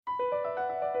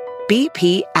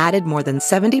BP added more than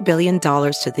 $70 billion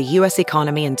to the U.S.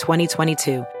 economy in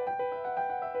 2022.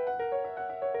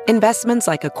 Investments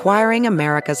like acquiring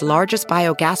America's largest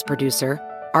biogas producer,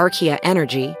 Archaea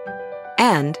Energy,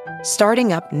 and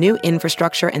starting up new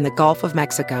infrastructure in the Gulf of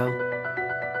Mexico.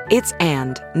 It's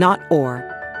and, not or.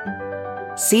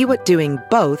 See what doing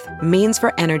both means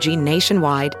for energy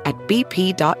nationwide at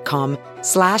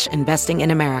bp.com/investing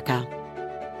in America.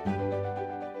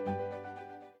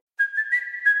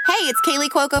 Hey, it's Kaylee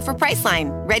Cuoco for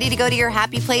Priceline. Ready to go to your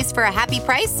happy place for a happy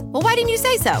price? Well, why didn't you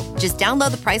say so? Just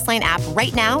download the Priceline app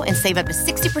right now and save up to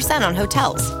 60% on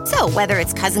hotels. So whether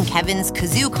it's Cousin Kevin's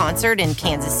Kazoo Concert in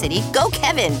Kansas City, go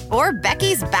Kevin, or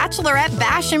Becky's Bachelorette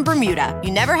Bash in Bermuda,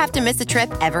 you never have to miss a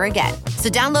trip ever again. So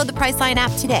download the Priceline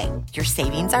app today. Your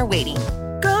savings are waiting.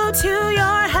 Go to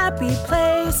your happy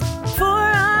place for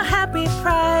a happy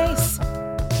price.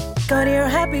 Go to your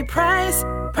happy price,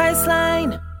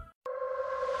 Priceline.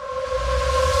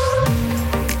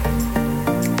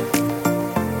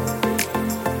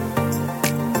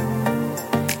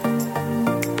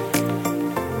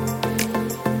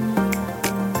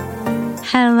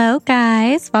 Hello,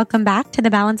 guys. Welcome back to the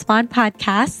Balance Blonde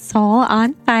podcast, Soul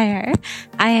on Fire.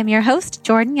 I am your host,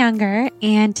 Jordan Younger,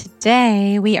 and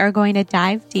today we are going to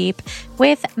dive deep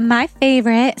with my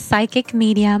favorite psychic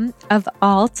medium of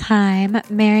all time,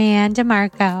 MaryAnn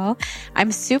DiMarco.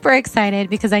 I'm super excited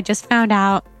because I just found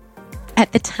out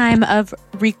at the time of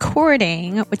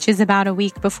recording, which is about a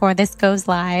week before this goes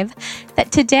live,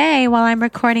 that today, while I'm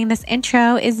recording this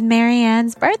intro, is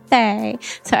MaryAnn's birthday.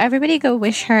 So everybody go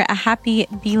wish her a happy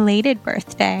belated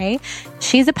birthday.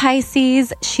 She's a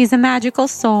Pisces. She's a magical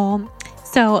soul.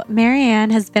 So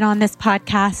MaryAnn has been on this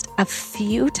podcast a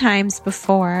few times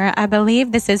before. I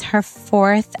believe this is her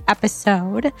fourth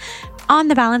episode on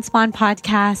the Balance Blonde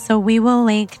podcast. So we will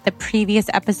link the previous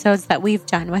episodes that we've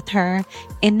done with her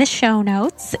in the show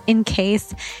notes in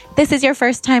case this is your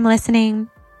first time listening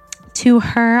to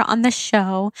her on the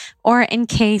show, or in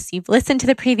case you've listened to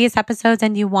the previous episodes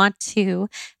and you want to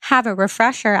have a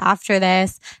refresher after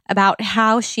this about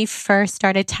how she first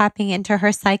started tapping into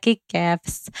her psychic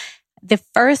gifts. The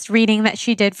first reading that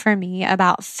she did for me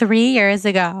about 3 years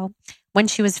ago when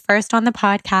she was first on the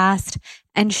podcast,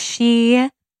 and she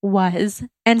was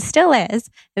and still is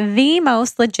the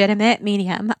most legitimate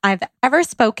medium I've ever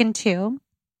spoken to,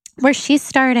 where she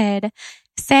started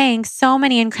saying so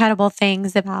many incredible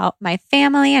things about my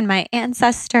family and my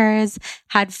ancestors,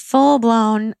 had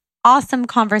full-blown awesome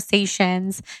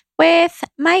conversations with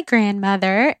my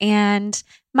grandmother and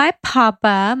my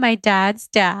papa, my dad's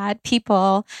dad.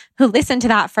 People who listened to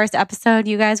that first episode,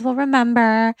 you guys will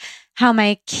remember how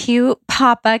my cute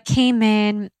papa came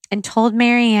in and told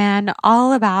MaryAnn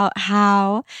all about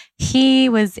how he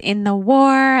was in the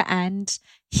war and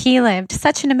he lived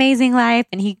such an amazing life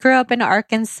and he grew up in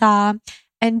Arkansas.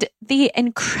 And the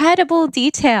incredible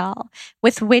detail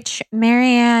with which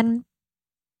MaryAnn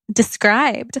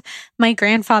described my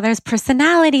grandfather's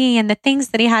personality and the things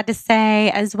that he had to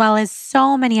say, as well as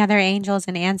so many other angels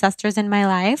and ancestors in my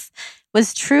life,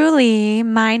 was truly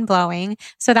mind-blowing.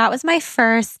 So that was my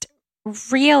first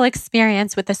real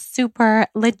experience with a super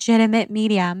legitimate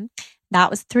medium.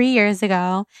 That was 3 years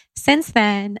ago. Since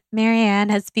then, MaryAnn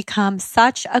has become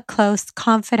such a close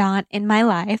confidant in my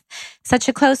life, such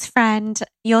a close friend.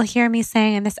 You'll hear me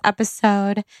saying in this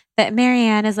episode that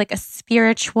MaryAnn is like a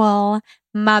spiritual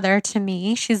mother to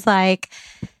me. She's like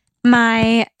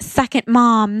my second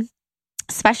mom,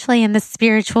 especially in the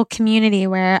spiritual community,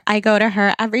 where I go to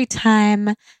her every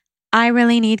time I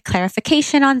really need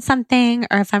clarification on something,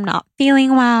 or if I'm not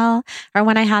feeling well, or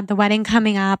when I had the wedding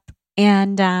coming up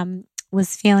and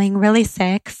was feeling really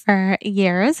sick for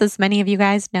years, as many of you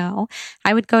guys know.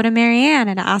 I would go to MaryAnn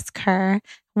and ask her,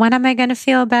 when am I going to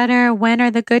feel better? When are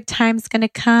the good times going to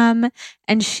come?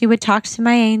 And she would talk to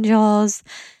my angels,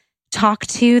 talk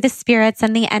to the spirits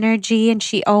and the energy, and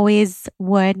she always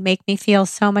would make me feel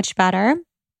so much better.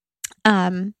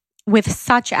 With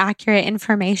such accurate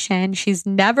information. She's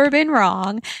never been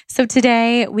wrong. So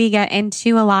today we get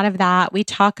into a lot of that. We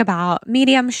talk about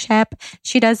mediumship.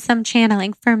 She does some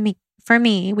channeling for me.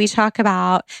 We talk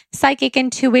about psychic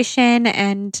intuition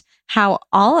and how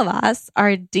all of us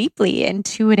are deeply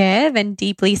intuitive and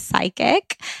deeply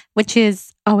psychic, which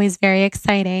is always very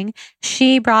exciting.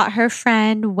 She brought her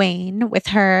friend Wayne with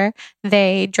her.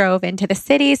 They drove into the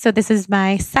city. So this is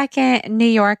my second New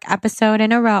York episode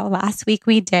in a row. Last week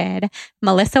we did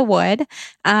Melissa Wood.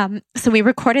 So we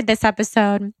recorded this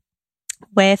episode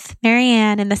with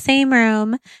MaryAnn in the same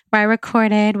room where I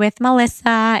recorded with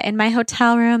Melissa in my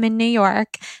hotel room in New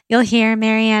York. You'll hear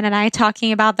MaryAnn and I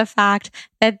talking about the fact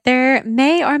that there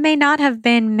may or may not have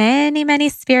been many, many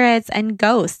spirits and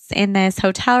ghosts in this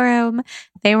hotel room.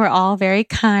 They were all very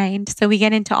kind. So we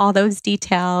get into all those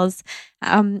details.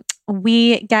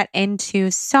 We get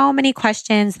into so many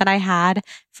questions that I had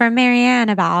for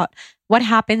MaryAnn about what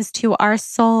happens to our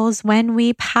souls when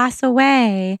we pass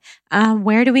away.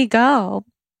 Where do we go?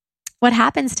 What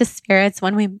happens to spirits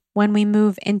when we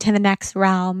move into the next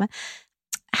realm?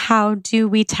 How do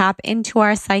we tap into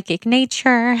our psychic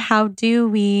nature? How do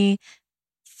we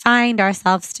find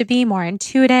ourselves to be more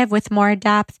intuitive with more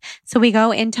depth? So we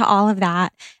go into all of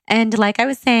that. And like I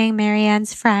was saying,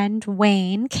 MaryAnn's friend,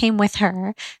 Wayne, came with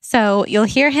her. So you'll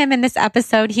hear him in this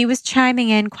episode. He was chiming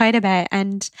in quite a bit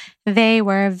and they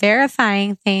were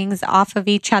verifying things off of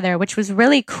each other, which was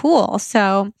really cool.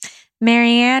 So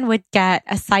MaryAnn would get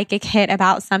a psychic hit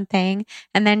about something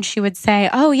and then she would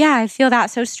say, "Oh yeah, I feel that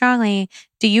so strongly.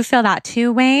 Do you feel that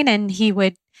too, Wayne?" And he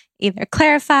would either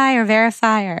clarify or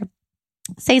verify or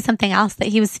say something else that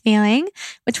he was feeling,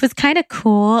 which was kind of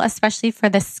cool, especially for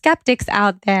the skeptics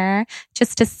out there,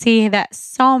 just to see that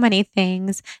so many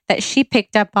things that she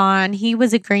picked up on, he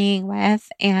was agreeing with,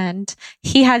 and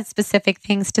he had specific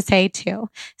things to say too.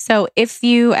 So if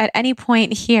you at any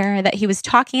point hear that he was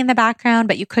talking in the background,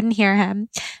 but you couldn't hear him,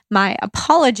 my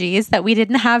apologies that we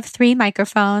didn't have 3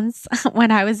 microphones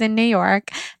when I was in New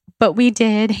York. But we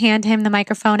did hand him the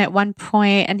microphone at one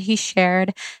point and he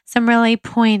shared some really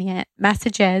poignant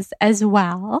messages as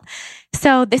well.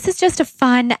 So this is just a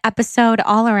fun episode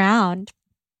all around.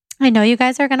 I know you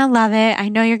guys are going to love it. I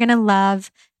know you're going to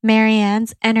love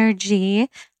MaryAnn's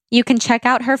energy. You can check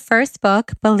out her first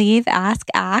book, Believe, Ask,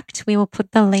 Act. We will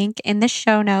put the link in the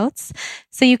show notes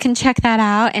so you can check that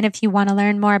out. And if you want to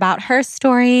learn more about her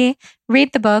story,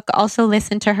 read the book. Also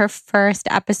listen to her first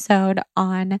episode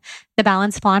on the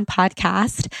Balanced Blonde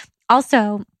podcast.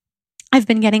 Also, I've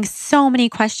been getting so many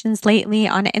questions lately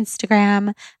on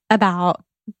Instagram about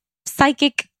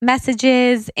psychic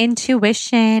messages,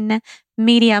 intuition,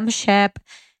 mediumship,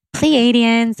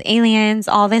 Pleiadians, aliens,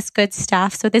 all this good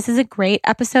stuff. So this is a great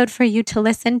episode for you to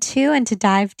listen to and to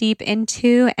dive deep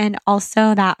into. And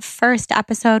also that first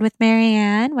episode with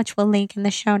MaryAnn, which we'll link in the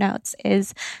show notes,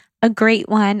 is a great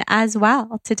one as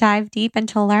well to dive deep and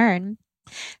to learn.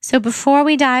 So before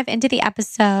we dive into the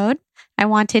episode, I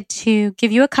wanted to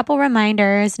give you a couple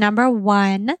reminders. Number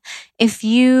 1, if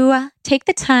you take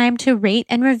the time to rate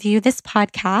and review this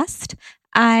podcast,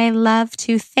 I love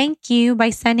to thank you by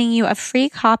sending you a free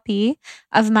copy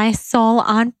of my Soul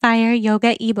on Fire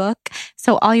yoga ebook.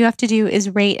 So all you have to do is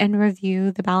rate and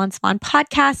review the Balanced Blonde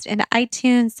podcast in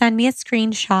iTunes. Send me a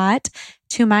screenshot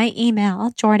to my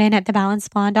email,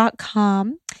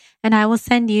 jordan@thebalancedblonde.com. And I will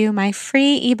send you my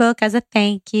free ebook as a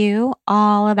thank you,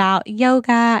 all about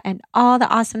yoga and all the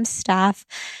awesome stuff.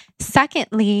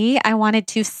 Secondly, I wanted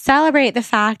to celebrate the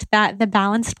fact that the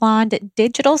Balanced Blonde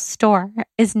digital store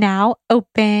is now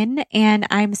open, and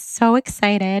I'm so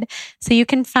excited. So you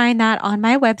can find that on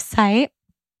my website,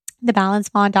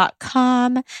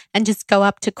 thebalancedblonde.com, and just go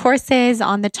up to courses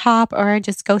on the top or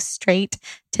just go straight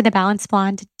to the Balanced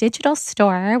Blonde digital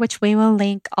store, which we will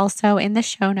link also in the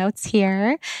show notes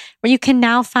here, where you can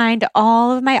now find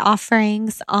all of my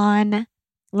offerings online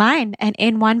and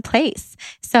in one place.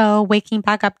 So Waking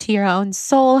Back Up to Your Own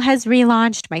Soul has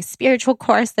relaunched, my spiritual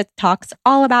course that talks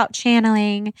all about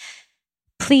channeling,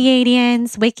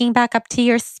 Pleiadians, Waking Back Up to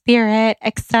Your Spirit,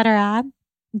 etc.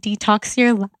 Detox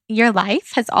Your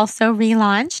Life has also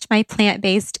relaunched, my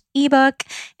plant-based ebook,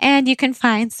 and you can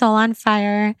find Soul on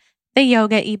Fire, the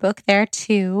yoga ebook there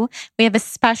too. We have a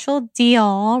special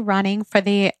deal running for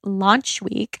the launch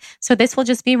week. So this will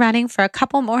just be running for a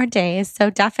couple more days. So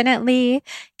definitely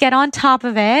get on top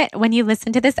of it when you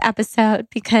listen to this episode,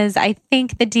 because I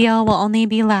think the deal will only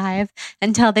be live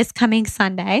until this coming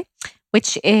Sunday,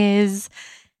 which is,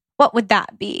 what would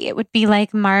that be? It would be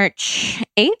like March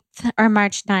 8th or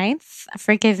March 9th.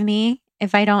 Forgive me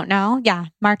if I don't know. Yeah,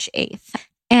 March 8th.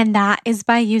 And that is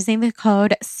by using the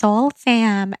code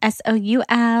SOULFAM,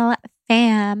 SOUL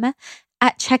FAM,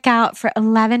 at checkout for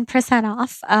 11%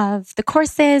 off of the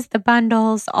courses, the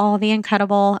bundles, all the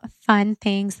incredible fun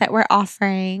things that we're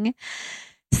offering.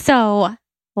 So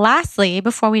lastly,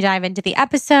 before we dive into the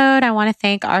episode, I want to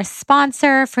thank our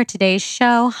sponsor for today's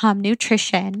show, Hum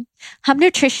Nutrition. Hum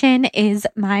Nutrition is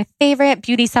my favorite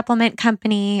beauty supplement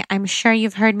company. I'm sure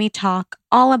you've heard me talk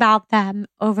all about them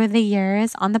over the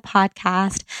years on the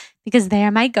podcast because they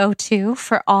are my go-to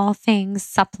for all things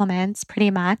supplements,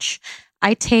 pretty much.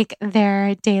 I take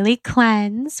their daily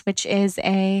cleanse, which is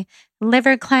a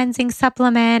liver cleansing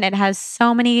supplement. It has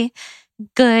so many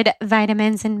good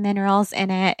vitamins and minerals in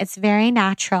it. It's very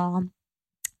natural.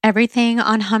 Everything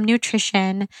on Hum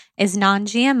Nutrition is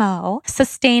non-GMO,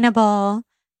 sustainable,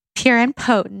 pure and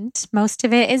potent. Most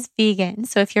of it is vegan.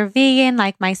 So if you're vegan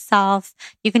like myself,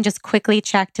 you can just quickly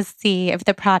check to see if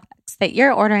the products that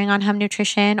you're ordering on Hum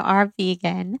Nutrition are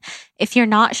vegan. If you're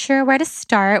not sure where to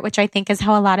start, which I think is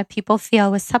how a lot of people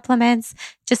feel with supplements,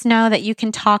 just know that you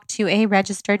can talk to a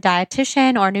registered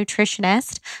dietitian or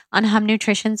nutritionist on Hum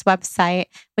Nutrition's website,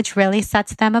 which really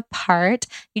sets them apart.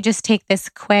 You just take this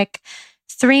quick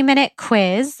 3-minute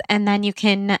quiz, and then you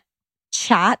can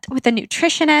chat with a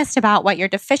nutritionist about what your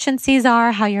deficiencies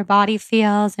are, how your body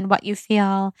feels, and what you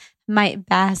feel might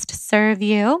best serve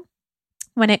you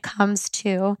when it comes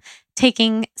to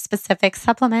taking specific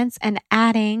supplements and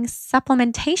adding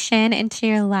supplementation into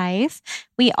your life.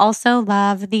 We also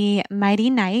love the Mighty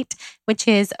Night, which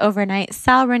is overnight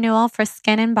cell renewal for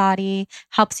skin and body,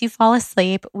 helps you fall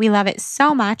asleep. We love it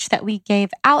so much that we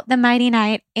gave out the Mighty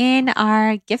Night in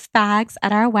our gift bags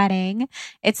at our wedding.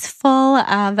 It's full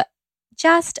of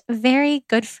just very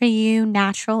good for you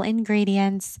natural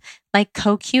ingredients like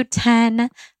CoQ10,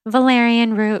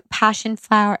 valerian root, passion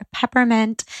flower,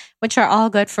 peppermint, which are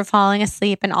all good for falling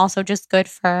asleep and also just good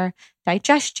for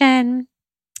digestion,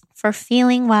 for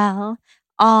feeling well,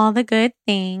 all the good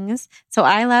things. So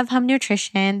I love Hum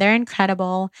Nutrition. They're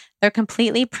incredible. They're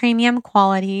completely premium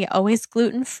quality, always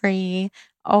gluten-free,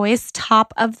 always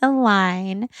top of the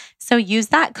line. So use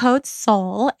that code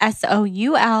SOUL,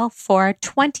 SOUL, for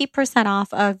 20%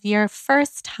 off of your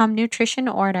first Hum Nutrition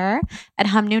order at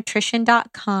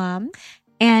humnutrition.com.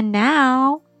 And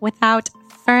now, without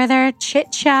further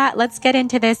chit chat, let's get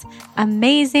into this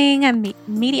amazing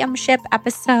mediumship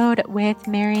episode with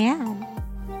MaryAnn.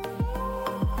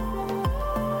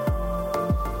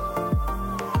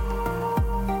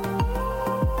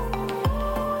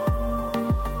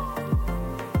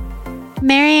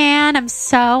 MaryAnn, I'm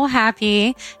so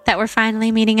happy that we're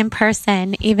finally meeting in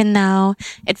person, even though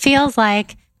it feels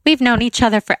like we've known each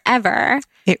other forever.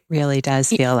 It really does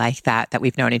feel like that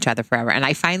we've known each other forever. And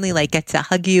I finally get to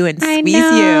hug you and squeeze you.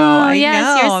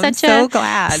 Yes, you're I'm such so a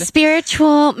glad.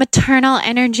 Spiritual, maternal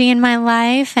energy in my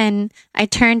life. And I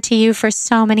turn to you for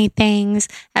so many things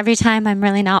every time I'm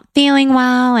really not feeling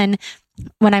well. And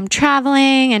when I'm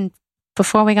traveling, and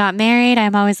before we got married,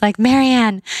 I'm always like,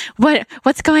 MaryAnn,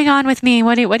 what's going on with me?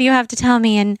 What do you have to tell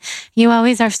me? And you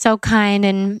always are so kind,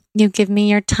 and you give me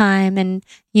your time, and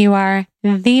you are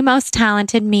the most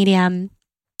talented medium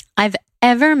I've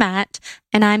ever met.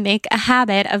 And I make a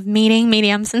habit of meeting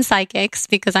mediums and psychics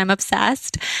because I'm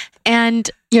obsessed. And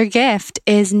your gift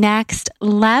is next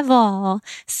level.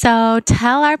 So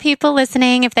tell our people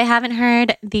listening, if they haven't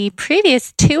heard the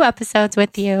previous 2 episodes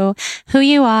with you, who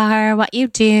you are, what you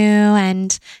do,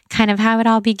 and kind of how it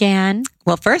all began.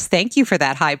 Well, first, thank you for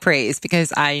that high praise,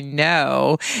 because I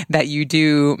know that you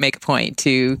do make a point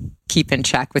to keep in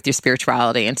check with your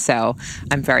spirituality. And so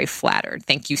I'm very flattered.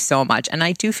 Thank you so much. And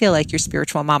I do feel like your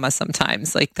spiritual mama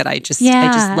sometimes, like that I just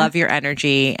love your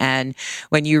energy. And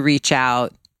when you reach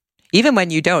out, even when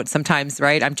you don't, sometimes,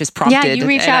 right? I'm just prompted. Yeah, you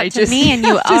reach out to me and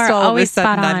you are always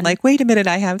spot on. I'm like, wait a minute,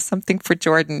 I have something for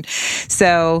Jordan.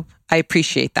 So I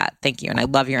appreciate that. Thank you. And I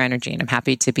love your energy, and I'm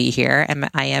happy to be here. And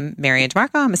I am MaryAnn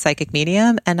DiMarco. I'm a psychic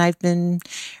medium, and I've been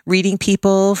reading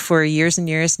people for years and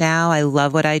years now. I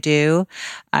love what I do.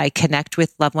 I connect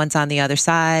with loved ones on the other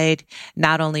side,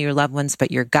 not only your loved ones,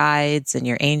 but your guides and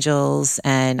your angels.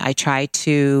 And I try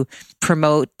to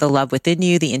promote the love within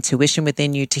you, the intuition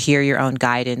within you, to hear your own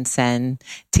guidance and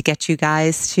to get you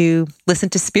guys to listen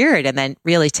to spirit and then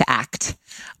really to act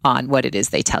on what it is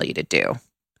they tell you to do.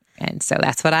 And so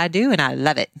that's what I do, and I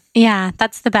love it. Yeah,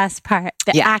 that's the best part.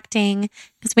 The acting,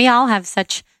 because we all have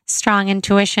such strong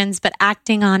intuitions, but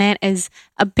acting on it is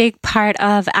a big part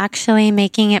of actually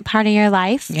making it part of your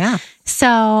life. Yeah.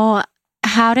 So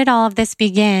how did all of this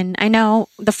begin? I know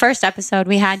the first episode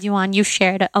we had you on, you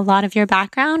shared a lot of your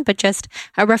background, but just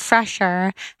a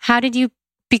refresher. How did you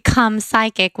become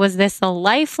psychic? Was this a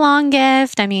lifelong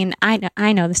gift? I mean,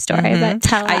 I know the story, but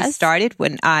tell us. I started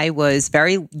when I was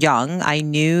very young. I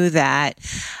knew that,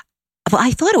 well,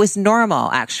 I thought it was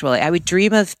normal, actually. I would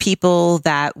dream of people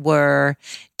that were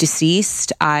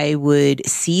deceased. I would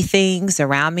see things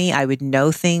around me. I would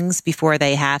know things before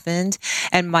they happened.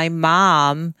 And my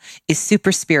mom is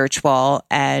super spiritual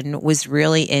and was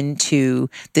really into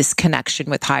this connection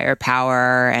with higher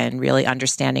power and really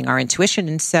understanding our intuition.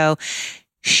 And so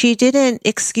she didn't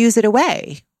excuse it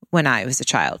away when I was a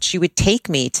child. She would take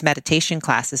me to meditation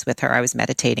classes with her. I was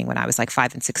meditating when I was like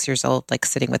 5 and 6 years old, like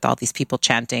sitting with all these people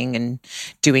chanting and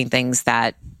doing things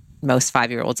that most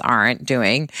 5-year-olds aren't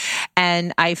doing.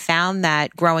 And I found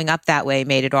that growing up that way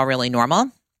made it all really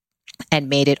normal and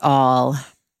made it all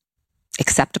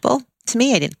acceptable to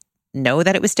me. I didn't know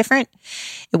that it was different.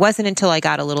 It wasn't until I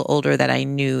got a little older that I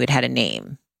knew it had a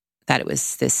name, that it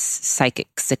was this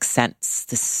psychic sixth sense,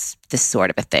 this sort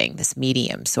of a thing, this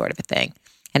medium sort of a thing.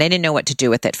 And I didn't know what to do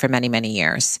with it for many, many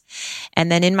years.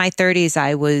 And then in my 30s,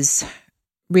 I was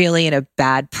really in a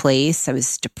bad place. I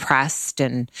was depressed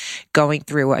and going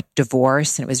through a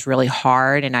divorce, and it was really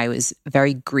hard. And I was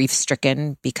very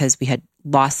grief-stricken because we had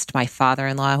lost my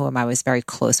father-in-law, whom I was very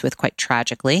close with, quite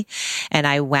tragically. And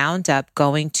I wound up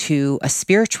going to a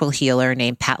spiritual healer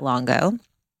named Pat Longo.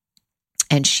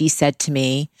 And she said to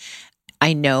me,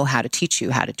 I know how to teach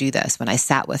you how to do this. When I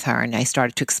sat with her and I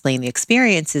started to explain the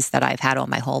experiences that I've had all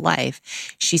my whole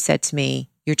life, she said to me,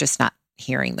 you're just not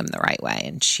hearing them the right way.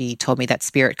 And she told me that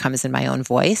spirit comes in my own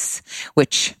voice,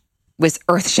 which was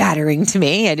earth-shattering to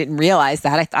me. I didn't realize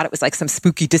that. I thought it was like some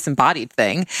spooky disembodied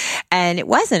thing. And it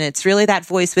wasn't. It's really that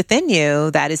voice within you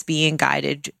that is being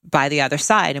guided by the other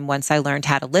side. And once I learned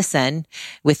how to listen,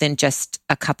 within just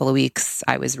a couple of weeks,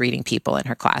 I was reading people in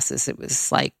her classes. It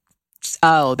was like,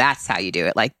 oh, that's how you do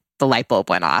it. Like the light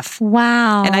bulb went off.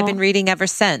 Wow. And I've been reading ever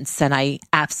since. And I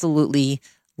absolutely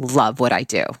love what I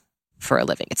do for a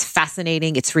living. It's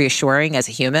fascinating. It's reassuring as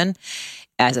a human,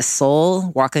 as a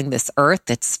soul walking this earth.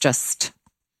 It's just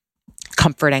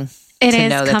comforting to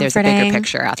know that there's a bigger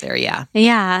picture out there. Yeah.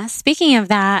 Yeah. Speaking of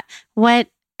that, what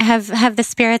have the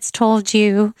spirits told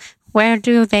you? Where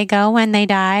do they go when they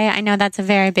die? I know that's a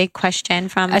very big question.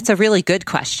 It's a really good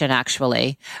question,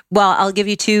 actually. Well, I'll give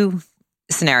you two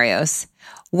scenarios.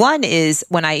 One is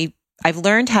when I've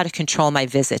learned how to control my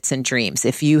visits and dreams.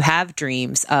 If you have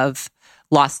dreams of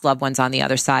lost loved ones on the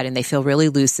other side and they feel really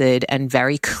lucid and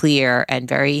very clear and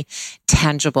very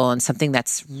tangible and something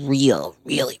that's real,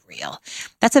 really real,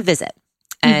 that's a visit.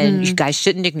 And you guys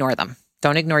shouldn't ignore them.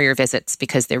 Don't ignore your visits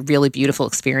because they're really beautiful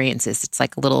experiences. It's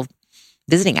like little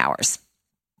visiting hours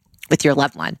with your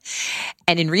loved one.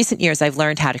 And in recent years, I've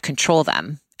learned how to control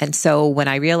them. And so when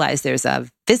I realize there's a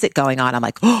visit going on, I'm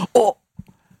like, oh,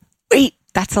 wait,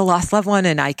 that's a lost loved one.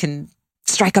 And I can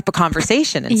strike up a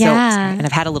conversation. And and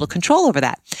I've had a little control over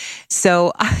that.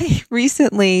 So I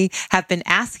recently have been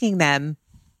asking them,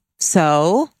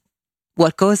 so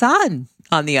what goes on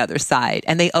the other side?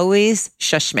 And they always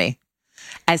shush me.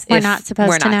 As we're if not supposed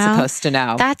we're to not know. supposed to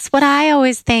know. That's what I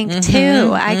always think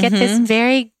too. I get this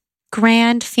very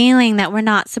grand feeling that we're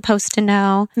not supposed to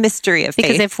know. Mystery of faith,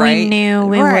 because if we knew,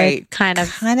 we would kind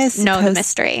of know the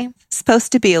mystery.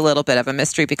 Supposed to be a little bit of a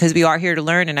mystery because we are here to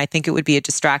learn, and I think it would be a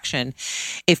distraction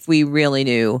if we really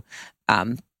knew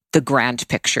the grand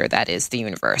picture that is the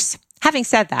universe. Having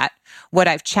said that, what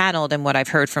I've channeled and what I've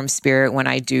heard from Spirit when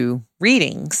I do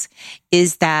readings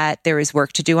is that there is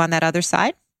work to do on that other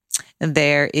side.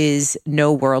 There is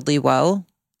no worldly woe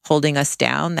holding us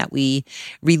down, that we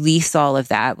release all of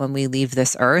that when we leave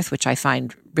this earth, which I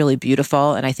find really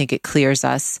beautiful. And I think it clears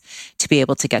us to be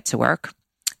able to get to work,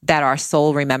 that our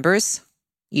soul remembers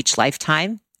each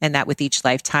lifetime, and that with each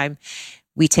lifetime,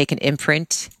 we take an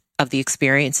imprint of the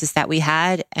experiences that we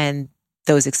had, and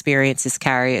those experiences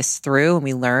carry us through, and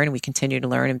we learn, and we continue to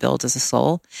learn and build as a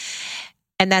soul.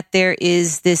 And that there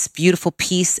is this beautiful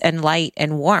peace and light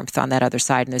and warmth on that other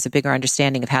side. And there's a bigger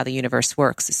understanding of how the universe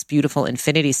works, this beautiful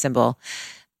infinity symbol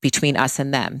between us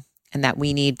and them, and that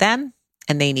we need them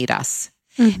and they need us.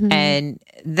 And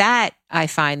that I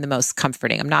find the most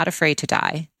comforting. I'm not afraid to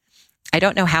die. I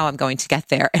don't know how I'm going to get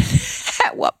there.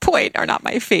 At what point are not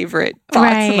my favorite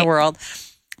thoughts in the world.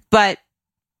 But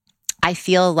I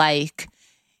feel like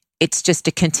it's just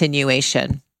a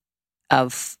continuation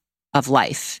of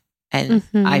life. And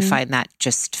I find that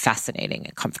just fascinating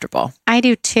and comfortable. I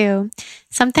do too.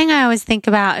 Something I always think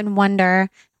about and wonder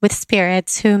with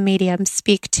spirits who mediums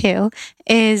speak to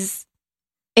is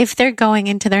if they're going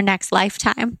into their next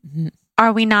lifetime,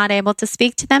 are we not able to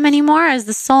speak to them anymore? Is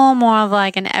the soul more of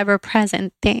like an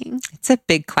ever-present thing? It's a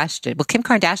big question. Well, Kim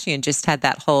Kardashian just had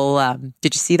that whole,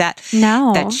 did you see that?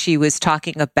 No. That she was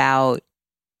talking about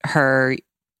her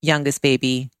youngest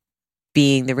baby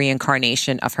being the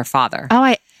reincarnation of her father.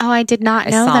 I did not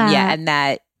know that. Yeah, and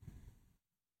that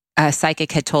a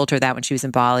psychic had told her that when she was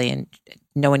in Bali, and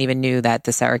no one even knew that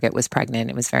the surrogate was pregnant.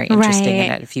 It was very interesting,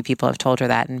 and a few people have told her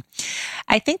that. And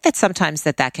I think that sometimes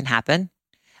that can happen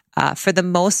for the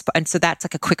most part. And so that's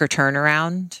like a quicker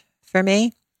turnaround for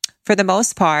me. For the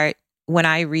most part, when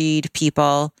I read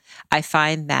people, I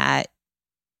find that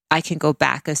I can go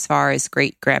back as far as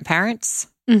great grandparents.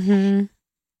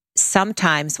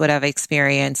 sometimes what I've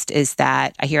experienced is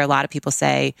that I hear a lot of people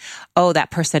say, oh,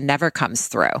 that person never comes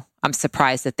through. I'm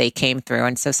surprised that they came through.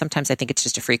 And so sometimes I think it's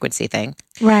just a frequency thing.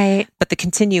 Right. But the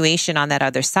continuation on that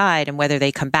other side and whether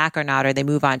they come back or not, or they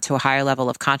move on to a higher level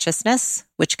of consciousness,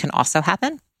 which can also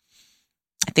happen.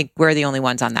 I think we're the only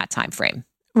ones on that time frame.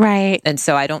 Right. And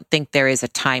so I don't think there is a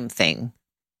time thing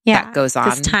Yeah. that goes on.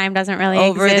 This time doesn't really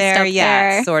over exist there. up Yeah.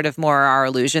 there. It's sort of more our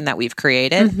illusion that we've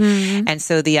created. Mhm. And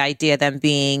so the idea then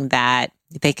being that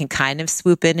they can kind of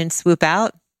swoop in and swoop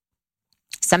out.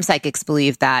 Some psychics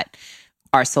believe that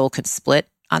our soul could split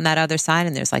on that other side,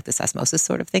 and there's like this osmosis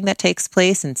sort of thing that takes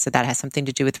place. And so that has something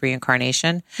to do with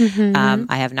reincarnation. Mhm.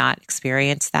 I have not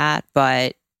experienced that,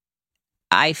 but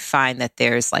I find that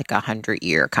there's like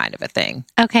 100-year kind of a thing.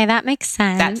 Okay, that makes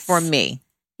sense. That for me,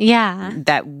 Yeah.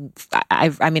 that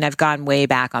I mean, I've gone way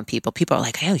back on people. People are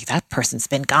like, hey, that person's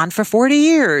been gone for 40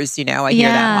 years. You know, I hear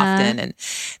that often, and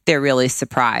they're really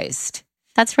surprised.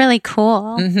 That's really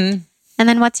cool. Mm-hmm. And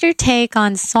then what's your take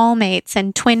on soulmates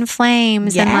and twin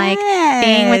flames and like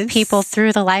being with people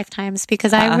through the lifetimes?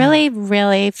 Because I really,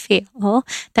 really feel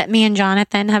that me and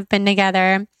Jonathan have been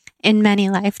together in many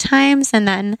lifetimes. And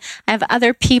then I have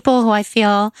other people who I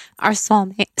feel are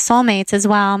soulmates as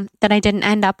well that I didn't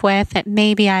end up with that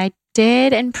maybe I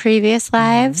did in previous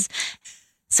lives.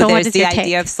 So what there's is the your idea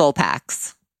take? of soul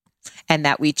packs, and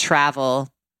that we travel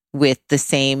with the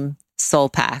same soul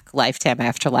pack lifetime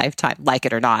after lifetime, like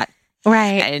it or not.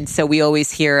 Right. And so we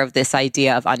always hear of this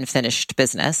idea of unfinished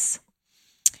business.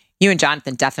 You and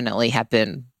Jonathan definitely have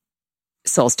been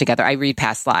souls together. I read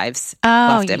past lives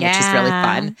often, which is really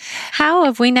fun. How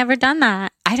have we never done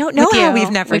that? I don't know how we've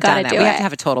never done that. We have to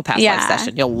have a total past life Yeah.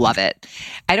 session. You'll love it.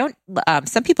 I don't,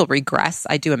 some people regress.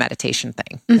 I do a meditation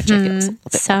thing, which I feel is a little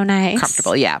bit So nice.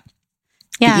 comfortable. Yeah.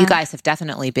 Yeah. But you guys have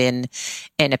definitely been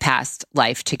in a past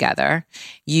life together.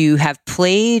 You have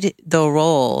played the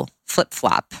role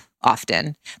flip-flop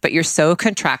often, but you're so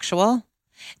contractual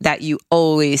that you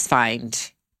always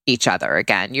find each other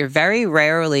again. You're very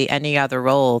rarely any other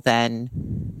role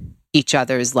than each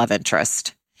other's love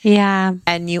interest. Yeah.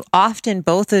 And you often,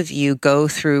 both of you, go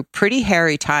through pretty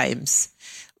hairy times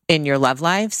in your love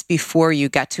lives before you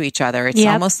get to each other. It's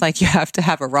almost like you have to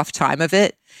have a rough time of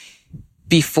it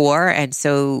before. And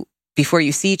so before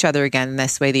you see each other again,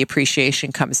 this way the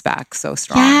appreciation comes back so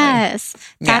strongly. Yes.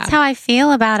 That's how I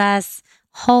feel about us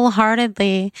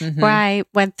wholeheartedly, where I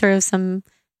went through some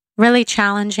really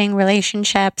challenging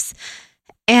relationships,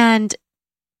 and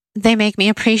they make me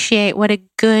appreciate what a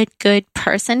good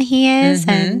person he is,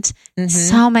 and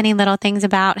so many little things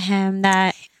about him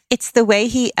that it's the way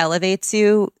he elevates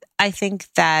you. I think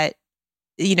that,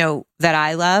 you know, that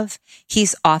I love.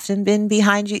 He's often been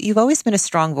behind you. You've always been a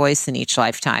strong voice in each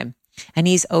lifetime, and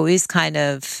he's always kind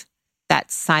of that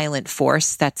silent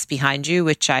force that's behind you,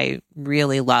 which I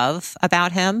really love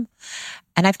about him.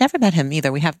 And I've never met him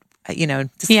either. We have, you know,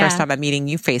 this is the first time I'm meeting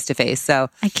you face to face. So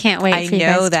I can't wait for you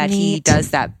I know guys that to he meet. does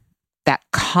that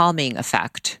calming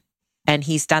effect. And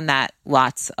he's done that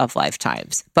lots of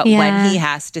lifetimes. But when he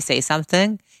has to say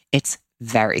something, it's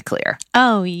very clear.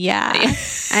 Oh, yeah.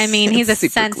 I mean, he's a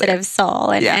Super sensitive clear.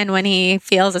 soul. And when he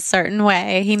feels a certain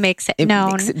way, he makes it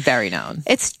known. Makes it very known.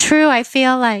 It's true. I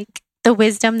feel like the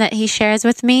wisdom that he shares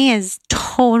with me is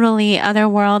totally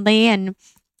otherworldly and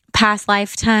past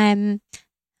lifetime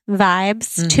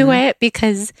vibes to it,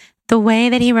 because the way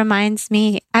that he reminds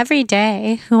me every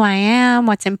day who I am,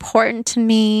 what's important to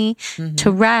me,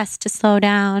 to rest, to slow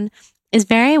down, is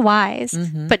very wise,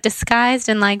 but disguised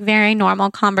in like very normal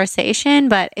conversation,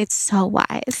 but it's so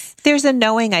wise. There's a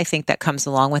knowing, I think, that comes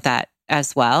along with that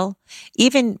as well.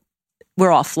 Even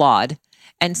we're all flawed.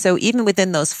 And so even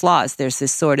within those flaws, there's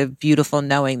this sort of beautiful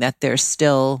knowing that there's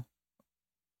still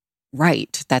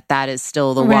right, that is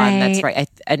still the one that's right.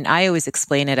 And I always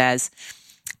explain it as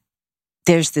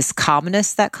there's this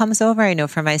calmness that comes over. I know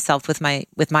for myself with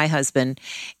my husband,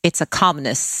 it's a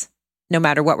calmness no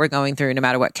matter what we're going through, no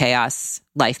matter what chaos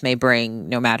life may bring,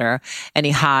 no matter any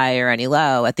high or any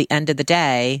low. At the end of the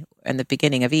day, and the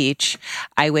beginning of each,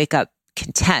 I wake up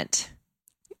content.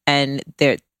 And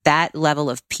that level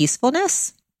of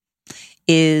peacefulness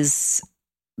is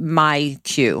my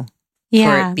cue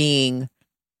for it being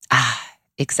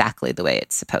exactly the way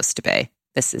it's supposed to be.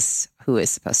 This is who is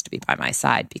supposed to be by my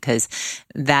side, because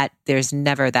that there's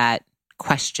never that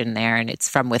question there, and it's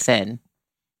from within.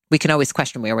 We can always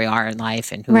question where we are in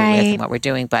life and who we're with and what we're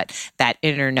doing, but that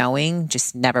inner knowing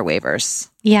just never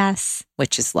wavers. Yes.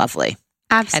 Which is lovely.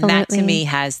 Absolutely. And that to me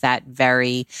has that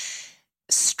very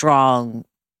strong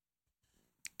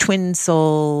twin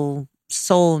soulmate,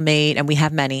 and we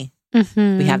have many.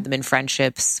 We have them in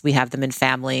friendships. We have them in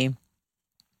family.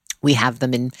 we have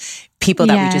them in people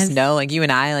that we Yes. just know, like you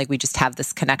and I, like we just have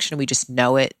this connection. We just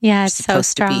know it. Yeah, We're it's so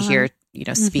supposed to be strong.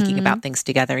 here, speaking about things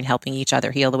together and helping each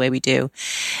other heal the way we do.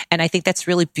 And I think that's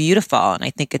really beautiful. And I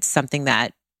think it's something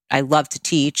that I love to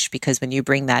teach, because when you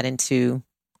bring that into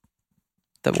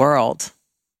the world,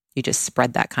 you just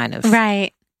spread that kind of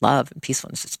Right. love and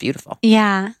peacefulness. It's beautiful.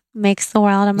 Yeah. Makes the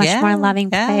world a much more loving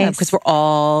place. Because we're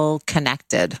all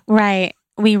connected. Right.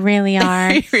 We really are.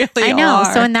 We really I know.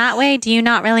 are. So in that way, do you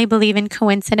not really believe in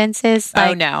coincidences?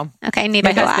 Oh, no. Okay, neither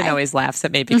My do husband I. always laughs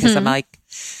at me because I'm like,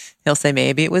 he'll say,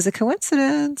 maybe it was a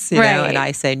coincidence, you know, and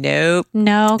I say, nope.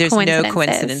 No There's coincidences. no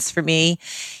coincidence for me.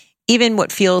 Even what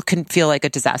can feel like a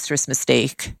disastrous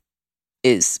mistake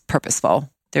is purposeful.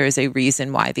 There is a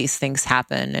reason why these things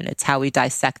happen, and it's how we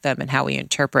dissect them and how we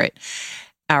interpret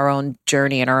our own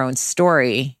journey and our own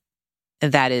story.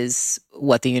 That is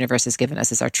what the universe has given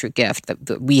us as our true gift,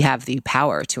 that we have the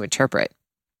power to interpret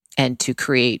and to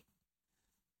create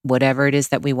whatever it is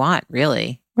that we want,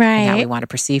 really, and how we Right. want to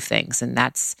perceive things. And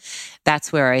that's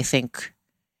where I think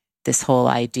this whole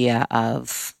idea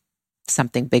of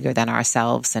something bigger than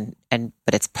ourselves,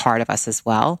 but it's part of us as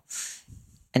well.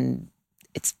 And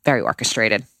it's very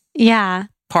orchestrated. Yeah.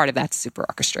 Part of that's super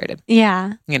orchestrated,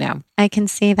 Yeah. I can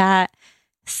see that.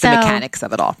 So, the mechanics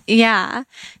of it all. Yeah.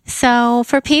 So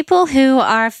for people who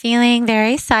are feeling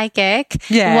very psychic,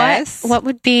 Yes. what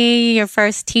would be your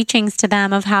first teachings to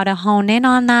them of how to hone in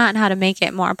on that and how to make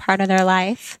it more a part of their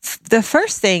life? The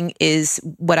first thing is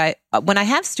when I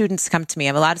have students come to me, I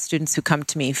have a lot of students who come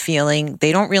to me feeling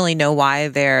they don't really know why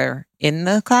they're in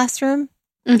the classroom.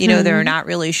 They're not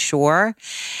really sure.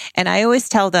 And I always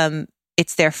tell them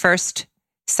it's their first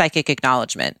psychic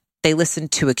acknowledgement. They listen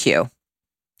to a cue.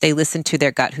 They listened to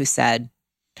their gut who said,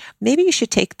 maybe you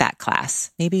should take that class.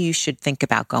 Maybe you should think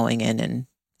about going in and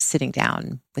sitting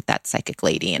down with that psychic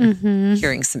lady and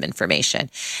hearing some information.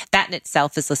 That in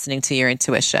itself is listening to your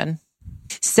intuition.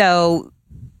 So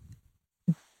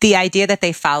the idea that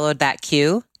they followed that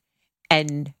cue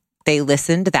and they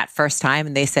listened that first time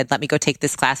and they said, let me go take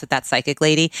this class with that psychic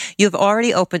lady. You've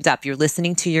already opened up. You're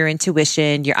listening to your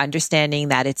intuition. You're understanding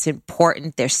that it's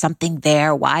important. There's something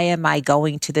there. Why am I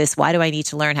going to this? Why do I need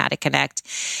to learn how to connect?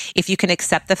 If you can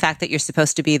accept the fact that you're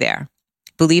supposed to be there,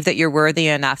 believe that you're worthy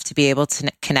enough to be able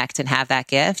to connect and have that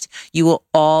gift, you will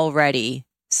already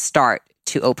start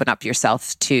to open up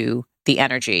yourself to the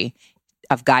energy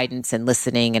of guidance and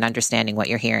listening and understanding what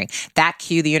you're hearing. That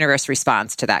cue, the universe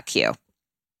responds to that cue.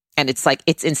 And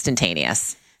it's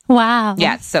instantaneous. Wow.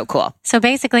 Yeah, it's so cool. So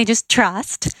basically just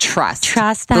trust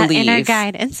that believe. inner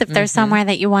guidance. If there's somewhere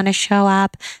that you want to show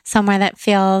up, somewhere that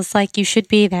feels like you should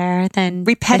be there, then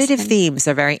Repetitive listen. themes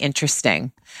are very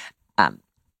interesting.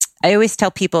 I always tell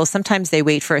people sometimes they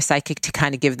wait for a psychic to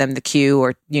kind of give them the cue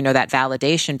or, that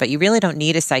validation, but you really don't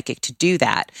need a psychic to do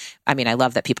that. I mean, I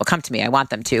love that people come to me. I want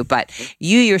them to, but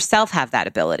you yourself have that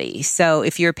ability. So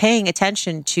if you're paying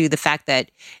attention to the fact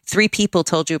that 3 people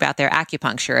told you about their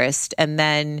acupuncturist, and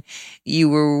then you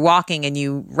were walking and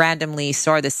you randomly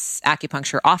saw this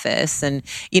acupuncture office and,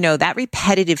 that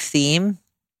repetitive theme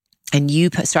and you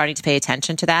starting to pay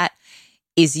attention to that,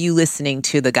 is you listening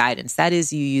to the guidance. That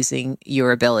is you using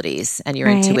your abilities and your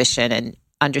intuition and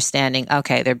understanding,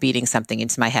 okay, they're beating something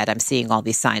into my head. I'm seeing all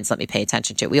these signs. Let me pay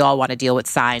attention to it. We all want to deal with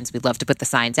signs. We'd love to put the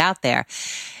signs out there.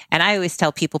 And I always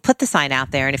tell people, put the sign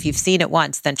out there. And if you've seen it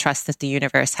once, then trust that the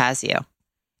universe has you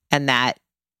and that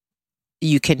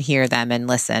you can hear them and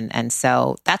listen. And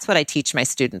so that's what I teach my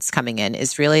students coming in,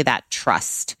 is really that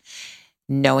trust,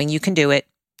 knowing you can do it,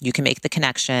 you can make the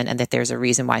connection, and that there's a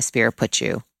reason why Spirit put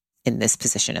you in this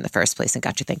position in the first place and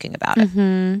got you thinking about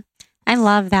it. I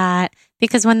love that,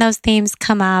 because when those themes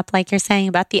come up, like you're saying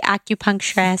about the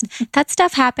acupuncturist, that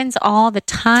stuff happens all the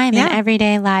time in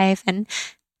everyday life. And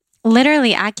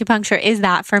literally acupuncture is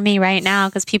that for me right now,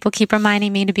 because people keep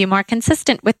reminding me to be more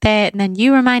consistent with it. And then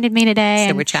you reminded me today.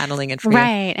 So we're channeling it for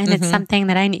right. And it's something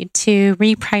that I need to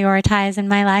reprioritize in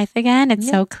my life again. It's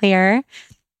so clear.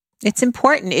 It's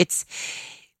important.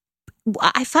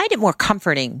 I find it more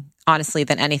comforting, honestly,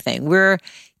 than anything. We're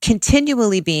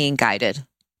continually being guided.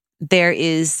 There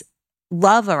is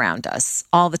love around us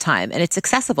all the time, and it's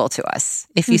accessible to us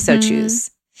if you so choose.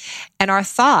 And our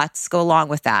thoughts go along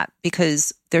with that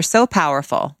because they're so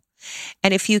powerful.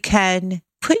 And if you can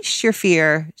push your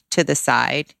fear to the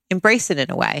side, embrace it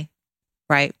in a way,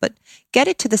 right? But get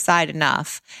it to the side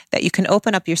enough that you can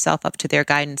open up yourself up to their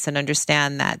guidance and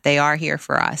understand that they are here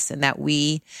for us and that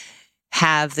we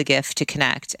have the gift to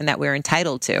connect and that we're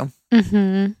entitled to.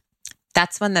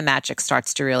 That's when the magic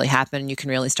starts to really happen. You can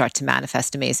really start to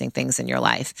manifest amazing things in your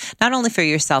life, not only for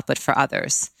yourself, but for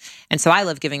others. And so I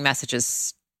love giving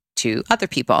messages to other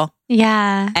people.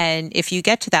 Yeah. And if you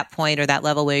get to that point or that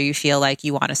level where you feel like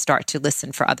you want to start to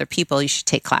listen for other people, you should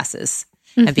take classes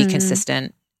and be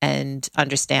consistent and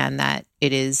understand that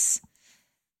it is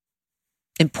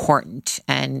important,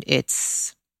 and you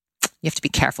have to be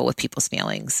careful with people's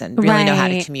feelings and really know how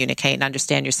to communicate and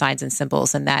understand your signs and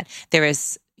symbols, and that there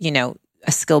is,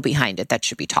 a skill behind it that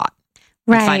should be taught.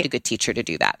 And find a good teacher to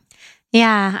do that.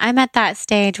 Yeah, I'm at that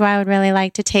stage where I would really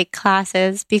like to take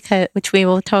classes, which we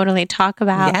will totally talk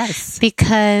about. Yes.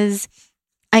 Because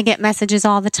I get messages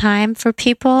all the time for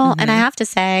people. And I have to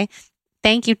say,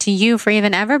 thank you to you for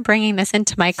even ever bringing this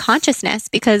into my consciousness,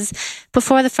 because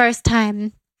before the first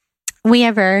time we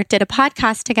ever did a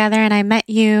podcast together and I met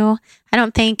you, I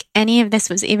don't think any of this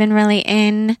was even really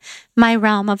in my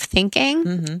realm of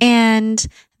thinking. And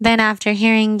then after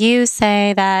hearing you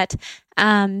say that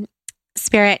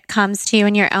spirit comes to you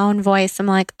in your own voice, I'm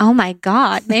like, oh my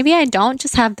God, maybe I don't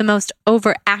just have the most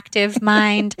overactive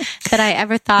mind that I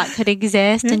ever thought could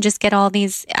exist and just get all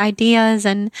these ideas.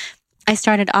 And I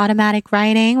started automatic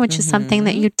writing, which is something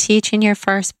that you teach in your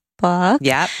first book.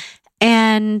 Yep.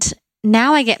 And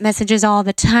now I get messages all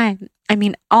the time. I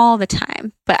mean, all the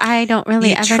time, but I don't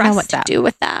really ever know what to do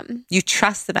with them. You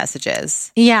trust the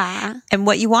messages. Yeah. And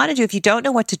what you want to do, if you don't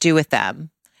know what to do with them,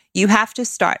 you have to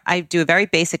start. I do a very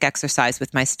basic exercise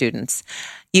with my students.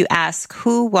 You ask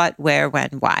who, what, where, when,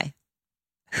 why.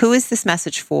 Who is this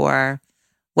message for?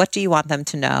 What do you want them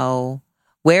to know?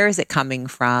 Where is it coming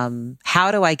from?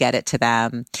 How do I get it to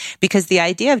them? Because the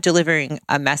idea of delivering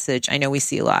a message, I know we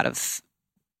see a lot of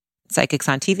psychics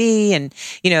on TV, and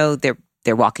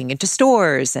they're walking into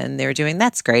stores and they're doing,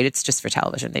 that's great. It's just for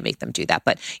television. They make them do that.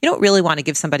 But you don't really want to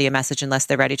give somebody a message unless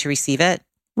they're ready to receive it.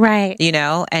 Right.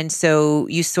 And so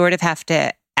you sort of have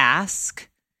to ask,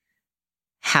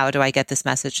 how do I get this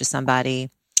message to somebody?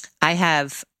 I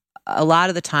have a lot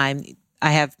of the time,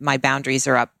 my boundaries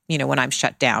are up, when I'm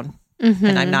shut down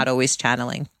and I'm not always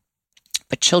channeling.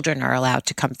 But children are allowed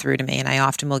to come through to me, and I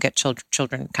often will get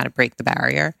children kind of break the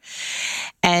barrier,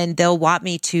 and they'll want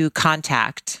me to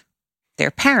contact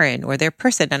their parent or their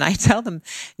person. And I tell them,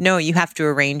 no, you have to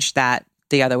arrange that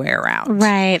the other way around.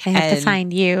 Right. They have to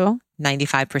find you.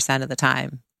 95% of the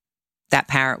time, that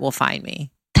parent will find me.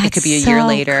 That's it could be a year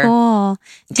later. Cool.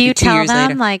 Do you tell them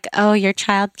later. like, oh, your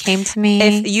child came to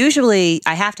me? Usually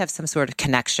I have to have some sort of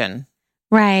connection.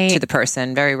 Right. To the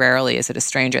person. Very rarely is it a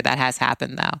stranger. That has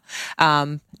happened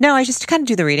though. No, I just kind of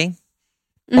do the reading.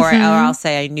 Or I'll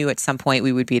say I knew at some point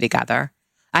we would be together.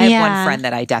 I have one friend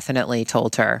that I definitely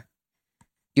told her,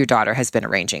 your daughter has been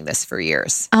arranging this for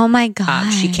years. Oh my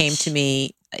gosh. She came to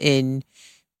me in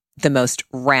the most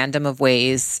random of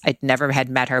ways. I'd never had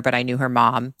met her, but I knew her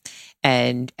mom.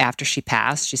 And after she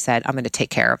passed, she said, I'm going to take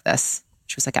care of this.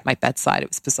 She was like at my bedside. It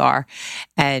was bizarre.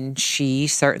 And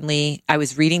I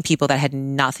was reading people that had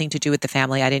nothing to do with the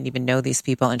family. I didn't even know these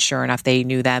people. And sure enough, they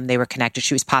knew them. They were connected.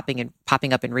 She was popping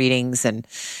up in readings. And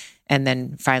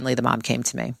then finally the mom came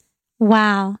to me.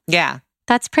 Wow. Yeah.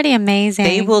 That's pretty amazing.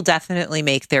 They will definitely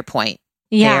make their point.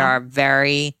 Yeah. They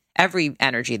are every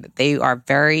energy that they are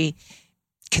very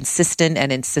consistent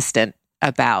and insistent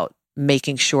about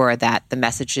making sure that the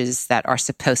messages that are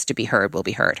supposed to be heard will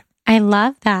be heard. I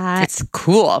love that. It's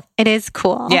cool. It is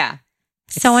cool. Yeah.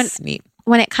 So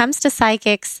when it comes to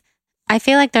psychics, I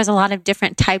feel like there's a lot of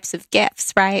different types of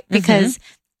gifts, right? Because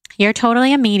you're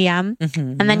totally a medium.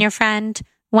 And then your friend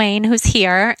Wayne, who's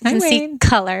here, can see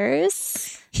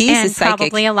colors. He's a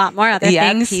probably a lot more other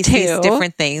things he too. sees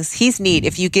different things. He's neat.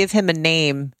 If you give him a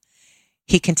name,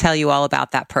 he can tell you all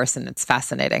about that person. It's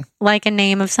fascinating. Like a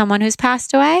name of someone who's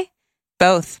passed away?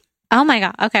 Both. Oh my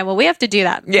God. Okay. Well, we have to do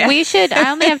that. Yeah. We should.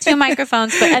 I only have 2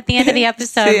 microphones, but at the end of the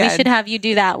episode, we should have you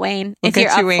do that, Wayne. If you're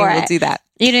up for it. We'll do that.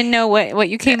 You didn't know what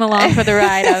you came along for the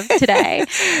ride of today.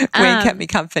 Wayne kept me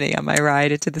company on my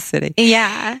ride into the city.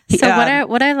 Yeah. So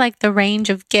what are like the range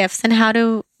of gifts, and how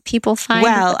do people find?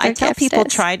 Well, I tell people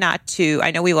try not to.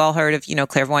 I know we've all heard of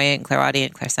clairvoyant,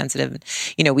 clairaudient, clairsensitive.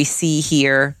 We see,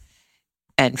 hear,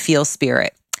 and feel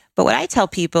spirit. But what I tell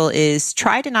people is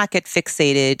try to not get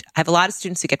fixated. I have a lot of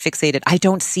students who get fixated. I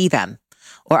don't see them,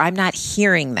 or I'm not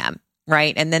hearing them,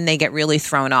 right? And then they get really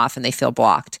thrown off and they feel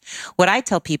blocked. What I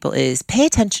tell people is pay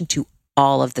attention to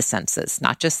all of the senses,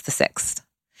 not just the sixth.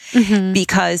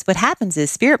 Because what happens is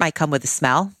spirit might come with a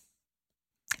smell.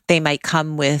 They might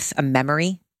come with a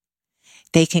memory.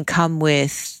 They can come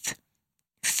with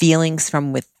feelings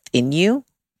from within you,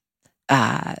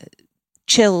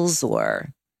 chills,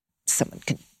 or someone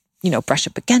can brush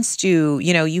up against you.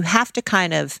 You have to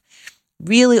kind of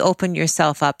really open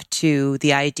yourself up to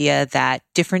the idea that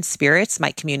different spirits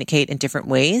might communicate in different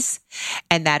ways.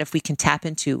 And that if we can tap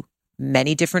into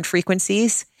many different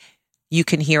frequencies, you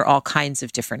can hear all kinds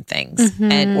of different things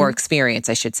or experience,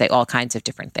 I should say, all kinds of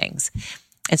different things.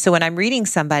 And so when I'm reading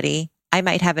somebody, I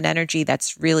might have an energy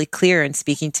that's really clear and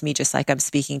speaking to me just like I'm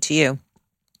speaking to you.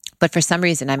 But for some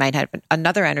reason, I might have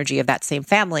another energy of that same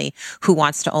family who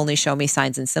wants to only show me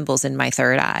signs and symbols in my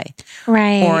third eye.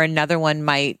 Right. Or another one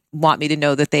might want me to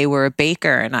know that they were a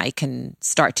baker and I can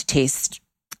start to taste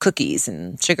cookies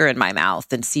and sugar in my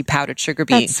mouth and see powdered sugar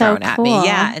being thrown at me.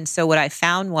 Yeah. And so what I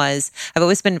found was I've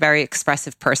always been a very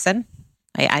expressive person.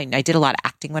 I did a lot of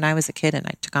acting when I was a kid and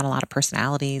I took on a lot of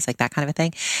personalities, like that kind of a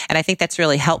thing. And I think that's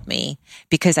really helped me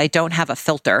because I don't have a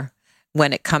filter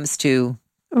when it comes to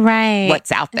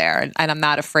what's out there. And I'm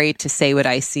not afraid to say what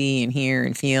I see and hear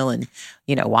and feel and,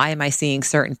 why am I seeing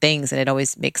certain things? And it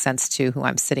always makes sense to who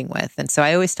I'm sitting with. And so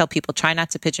I always tell people, try not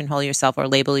to pigeonhole yourself or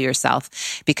label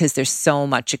yourself because there's so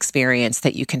much experience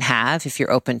that you can have if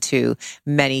you're open to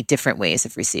many different ways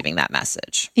of receiving that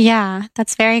message. Yeah,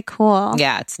 that's very cool.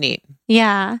 Yeah, it's neat.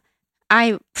 Yeah.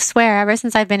 I swear, ever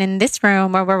since I've been in this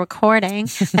room where we're recording,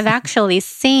 I've actually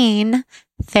seen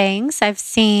things.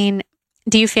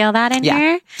 Do you feel that in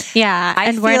here? Yeah.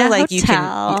 I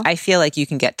feel like you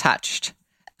can get touched.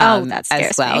 That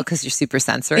scares as well me. Because you're super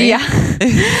sensory. Yeah.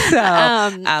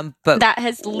 But that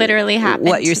has literally happened.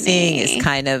 What you're to seeing me. is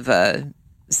kind of a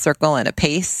circle and a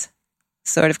pace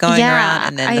sort of going around,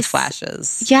 and then the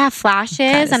flashes. Yeah,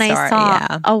 flashes, and I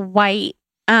saw a white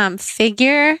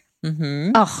figure.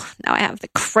 Mm-hmm. Oh, now I have the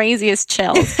craziest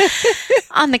chills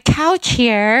on the couch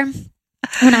here.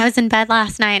 When I was in bed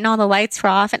last night and all the lights were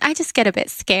off, and I just get a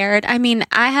bit scared. I mean,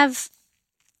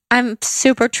 I'm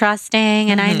super trusting,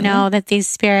 and I know that these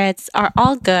spirits are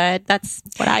all good. That's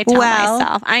what I tell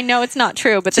myself. I know it's not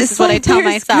true, but this is what I tell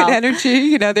myself. Good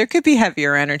energy, there could be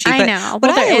heavier energy. I know.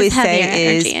 What I always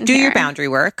say is do your boundary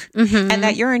work, and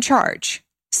that you're in charge.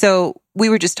 So we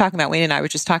were just talking about, Wayne and I were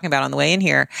just talking about on the way in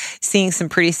here, seeing some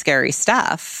pretty scary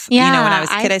stuff. Yeah, when I was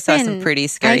a kid, I saw some pretty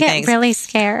scary things. I get really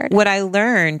scared. What I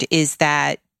learned is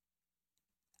that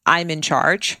I'm in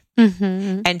charge.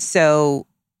 And so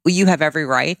you have every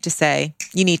right to say,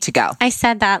 you need to go. I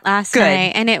said that last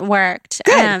night and it worked.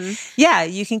 Good. Yeah,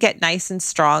 you can get nice and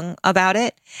strong about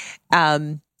it.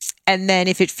 And then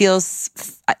if it feels,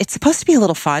 it's supposed to be a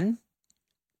little fun.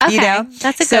 Okay,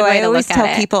 that's a good way to look at it. So I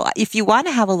always tell people, if you want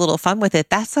to have a little fun with it,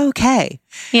 that's okay.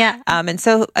 Yeah. And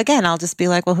so again, I'll just be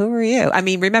like, well, who are you? I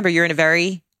mean, remember, you're in a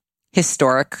very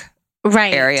historic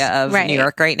area of New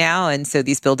York right now. And so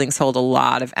these buildings hold a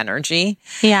lot of energy.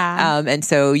 Yeah. And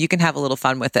so you can have a little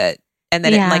fun with it. And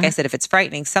then, like I said, if it's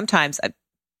frightening, sometimes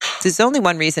there's only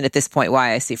one reason at this point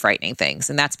why I see frightening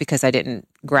things. And that's because I didn't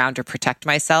ground or protect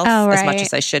myself as much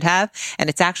as I should have.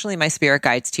 And it's actually my spirit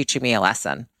guides teaching me a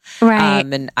lesson. Right.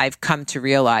 And I've come to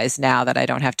realize now that I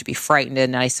don't have to be frightened,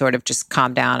 and I sort of just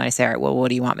calm down and I say, all right, well, what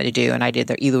do you want me to do? And I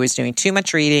either was doing too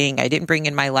much reading, I didn't bring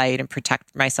in my light and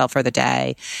protect myself for the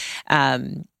day,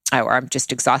 or I'm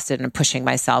just exhausted and pushing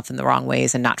myself in the wrong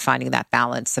ways and not finding that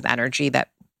balance of energy that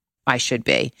I should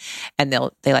be. And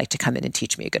they like to come in and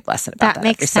teach me a good lesson about that.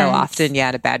 Makes sense. So often you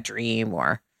had a bad dream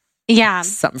or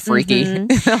something freaky.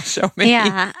 They'll show me.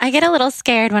 Yeah. I get a little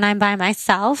scared when I'm by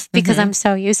myself because I'm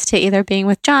so used to either being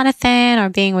with Jonathan or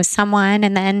being with someone.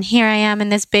 And then here I am in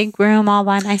this big room all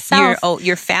by myself.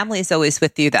 Your family is always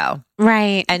with you though.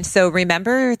 Right. And so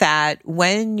remember that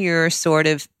when you're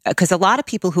because a lot of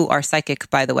people who are psychic,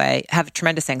 by the way, have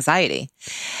tremendous anxiety.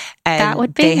 And that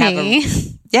would be me.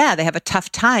 They have a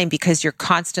tough time because you're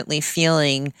constantly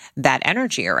feeling that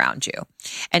energy around you.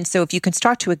 And so if you can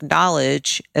start to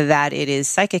acknowledge that it is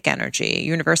psychic energy,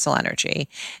 universal energy,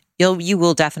 you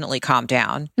will definitely calm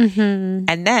down.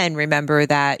 And then remember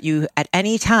that you at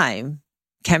any time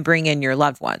can bring in your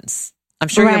loved ones. I'm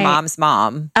sure your mom's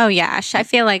mom. Oh, yeah. I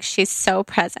feel like she's so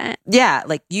present. Yeah.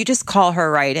 Like you just call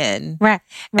her right in. Right.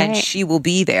 And she will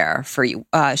be there for you.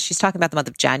 She's talking about the month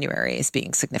of January as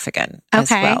being significant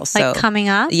as well. So, like coming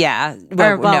up? Yeah.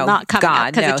 No, not coming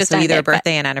up because it just ended, either a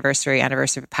birthday and anniversary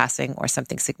of passing, or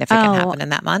something significant happened in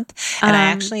that month. And I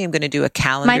actually am going to do a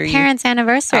calendar. My parents'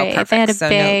 anniversary. They had a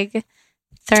big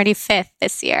 35th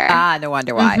this year. No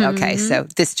wonder why. Okay. So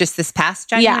this past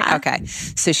January? Yeah. Okay.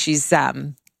 So she's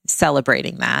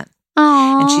celebrating that.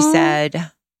 Aww. And she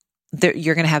said,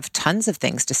 you're going to have tons of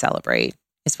things to celebrate,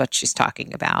 is what she's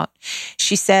talking about.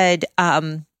 She said,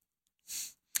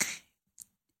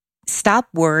 stop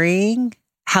worrying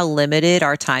how limited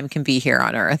our time can be here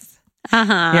on Earth. You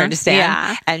understand?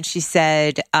 Yeah. And she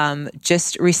said,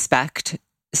 just respect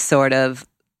sort of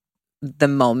the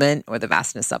moment or the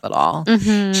vastness of it all.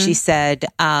 She said,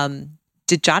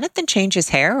 did Jonathan change his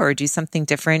hair or do something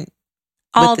different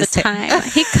all the time.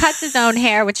 He cuts his own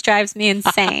hair, which drives me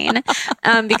insane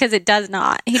because it does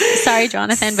not. Sorry,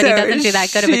 Jonathan, but he doesn't do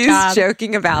that good of a job. She's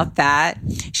joking about that.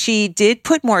 She did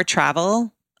put more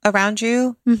travel around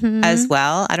you as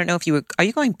well. I don't know if are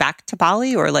you going back to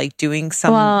Bali or like doing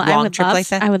some long trip like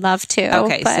that? I would love to.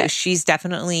 Okay, so she's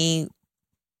definitely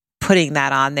putting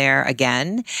that on there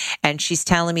again. And she's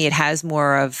telling me it has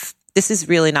more of, this is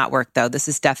really not work though. This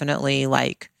is definitely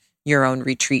like your own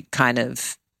retreat kind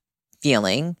of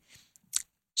feeling.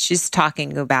 She's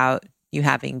talking about you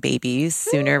having babies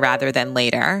sooner rather than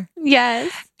later.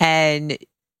 Yes. And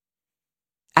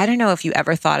I don't know if you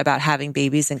ever thought about having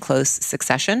babies in close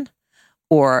succession,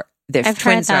 or there's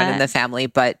twins run in the family,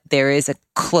 but there is a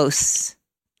close.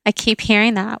 I keep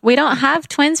hearing that. We don't have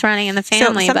twins running in the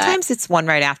family. So sometimes it's one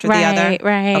right after the other.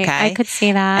 Right. Okay. I could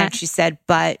see that. And she said,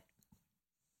 but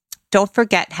don't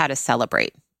forget how to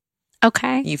celebrate.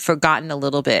 Okay. You've forgotten a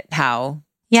little bit how to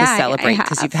Yeah, celebrate I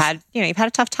because you've had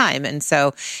a tough time. And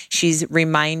so she's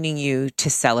reminding you to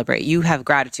celebrate. You have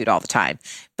gratitude all the time,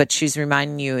 but she's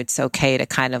reminding you it's okay to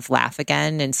kind of laugh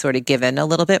again and sort of give in a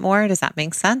little bit more. Does that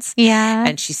make sense? Yeah.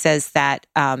 And she says that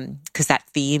because that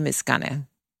theme is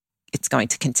it's going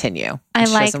to continue. I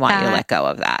she like doesn't want you to that. let go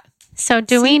of that. So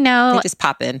do we know They just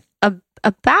pop in.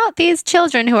 about these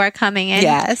children who are coming in?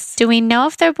 Yes. Do we know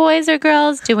if they're boys or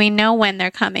girls? Do we know when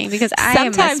they're coming? Because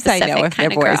Sometimes I know if they're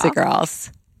boys or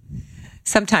girls.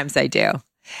 Sometimes I do.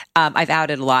 I've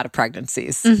outed a lot of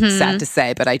pregnancies, sad to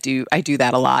say, but I do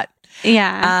that a lot.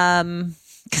 Yeah.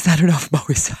 Because I don't know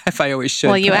if I always should.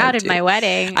 Well, you outed my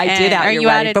wedding. I did out your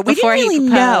wedding, but we didn't really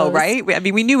know, right? I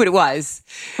mean, we knew what it was.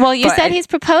 Well, you said he's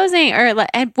proposing,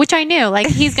 which I knew. Like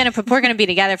we're going to be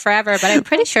together forever. But I'm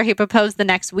pretty sure he proposed the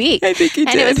next week. I think he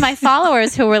did. And it was my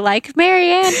followers who were like,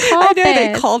 "MaryAnn called I know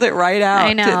they called it right out.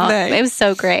 I know, didn't they? It was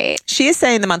so great. She is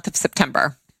saying the month of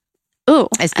September. Ooh,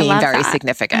 as being very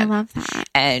significant. I love that.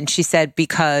 And she said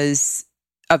because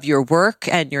of your work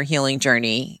and your healing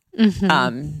journey,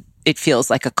 it feels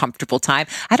like a comfortable time.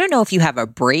 I don't know if you have a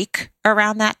break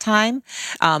around that time,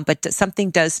 but something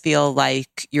does feel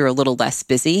like you're a little less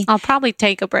busy. I'll probably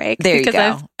take a break. There you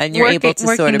go. And you're able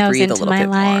to sort of breathe a little bit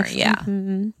more. Yeah.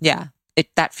 Mm-hmm. Yeah.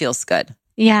 That feels good.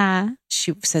 Yeah.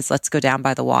 She says, let's go down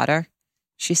by the water.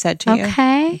 She said to you.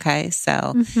 Okay.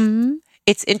 So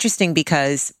it's interesting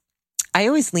because I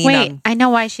always lean on. I know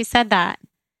why she said that.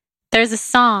 There's a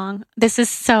song. This is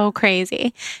so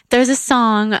crazy. There's a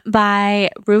song by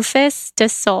Rufus Du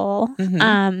Sol.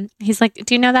 He's like,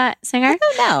 do you know that singer? I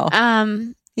don't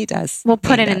know. He does. We'll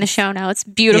put it in the show notes.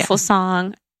 Beautiful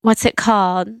song. What's it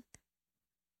called?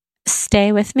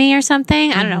 Stay With Me or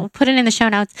something? I don't know. We'll put it in the show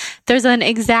notes. There's an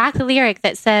exact lyric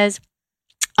that says,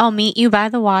 I'll meet you by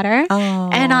the water. Oh.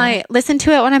 And I listen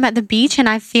to it when I'm at the beach and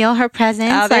I feel her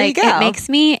presence. Oh, there you go. It makes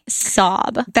me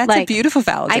sob. That's a beautiful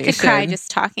validation. I could cry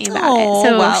just talking about it.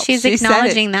 So she's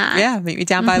acknowledging that. Yeah, meet me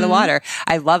down by the water.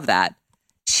 I love that.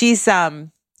 She's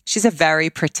a very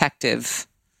protective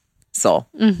soul.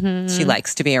 She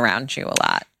likes to be around you a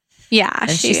lot. Yeah.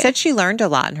 And she said she learned a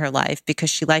lot in her life because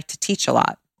she liked to teach a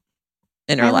lot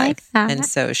in her life. Like that. And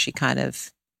so she kind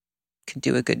of can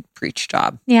do a good preach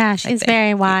job. Yeah, she's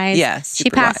very wise. Yeah, she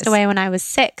passed away when I was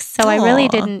 6, so I really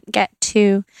didn't get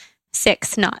to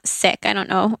 6, not sick. I don't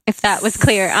know if that was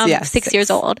clear. 6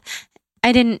 years old.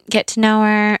 I didn't get to know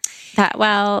her that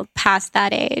well past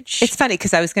that age. It's funny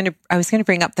because I was going to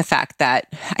bring up the fact that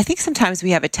I think sometimes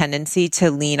we have a tendency to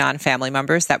lean on family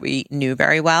members that we knew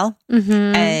very well.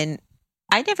 And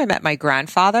I never met my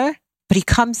grandfather, but he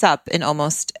comes up in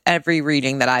almost every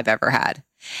reading that I've ever had.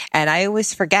 And I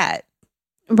always forget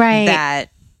that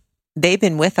they've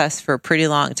been with us for a pretty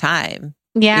long time.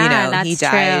 Yeah, that's he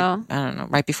died, true. I don't know,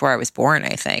 right before I was born,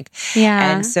 I think.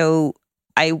 Yeah. And so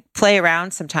I play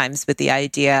around sometimes with the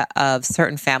idea of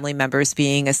certain family members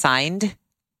being assigned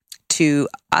to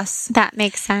us. That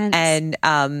makes sense. And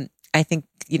I think,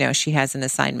 she has an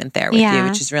assignment there with you,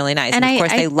 which is really nice. And of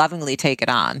course, they lovingly take it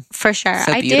on. For sure.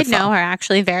 So I did know her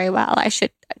actually very well. I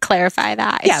should clarify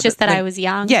that. It's just that I was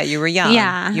young. Yeah, you were young.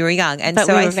 Yeah. You were young. And but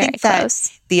so we were I think that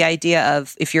the idea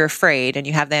of if you're afraid and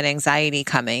you have that anxiety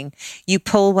coming, you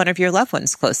pull one of your loved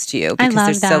ones close to you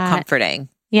because they're so comforting.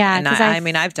 Yeah. And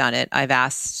I've done it. I've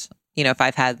asked, if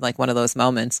I've had like one of those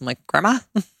moments, I'm like, Grandma?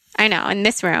 I know. In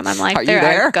this room, I'm like,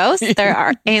 there are ghosts, there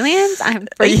are aliens. I'm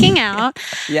freaking out.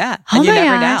 Yeah. Oh and you my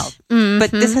never gosh. know. But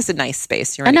this is a nice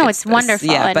space. You're in I know, a good it's space. wonderful.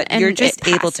 Yeah, but and you're just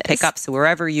able passes. to pick up. So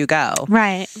wherever you go.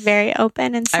 Right. Very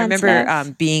open and sensitive. I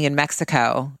remember being in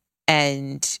Mexico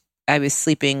and I was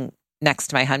sleeping next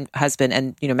to my husband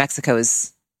and, Mexico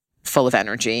is full of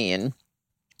energy. And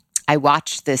I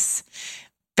watched this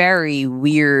very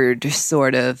weird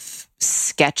sort of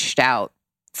sketched out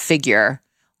figure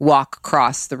walk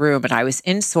across the room. And I was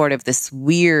in sort of this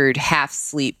weird half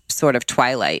sleep sort of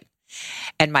twilight.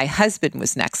 And my husband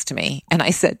was next to me. And I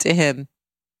said to him,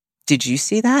 "Did you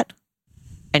see that?"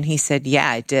 And he said, "Yeah,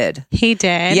 I did." He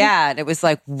did? Yeah. And it was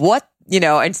like, what?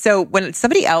 And so when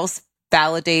somebody else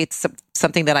validates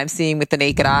something that I'm seeing with the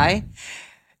naked eye,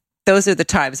 those are the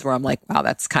times where I'm like, wow,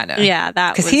 that's kind of,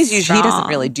 that because he doesn't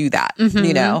really do that,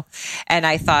 And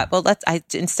I thought, well,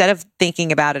 instead of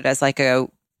thinking about it as like a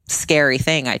scary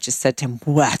thing, I just said to him,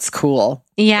 well, that's cool.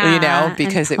 Yeah.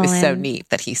 Because it was so neat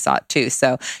that he saw it too.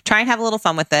 So try and have a little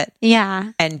fun with it.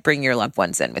 Yeah. And bring your loved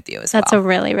ones in with you as That's well. a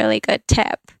really, really good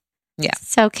tip. Yeah.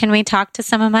 So can we talk to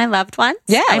some of my loved ones?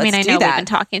 Yeah, I mean, I know that. we've been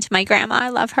talking to my grandma. I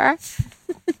love her.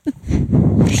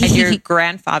 And your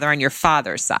grandfather on your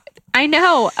father's side. I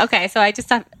know. Okay. So I just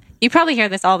thought, you probably hear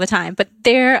this all the time, but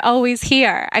they're always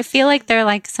here. I feel like they're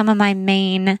like some of my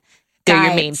main They're guides.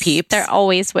 your main peeps. They're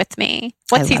always with me.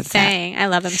 What's he love that. saying? I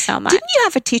love him so much. Didn't you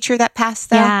have a teacher that passed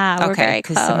though? Yeah, we're very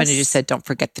because someone close. just said, don't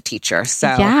forget the teacher. So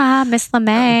Yeah, Miss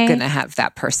LeMay. I'm going to have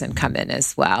that person come in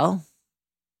as well.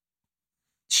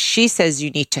 She says you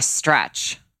need to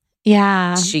stretch.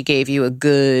 Yeah. She gave you a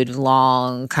good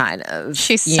long kind of,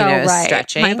 She's so right.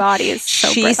 stretching. My body is so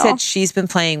She brittle. said she's been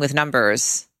playing with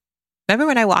numbers. Remember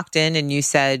when I walked in and you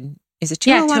said, is it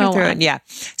Yeah, 201 or 201. 301? Yeah.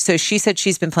 So she said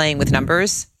she's been playing with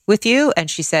numbers with you. And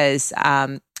she says,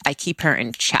 I keep her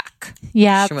in check.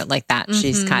 Yeah. She went like that.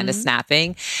 She's kind of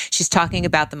snapping. She's talking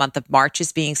about the month of March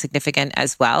as being significant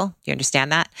as well. You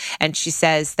understand that? And she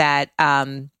says that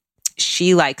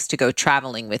she likes to go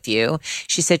traveling with you.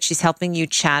 She said she's helping you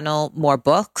channel more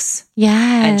books.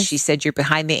 Yes. And she said you're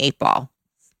behind the 8 ball.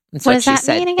 That's What does she that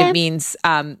said. mean again? It means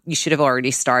you should have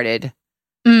already started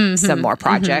some more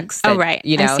projects. Oh, right.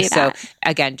 I see so that.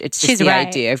 again, it's just She's the right.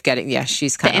 idea of getting,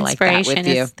 she's kind The of like that with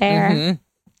inspiration you. is there.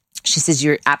 She says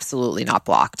you're absolutely not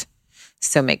blocked.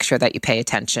 So make sure that you pay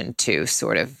attention to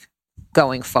sort of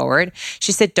going forward.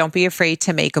 She said, don't be afraid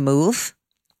to make a move.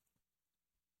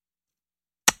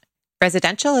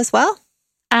 Residential as well?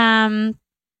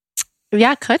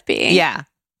 Yeah, could be. Yeah.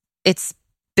 It's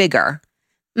bigger.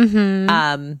 Mm-hmm.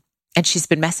 And she's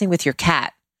been messing with your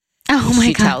cat. Oh my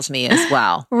She God. tells me as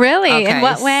well. Really? Okay, In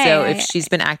what way? So if she's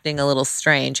been acting a little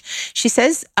strange, she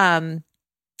says,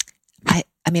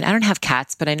 I mean, I don't have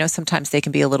cats, but I know sometimes they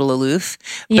can be a little aloof.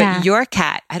 But Yeah. your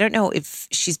cat, I don't know if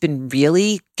she's been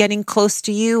really getting close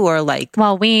to you or like.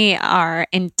 Well, we are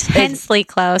intensely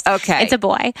close. Okay. It's a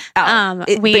boy.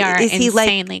 But We are is he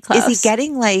insanely close. Is he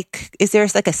getting like, is there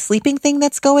like a sleeping thing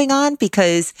that's going on?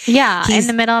 Because Yeah, he's- in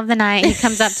the middle of the night, he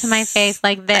comes up to my face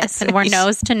like this, and we're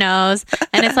nose to nose,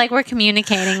 and it's like we're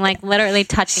communicating, like literally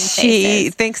touching she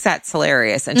faces. thinks that's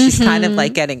hilarious. And she's kind of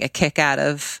like getting a kick out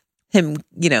of him,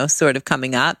 sort of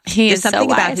coming up. He There's is so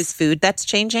something about wise. his food that's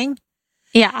changing.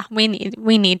 Yeah, we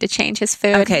need to change his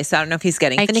food. Okay, so I don't know if he's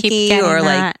getting I keep finicky getting or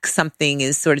that. like something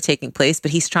is sort of taking place,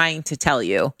 but he's trying to tell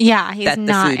you Yeah, he's that the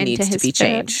not food into needs to his be food.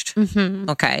 changed. Mhm.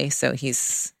 Okay, so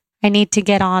he's I need to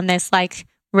get on this like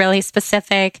really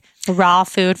specific raw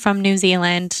food from New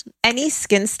Zealand. any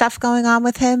skin stuff going on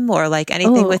with him or like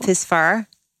anything Ooh. with his fur?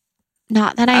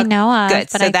 Not that I know of. Good.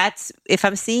 But So I, that's if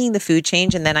I'm seeing the food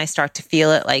change and then I start to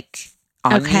feel it like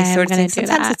on Okay, me I'm sort of gonna thing. do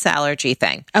Sometimes that. it's an allergy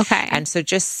thing. okay. And so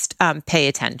just pay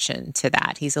attention to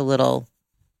that. He's a little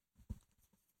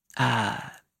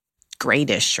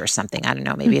grayish or something. I don't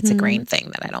know. Maybe it's a grain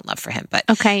thing that I don't love for him, but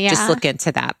Okay, yeah. just look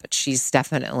into that. But she's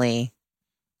definitely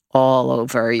all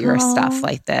over your stuff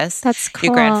like this. That's cool.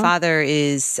 Your grandfather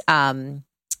is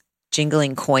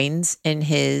jingling coins in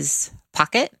his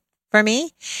pocket for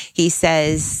me. He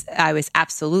says, I was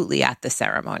absolutely at the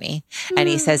ceremony. And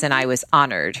he says, and I was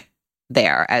honored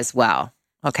there as well.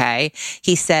 Okay.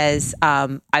 He says,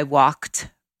 I walked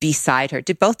beside her.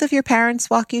 Did both of your parents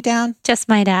walk you down? Just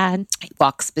my dad. He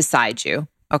walks beside you.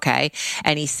 Okay.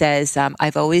 And he says,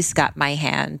 I've always got my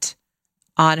hand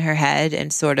on her head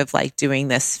and sort of like doing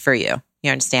this for you.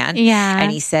 You understand? Yeah.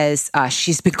 And he says,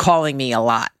 she's been calling me a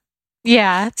lot.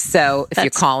 Yeah. So if you're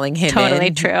That's calling him totally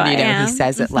in, true. I am. he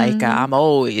says it like, I'm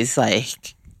always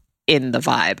like in the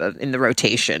vibe of, in the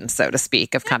rotation, so to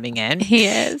speak, of coming in. He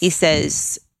is. He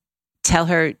says, tell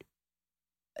her,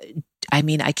 I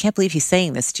mean, I can't believe he's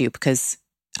saying this to you because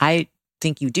I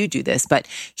think you do this, but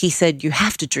he said, you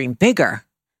have to dream bigger.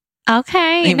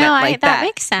 Okay. He No, meant like that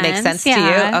makes sense. Makes sense to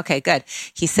you? Okay, good.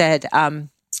 He said,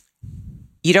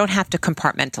 you don't have to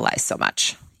compartmentalize so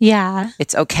much. Yeah.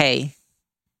 It's okay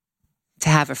to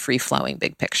have a free-flowing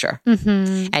big picture.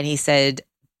 Mm-hmm. And he said,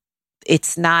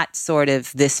 it's not sort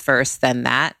of this first, then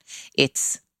that.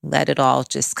 It's Let it all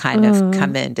just kind of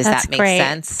come in. Does that make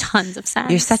sense? Tons of sense.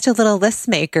 You're such a little list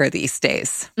maker these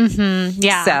days.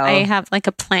 Yeah. So, I have like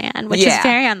a plan, which is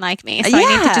very unlike me. So I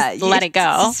need to just let it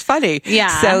go. It's funny.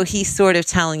 Yeah. So he's sort of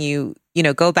telling you,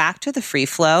 go back to the free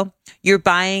flow. You're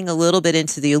buying a little bit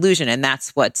into the illusion, and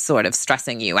that's what's sort of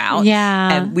stressing you out.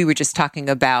 Yeah. And we were just talking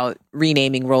about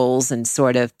renaming roles and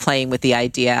sort of playing with the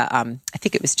idea. I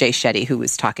think it was Jay Shetty who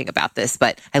was talking about this,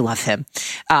 but I love him.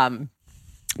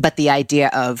 But the idea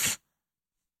of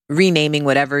renaming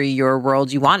whatever your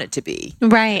world you want it to be.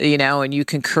 Right. And you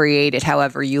can create it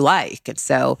however you like. And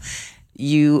so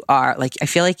you are like, I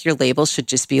feel like your label should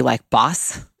just be like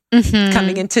boss.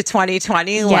 Coming into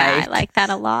 2020. Yeah, I like that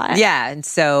a lot. Yeah. And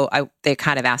so they're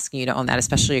kind of asking you to own that,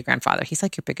 especially your grandfather. He's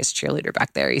like your biggest cheerleader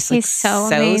back there. He's like so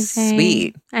amazing.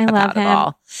 Sweet. I love him. It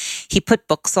all. He put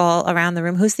books all around the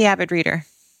room. Who's the avid reader?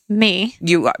 Me.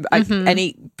 You are,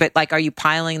 but like, are you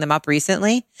piling them up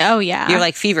recently? Oh yeah. You're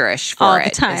like feverish for all it. the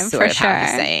time, is sort for of sure. how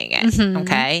he's saying it.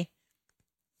 Okay.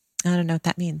 I don't know what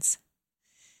that means.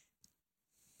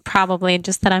 Probably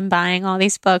just that I'm buying all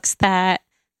these books that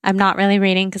I'm not really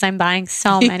reading because I'm buying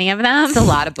so many of them. It's a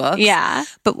lot of books. Yeah.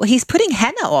 But he's putting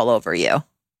henna all over you.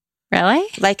 Really?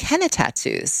 Like henna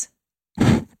tattoos.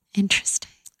 Interesting.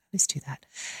 Let's do that.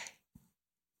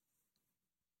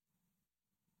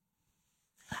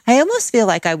 I almost feel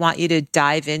like I want you to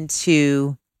dive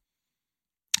into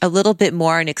a little bit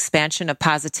more an expansion of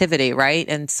positivity, right?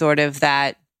 And sort of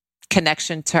that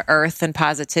connection to earth and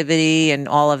positivity and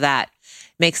all of that.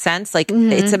 Makes sense? Like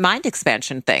it's a mind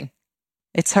expansion thing.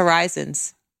 It's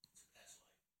horizons.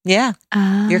 Yeah.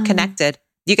 You're connected.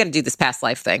 You got to do this past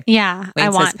life thing. Yeah. Wayne I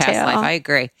want past to. life. I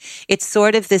agree. It's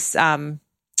sort of this,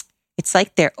 it's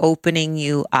like they're opening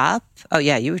you up. Oh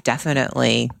yeah. You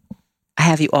definitely, I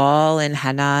have you all in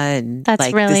henna and that's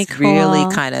like really this cool.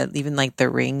 really kind of even like the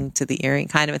ring to the earring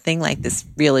kind of a thing, like this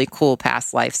really cool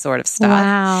past life sort of stuff.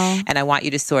 Wow. And I want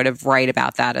you to sort of write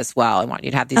about that as well. I want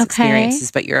you to have these experiences.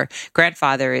 But your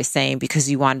grandfather is saying because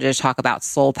you wanted to talk about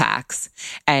soul packs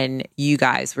and you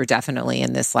guys were definitely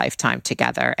in this lifetime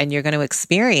together and you're going to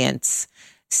experience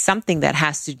something that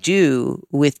has to do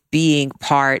with being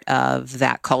part of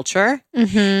that culture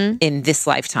in this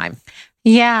lifetime.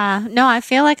 Yeah. No, I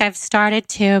feel like I've started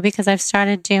to because I've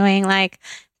started doing like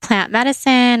plant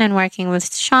medicine and working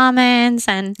with shamans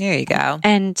and there you go.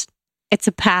 And it's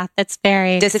a path that's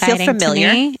very Does it feel familiar?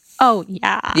 To me. Oh,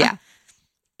 yeah. Yeah.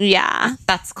 Yeah.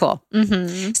 That's cool.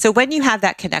 So when you have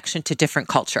that connection to different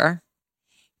culture,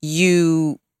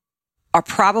 you are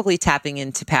probably tapping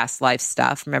into past life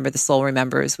stuff. Remember, the soul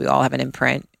remembers. We all have an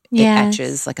imprint. It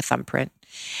etches like a thumbprint.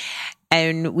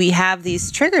 And we have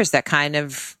these triggers that kind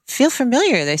of feel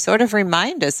familiar. They sort of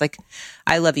remind us, like,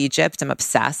 I love Egypt. I'm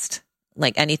obsessed.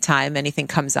 Like anytime anything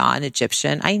comes on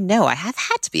Egyptian, I know I have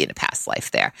had to be in a past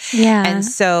life there. Yeah. And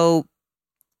so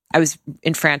I was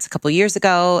in France a couple of years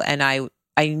ago and I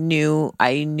knew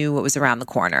what was around the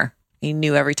corner. I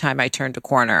knew every time I turned a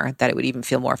corner that it would even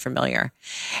feel more familiar.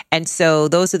 And so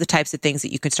those are the types of things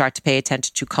that you can start to pay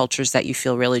attention to, cultures that you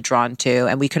feel really drawn to.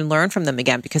 And we can learn from them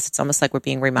again because it's almost like we're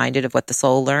being reminded of what the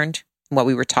soul learned, what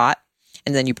we were taught.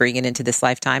 And then you bring it into this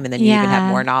lifetime and then you even have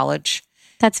more knowledge.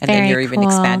 That's very cool. And then you're even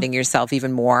expanding yourself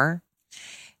even more.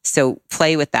 So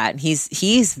play with that. And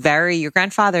he's very, your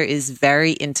grandfather is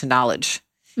very into knowledge.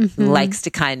 Likes to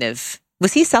kind of,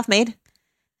 was he self-made?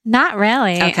 Not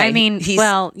really. Okay. I mean,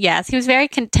 well, yes, he was very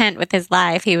content with his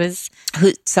life. He was.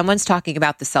 Someone's talking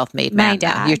about the self-made man. My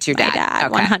dad. It's your dad.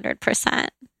 My dad, okay. 100%.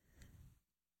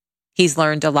 He's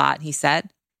learned a lot, he said.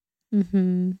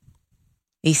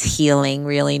 He's healing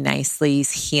really nicely.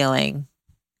 He's healing.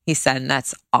 He said, and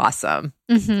that's awesome.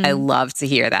 I love to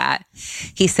hear that.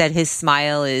 He said his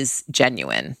smile is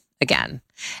genuine again.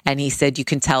 And he said, you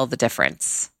can tell the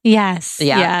difference. Yes.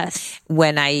 Yeah. Yes.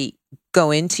 When I go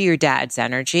into your dad's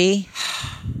energy,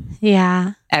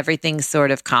 everything's sort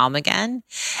of calm again.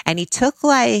 And he took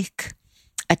like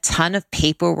a ton of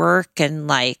paperwork and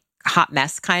like hot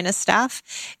mess kind of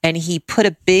stuff. And he put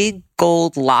a big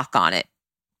gold lock on it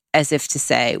as if to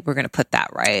say, we're going to put that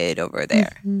right over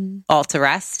there. All to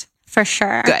rest. For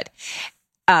sure. Good.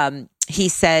 He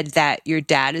said that your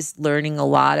dad is learning a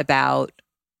lot about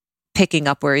picking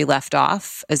up where he left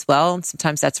off as well. And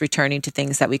sometimes that's returning to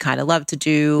things that we kind of love to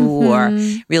do or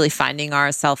really finding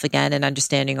ourselves again and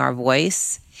understanding our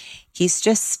voice. He's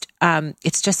just,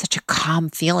 it's just such a calm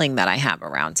feeling that I have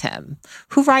around him.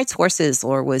 Who rides horses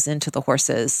or was into the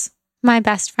horses? My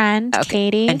best friend,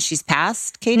 Katie. And she's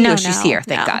passed, Katie? No, she's here.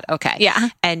 Thank God. Okay. Yeah.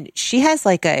 And she has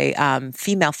like a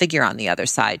female figure on the other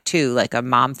side too, like a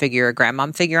mom figure, a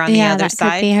grandmom figure on the other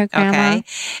side. Could be her grandma. Okay.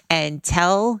 And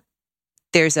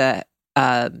there's a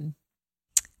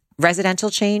residential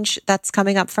change that's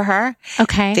coming up for her.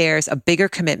 Okay. There's a bigger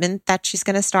commitment that she's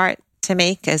going to start to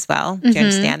make as well. Do you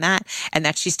understand that? And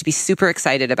that she's to be super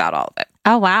excited about all of it.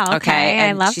 Oh, wow. Okay. And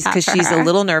I love that because for she's her. a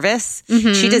little nervous.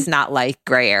 She does not like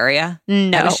gray area.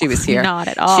 No, I wish she was here. not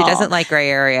at all. She doesn't like gray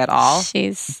area at all.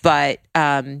 But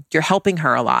you're helping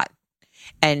her a lot.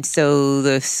 And so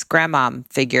the grandmom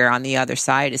figure on the other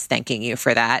side is thanking you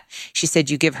for that. She said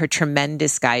you give her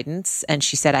tremendous guidance. And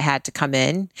she said, I had to come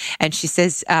in. And she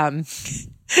says,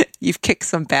 you've kicked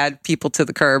some bad people to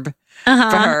the curb for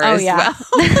her as well.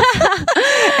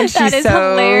 And she's so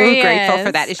hilarious. grateful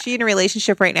for that. Is she in a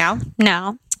relationship right now?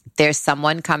 No. There's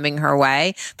someone coming her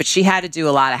way, but she had to do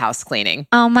a lot of house cleaning.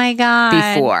 Oh my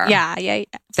God. Before. Yeah.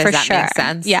 Does that make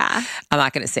sense? Yeah. I'm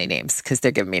not going to say names because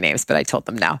they're giving me names, but I told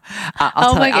them no.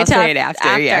 I'll say it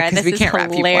after. Yeah, because we can't wrap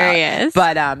people hilarious.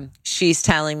 out. But she's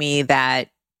telling me that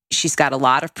she's got a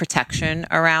lot of protection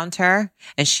around her,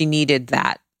 and she needed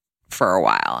that for a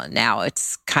while, and now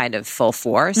it's kind of full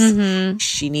force.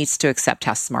 She needs to accept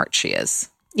how smart she is.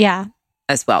 Yeah.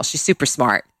 As well. She's super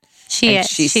smart. She is.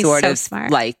 She's sort so of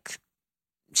smart.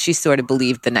 She sort of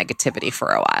believed the negativity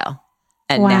for a while.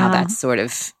 And now that's sort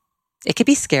of, it could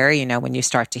be scary, when you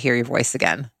start to hear your voice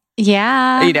again.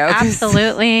 Yeah.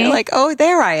 Absolutely. You're like, oh,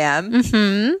 there I am.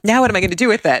 Now what am I going to do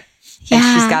with it? Yeah.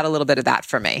 And she's got a little bit of that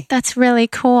for me. That's really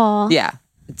cool. Yeah.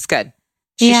 It's good.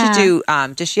 She should do,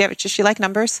 does she like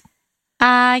numbers?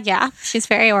 Yeah. She's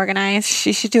very organized.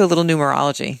 She should do a little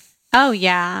numerology. Oh,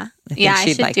 yeah. I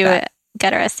should like do that. it.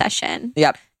 Get her a session.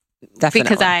 Yep. Definitely.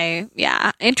 Because I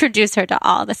introduce her to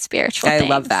all the spiritual things. I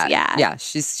love that. Yeah. Yeah.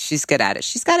 She's good at it.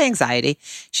 She's got anxiety.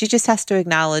 She just has to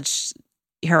acknowledge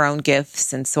her own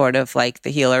gifts and sort of like the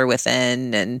healer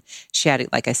within. And she had to,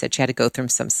 like I said, she had to go through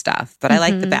some stuff. But I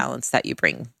like the balance that you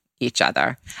bring each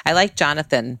other. I like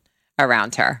Jonathan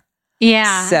around her.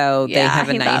 Yeah. So they have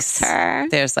a he nice, loves her.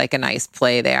 There's like a nice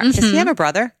play there. Does he have a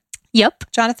brother? Yep.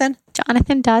 Jonathan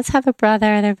does have a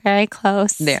brother. They're very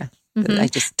close. Yeah. I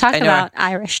just talk about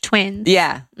Irish twins.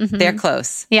 Yeah. They're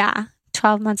close. Yeah.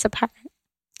 12 months apart.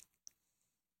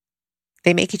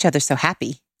 They make each other so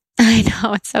happy. I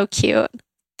know. It's so cute.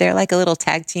 They're like a little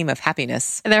tag team of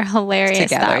happiness. They're hilarious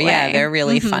together. that way. Yeah, they're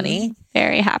really funny.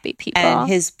 Very happy people. And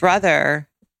his brother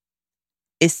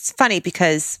is funny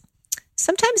because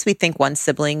sometimes we think one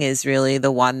sibling is really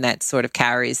the one that sort of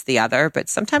carries the other. But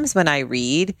sometimes when I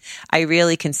read, I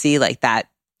really can see like that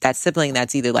sibling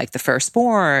that's either like the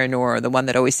firstborn or the one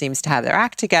that always seems to have their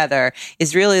act together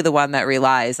is really the one that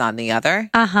relies on the other.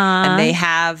 And they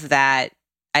have that.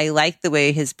 I like the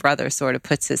way his brother sort of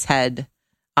puts his head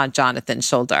on Jonathan's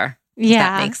shoulder. Yeah. Does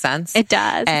that make sense? It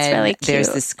does. And it's really cute. There's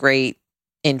this great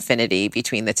infinity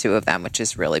between the two of them, which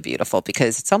is really beautiful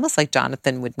because it's almost like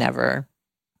Jonathan would never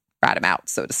rat him out,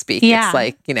 so to speak. Yeah. It's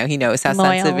like, he knows how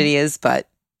Loyal. sensitive he is, but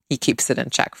he keeps it in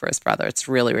check for his brother. It's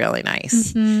really, really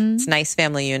nice. It's a nice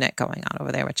family unit going on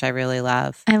over there, which I really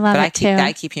love. I love it too.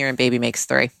 I keep hearing baby makes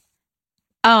 3.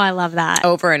 Oh, I love that.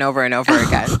 Over and over and over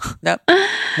again. Nope.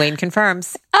 Wayne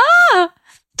confirms. Oh,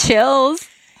 chills.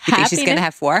 You think she's going to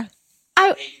have 4?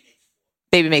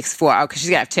 Baby makes 4. Oh, because she's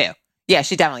going to have 2. Yeah,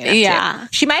 she's definitely going to have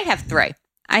 2. She might have 3.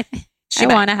 I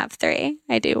want to have 3.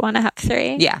 I do want to have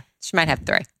 3. Yeah, she might have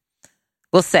 3.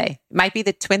 We'll see. It might be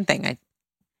the twin thing.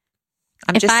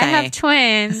 I'm just saying. If I have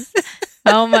twins,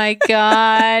 oh my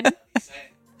God.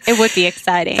 It would be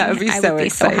exciting. That would be so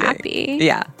exciting. So happy.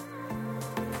 Yeah.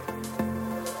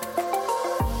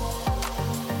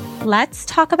 Let's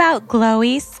talk about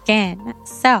glowy skin.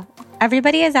 So,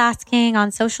 everybody is asking on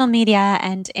social media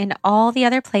and in all the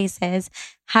other places,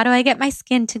 how do I get my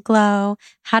skin to glow?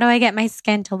 How do I get my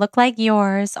skin to look like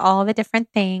yours? All the different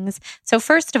things. So,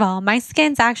 first of all, my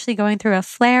skin's actually going through a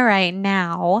flare right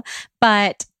now,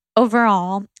 but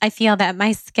overall, I feel that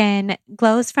my skin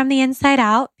glows from the inside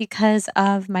out because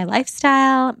of my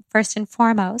lifestyle, first and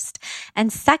foremost.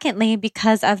 And secondly,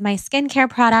 because of my skincare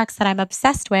products that I'm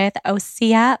obsessed with,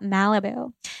 Osea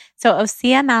Malibu. So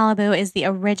Osea Malibu is the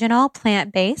original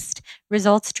plant-based,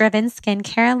 results-driven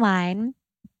skincare line.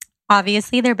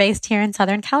 Obviously, they're based here in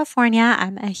Southern California.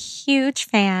 I'm a huge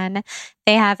fan.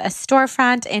 They have a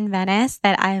storefront in Venice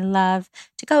that I love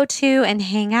to go to and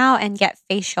hang out and get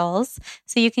facials.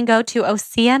 So you can go to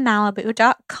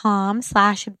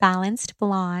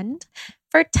oseamalibu.com/balancedblonde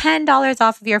for $10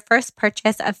 off of your first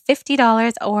purchase of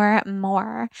 $50 or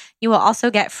more. You will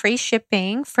also get free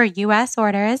shipping for U.S.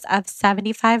 orders of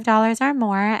 $75 or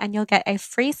more, and you'll get a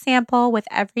free sample with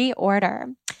every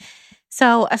order.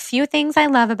 So a few things I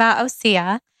love about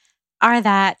Osea are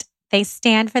that They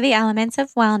stand for the elements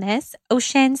of wellness: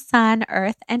 ocean, sun,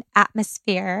 earth, and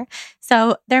atmosphere.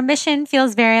 So their mission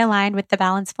feels very aligned with the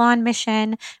Balanced Blonde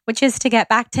mission, which is to get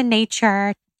back to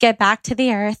nature, get back to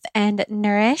the earth, and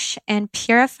nourish and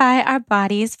purify our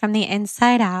bodies from the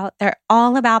inside out. They're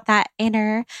all about that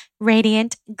inner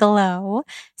radiant glow.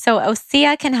 So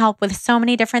Osea can help with so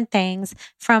many different things,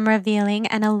 from revealing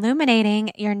and illuminating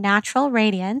your natural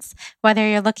radiance, whether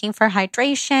you're looking for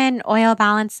hydration, oil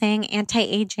balancing,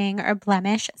 anti-aging, or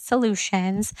blemish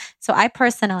solutions. So I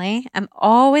personally am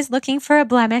always looking for a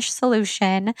blemish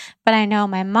solution, but I know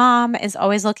my mom is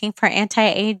always looking for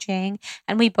anti-aging,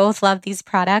 and we both love these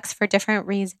products for different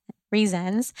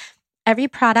reasons. Every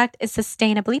product is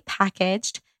sustainably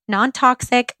packaged,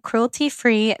 non-toxic,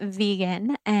 cruelty-free,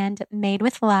 vegan, and made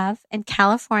with love in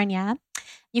California.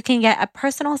 You can get a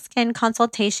personal skin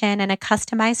consultation and a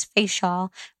customized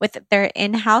facial with their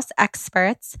in-house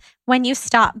experts when you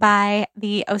stop by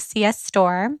the Osea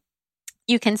store.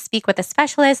 You can speak with a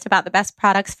specialist about the best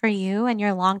products for you and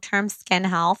your long-term skin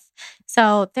health.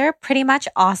 So they're pretty much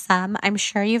awesome. I'm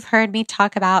sure you've heard me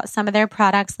talk about some of their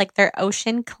products, like their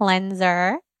Ocean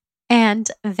Cleanser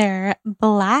and their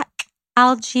Black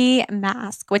Algae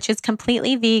Mask, which is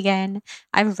completely vegan.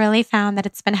 I've really found that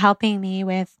it's been helping me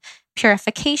with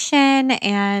purification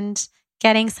and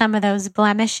getting some of those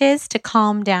blemishes to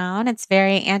calm down. It's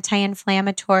very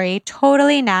anti-inflammatory,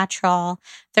 totally natural.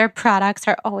 Their products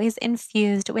are always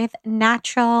infused with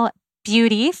natural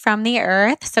beauty from the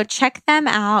earth. So check them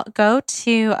out. Go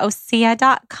to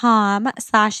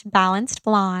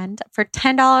osea.com/balancedblonde for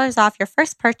 $10 off your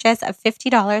first purchase of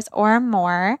 $50 or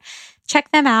more.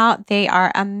 Check them out. They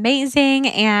are amazing,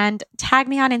 and tag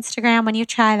me on Instagram when you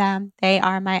try them. They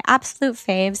are my absolute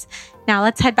faves. Now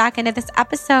let's head back into this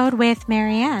episode with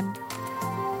MaryAnn.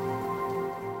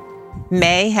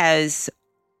 May has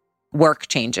work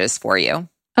changes for you.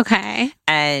 Okay.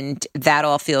 And that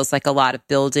all feels like a lot of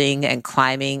building and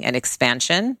climbing and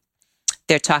expansion.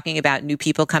 They're talking about new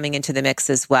people coming into the mix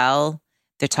as well.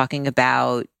 They're talking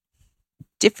about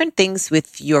different things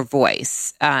with your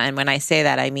voice. And when I say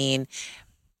that, I mean,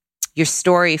 your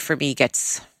story for me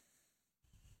gets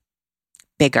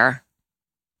bigger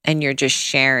and you're just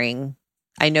sharing.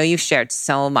 I know you've shared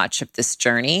so much of this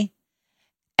journey,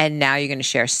 and now you're going to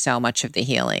share so much of the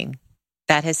healing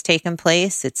that has taken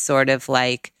place. It's sort of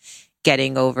like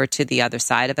getting over to the other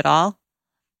side of it all,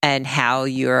 and how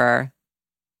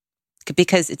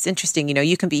because it's interesting,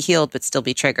 you can be healed but still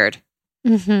be triggered.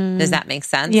 Mm-hmm. Does that make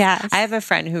sense? Yes. I have a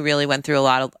friend who really went through a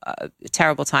lot of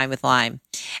terrible time with Lyme.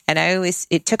 And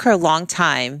it took her a long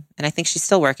time, and I think she's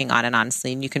still working on it,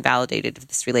 honestly, and you can validate it if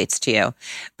this relates to you.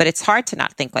 But it's hard to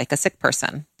not think like a sick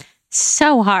person.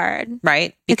 So hard.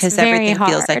 Right? Because it's very everything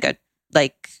feels hard.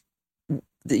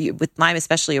 with Lyme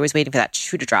especially, you're always waiting for that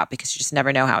shoe to drop because you just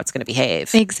never know how it's going to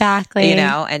behave. Exactly.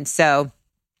 And so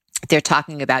they're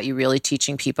talking about you really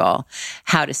teaching people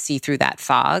how to see through that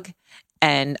fog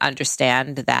and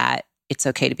understand that it's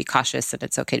okay to be cautious and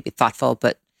it's okay to be thoughtful,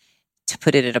 but to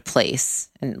put it in a place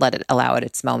and allow it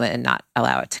its moment and not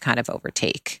allow it to kind of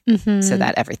overtake, so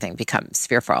that everything becomes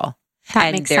fearful.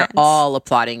 That makes they're sense. all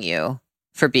applauding you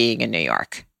for being in New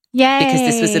York. Yay. Because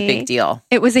this was a big deal.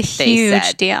 It was a They huge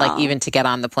said, deal. Like even to get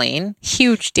on the plane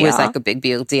Huge deal. was like a big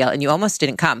deal. And you almost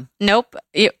didn't come. Nope.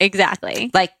 Exactly.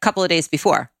 Like a couple of days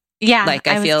before. Yeah. Like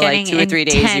I was feel like getting 2 or 3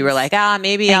 days you were like,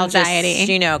 maybe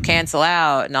anxiety. I'll just, cancel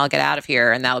out and I'll get out of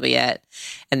here and that'll be it.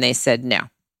 And they said, no,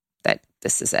 that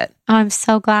this is it. Oh, I'm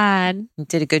so glad. You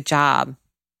did a good job.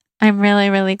 I'm really,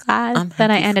 really glad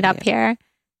that I happy ended for up you. here.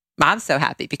 I'm so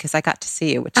happy because I got to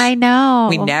see you, which I know.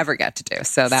 we never get to do.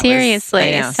 So that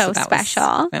Seriously, was so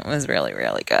special. That was really,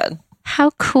 really good.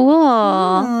 How cool.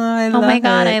 Oh my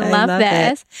God, I love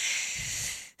this.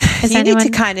 Is You need anyone-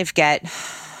 to kind of get...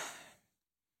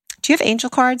 Do you have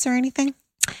angel cards or anything?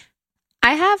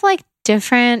 I have like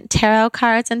different tarot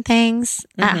cards and things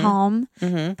at home.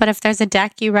 Mm-hmm. But if there's a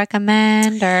deck you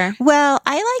recommend or... Well,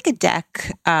 I like a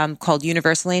deck called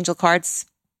Universal Angel Cards.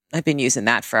 I've been using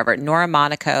that forever. Nora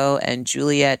Monaco and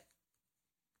Juliet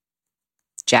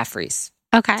Jeffries.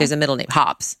 Okay. There's a middle name,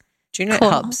 Hobbs. Juliet Cool.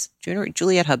 Hubbs.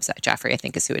 Juliet Hubbs Jeffrey, I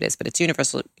think is who it is, but it's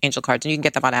Universal Angel Cards, and you can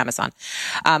get them on Amazon.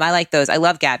 I like those. I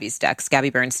love Gabby's decks. Gabby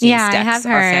Bernstein's Yeah, I decks have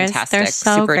are hers. fantastic. They're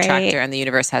so Super great. Attractor and The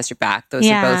Universe Has Your Back. Those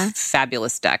are both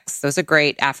fabulous decks. Those are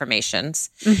great affirmations.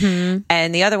 Mm-hmm.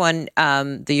 And the other one,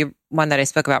 the one that I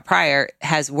spoke about prior,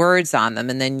 has words on them,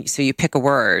 and then so you pick a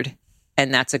word,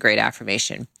 and that's a great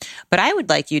affirmation. But I would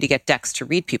like you to get decks to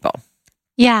read people.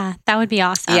 Yeah, that would be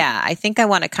awesome. Yeah, I think I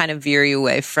want to kind of veer you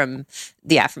away from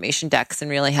the affirmation decks and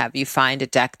really have you find a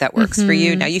deck that works for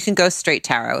you. Now, you can go straight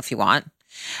tarot if you want.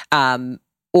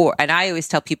 and I always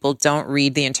tell people, don't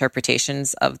read the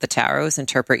interpretations of the tarots,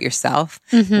 interpret yourself.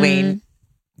 Mm-hmm. Wayne,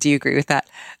 do you agree with that?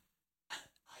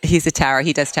 He's a tarot.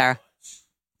 He does tarot.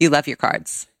 You love your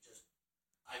cards.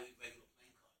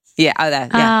 Yeah.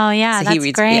 Oh, yeah. So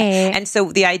that's great. Yeah. And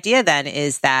so the idea then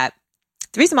is that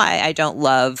the reason why I don't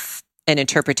love an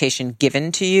interpretation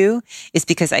given to you is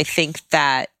because I think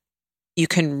that you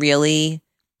can really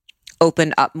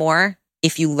open up more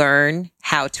if you learn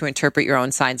how to interpret your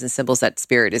own signs and symbols that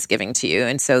spirit is giving to you.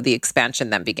 And so the expansion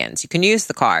then begins. You can use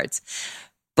the cards,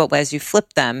 but as you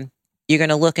flip them, you're going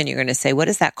to look and you're going to say, what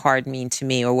does that card mean to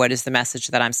me? Or what is the message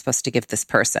that I'm supposed to give this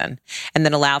person? And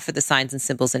then allow for the signs and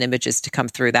symbols and images to come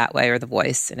through that way, or the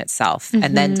voice in itself,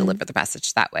 and then deliver the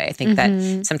message that way. I think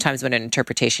that sometimes when an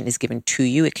interpretation is given to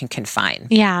you, it can confine.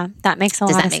 Yeah, that makes a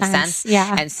lot of sense. Does that make sense?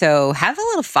 Yeah. And so have a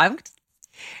little fun.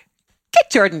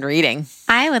 Get Jordan reading.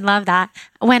 I would love that.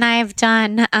 When I've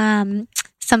done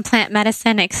some plant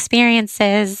medicine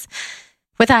experiences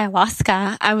with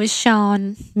ayahuasca, I was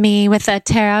shown me with a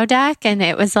tarot deck, and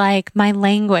it was like my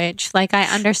language. Like I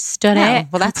understood it.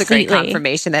 Well, that's completely. a great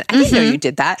confirmation that I didn't know you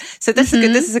did that. So this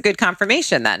is a good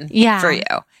confirmation then for you.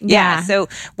 Yeah. So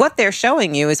what they're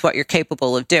showing you is what you're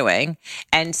capable of doing.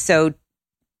 And so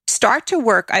start to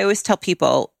work. I always tell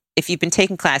people, if you've been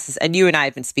taking classes, and you and I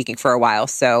have been speaking for a while,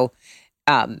 so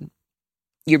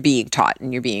you're being taught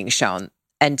and you're being shown.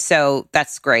 And so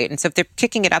that's great. And so if they're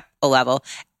kicking it up a level,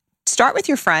 start with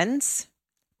your friends,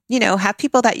 have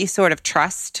people that you sort of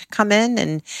trust come in,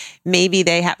 and maybe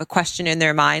they have a question in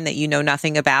their mind that you know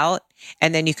nothing about.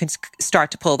 And then you can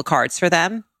start to pull the cards for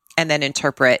them and then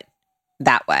interpret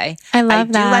that way. I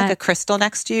love that. I do like a crystal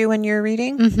next to you when you're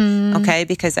reading. Okay.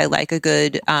 Because I like a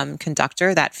good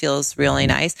conductor. That feels really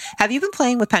nice. Have you been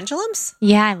playing with pendulums?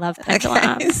 Yeah, I love pendulums.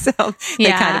 Okay. So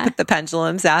they kind of put the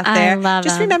pendulums out there. I love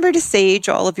Just them. remember to sage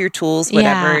all of your tools,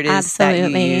 whatever it is that you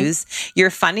absolutely. use.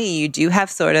 You're funny. You do have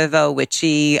sort of a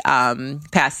witchy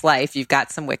past life. You've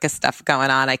got some Wicca stuff going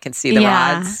on. I can see the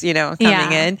rods,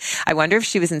 coming in. I wonder if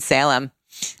she was in Salem.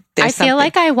 I feel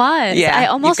like I was. Yeah, I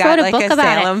almost wrote a book about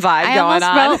Salem it. Vibe I going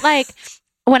almost wrote,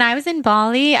 when I was in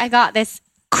Bali, I got this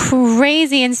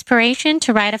crazy inspiration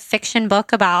to write a fiction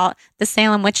book about the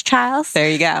Salem witch trials. There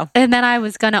you go. And then I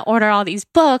was going to order all these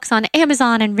books on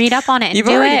Amazon and read up on it and You've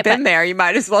do already it. been there. You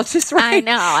might as well just write. I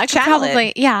know. I could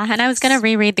probably, and I was going to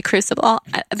reread The Crucible.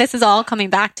 This is all coming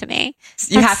back to me.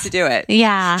 You have to do it.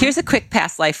 Yeah. Here's a quick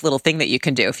past life little thing that you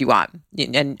can do if you want.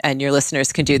 And your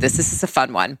listeners can do this. This is a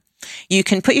fun one. You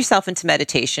can put yourself into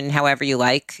meditation however you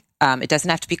like. It doesn't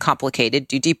have to be complicated.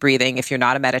 Do deep breathing. If you're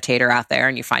not a meditator out there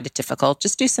and you find it difficult,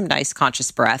 just do some nice conscious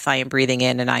breath. I am breathing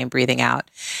in and I am breathing out.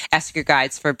 Ask your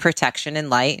guides for protection and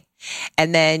light.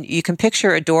 And then you can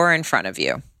picture a door in front of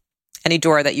you, any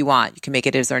door that you want. You can make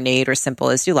it as ornate or simple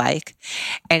as you like.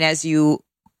 And as you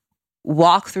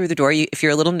walk through the door, if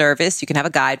you're a little nervous, you can have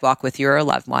a guide walk with you or a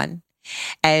loved one.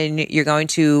 And you're going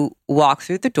to walk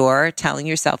through the door telling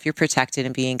yourself you're protected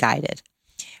and being guided.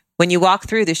 When you walk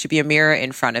through, there should be a mirror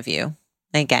in front of you.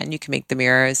 And again, you can make the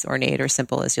mirror as ornate or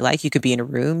simple as you like. You could be in a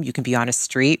room, you can be on a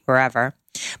street, wherever.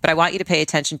 But I want you to pay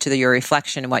attention to your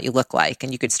reflection and what you look like.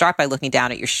 And you could start by looking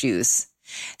down at your shoes.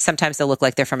 Sometimes they'll look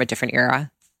like they're from a different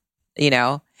era,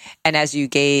 And as you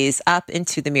gaze up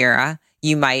into the mirror,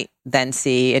 you might then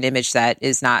see an image that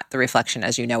is not the reflection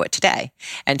as you know it today.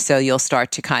 And so you'll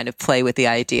start to kind of play with the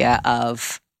idea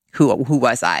of who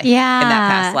was I in that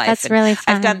past life. That's really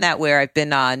fun. I've done that where I've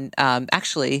been on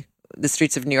actually the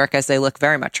streets of New York as they look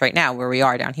very much right now where we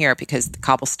are down here, because the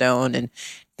cobblestone and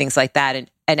things like that.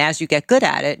 And as you get good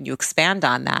at it and you expand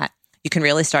on that, you can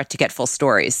really start to get full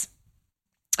stories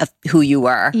of who you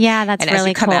were. Yeah, that's really cool. And as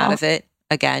you come out of it,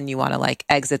 again, you want to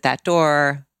exit that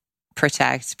door,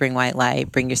 protect, bring white light,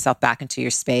 bring yourself back into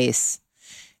your space.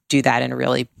 Do that in a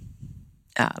really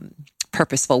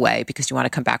purposeful way, because you want to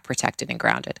come back protected and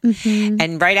grounded.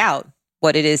 And write out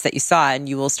what it is that you saw, and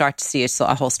you will start to see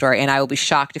a whole story. And I will be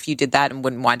shocked if you did that and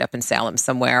wouldn't wind up in Salem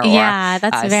somewhere, or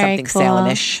that's very something cool.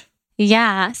 Salem-ish.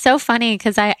 Yeah, so funny,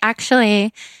 because I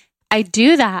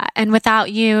do that. And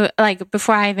without you,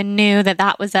 before I even knew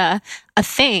that was a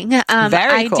thing,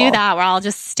 I cool. do that where I'll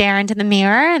just stare into the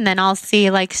mirror, and then I'll see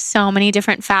so many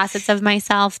different facets of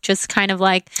myself, just kind of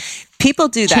people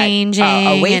do that changing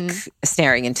awake, and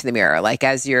staring into the mirror,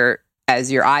 as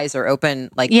your eyes are open,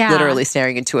 literally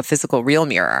staring into a physical real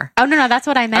mirror. Oh, no, that's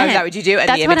what I meant. Oh, is that what you do? And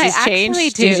that's the images what I change? actually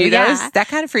Do you do yeah. those? That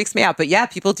kind of freaks me out. But yeah,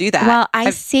 people do that. Well, I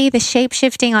see the shape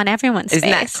shifting on everyone's Isn't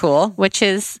face. that cool? Which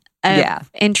is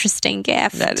interesting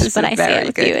gift. That is but a I see very it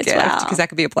with good you as gift, well. because that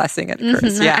could be a blessing at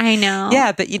first. Yeah, I know.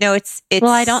 Yeah, but it's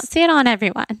well, I don't see it on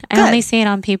everyone. I only see it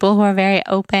on people who are very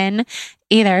open,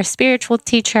 either spiritual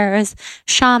teachers,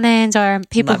 shamans, or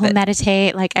people who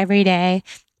meditate like every day.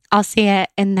 I'll see it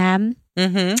in them.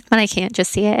 But I can't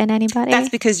just see it in anybody. That's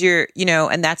because you're,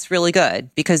 and that's really good,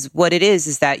 because what it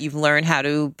is that you've learned how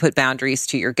to put boundaries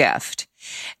to your gift.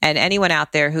 And anyone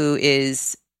out there who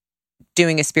is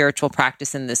doing a spiritual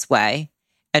practice in this way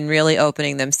and really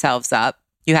opening themselves up,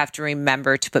 you have to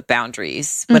remember to put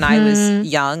boundaries. When I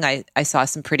was young, I saw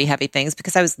some pretty heavy things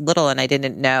because I was little and I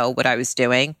didn't know what I was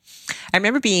doing. I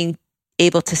remember being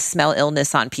able to smell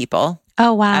illness on people.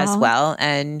 Oh, wow. As well.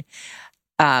 And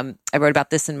I wrote about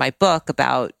this in my book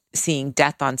about seeing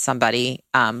death on somebody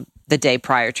the day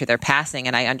prior to their passing.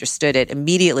 And I understood it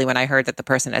immediately when I heard that the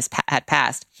person had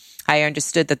passed. I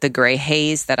understood that the gray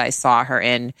haze that I saw her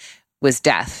in was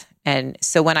death. And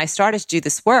so when I started to do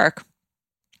this work,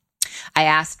 I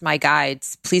asked my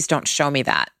guides, please don't show me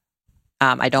that.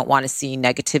 I don't want to see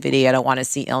negativity. I don't want to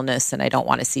see illness, and I don't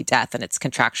want to see death, and it's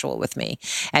contractual with me.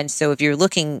 And so if you're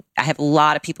looking, I have a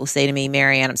lot of people say to me,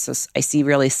 MaryAnn, I see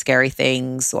really scary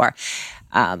things, or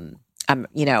I'm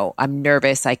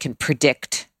nervous. I can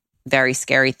predict very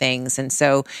scary things. And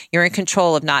so you're in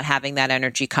control of not having that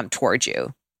energy come towards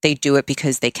you. They do it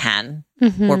because they can,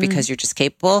 or because you're just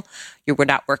capable. We're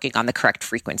not working on the correct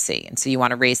frequency. And so you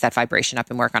want to raise that vibration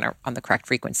up and work on the correct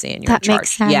frequency, and you're in charge.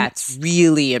 Makes sense. Yeah, it's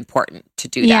really important to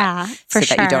do that. Yeah, for so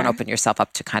sure. that you don't open yourself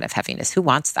up to kind of heaviness. Who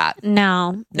wants that?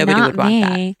 No, Nobody would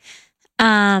want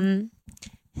that.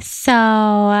 So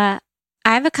I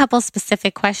have a couple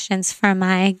specific questions for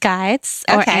my guides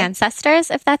or ancestors,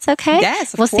 if that's okay.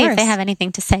 Yes, of We'll course. see if they have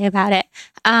anything to say about it.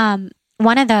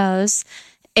 One of those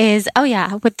is,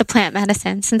 with the plant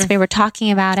medicine, since we were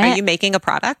talking about it. Are you making a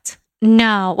product?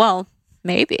 No. Well,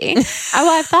 maybe.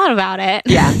 I've thought about it.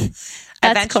 Yeah. That's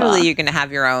Eventually, cool. you're going to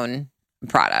have your own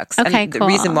products. Okay, and cool. The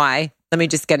reason why, let me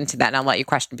just get into that and I'll let you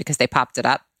question because they popped it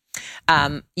up.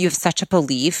 You have such a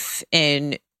belief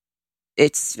in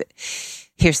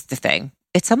here's the thing.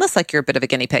 It's almost like you're a bit of a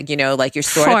guinea pig, like you're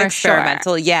sort of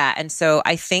experimental. Sure. Yeah. And so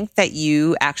I think that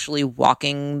you actually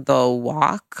walking the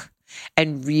walk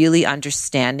and really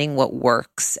understanding what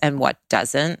works and what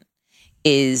doesn't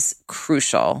is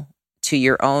crucial to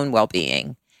your own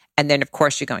well-being. And then, of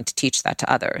course, you're going to teach that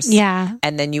to others. Yeah.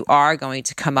 And then you are going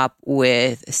to come up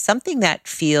with something that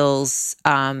feels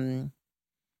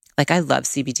like, I love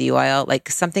CBD oil, like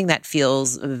something that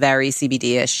feels very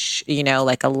CBD-ish,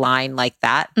 like a line like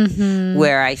that,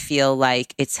 where I feel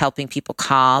like it's helping people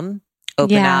calm,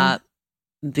 open up,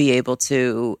 be able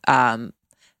to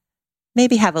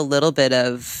maybe have a little bit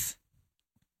of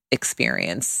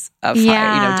experience of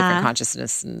different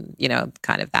consciousness and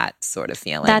kind of that sort of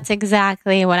feeling. That's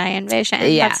exactly what I envision.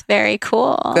 Yeah. That's very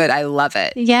cool. Good. I love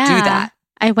it. Yeah. Do that.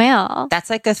 I will. That's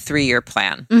like a 3-year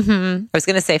plan. I was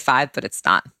going to say 5, but it's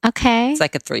not. Okay. It's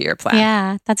like a 3-year plan.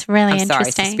 Yeah, that's really I'm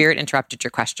interesting. sorry, so Spirit interrupted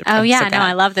your question. Oh yeah, no,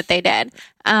 I love that they did.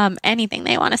 Anything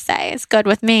they want to say is good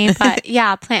with me. But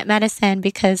yeah, plant medicine,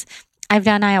 because I've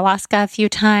done ayahuasca a few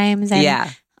times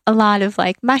and a lot of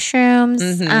like mushrooms.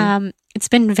 It's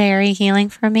been very healing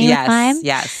for me with time.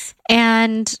 Yes.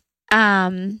 And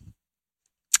not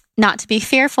to be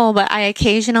fearful, but I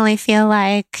occasionally feel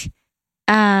like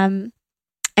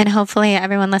and hopefully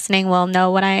everyone listening will know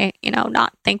what I,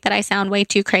 not think that I sound way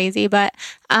too crazy, but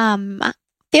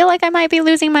feel like I might be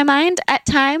losing my mind at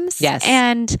times. Yes.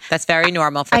 And that's very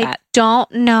normal for that. I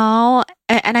don't know.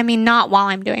 And I mean, not while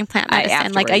I'm doing plant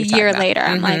medicine, like a year later,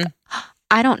 I'm like,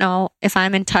 I don't know if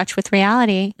I'm in touch with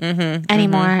reality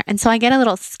anymore. And so I get a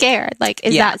little scared. Like,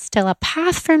 is that still a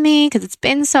path for me? Because it's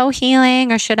been so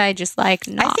healing, or should I just like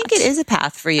not? I think it is a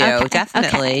path for you. Okay.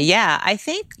 Definitely. Okay. Yeah. I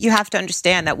think you have to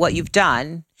understand that what you've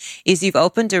done is you've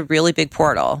opened a really big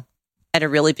portal and a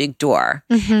really big door.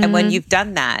 And when you've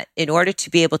done that, in order to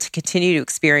be able to continue to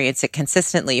experience it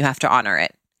consistently, you have to honor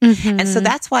it. And so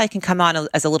that's why it can come on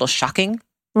as a little shocking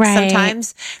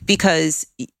sometimes, because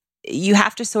you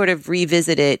have to sort of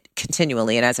revisit it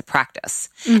continually and as a practice.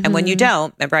 And when you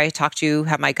don't, remember I talked to you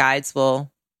how my guides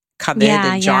will come in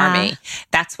and jar me.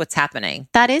 That's what's happening.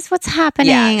 That is what's happening.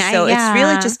 Yeah. So it's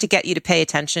really just to get you to pay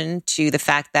attention to the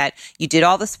fact that you did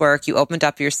all this work, you opened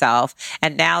up yourself,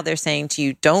 and now they're saying to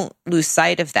you, don't lose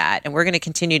sight of that. And we're going to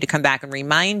continue to come back and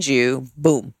remind you,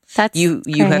 boom, that's you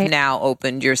have now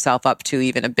opened yourself up to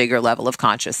even a bigger level of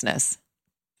consciousness.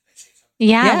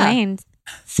 Yeah. Wayne,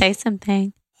 say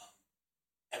something.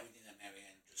 Everything that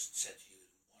MaryAnn just said to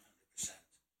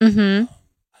you, 100%.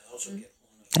 I also get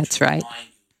that's right.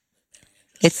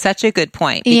 It's such a good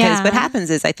point, because what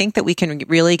happens is I think that we can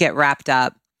really get wrapped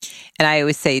up And I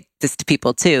always say this to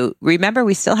people too. Remember,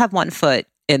 we still have one foot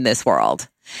in this world.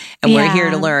 And we're here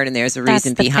to learn, and there's a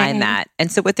reason behind that.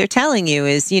 And so what they're telling you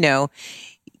is,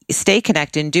 stay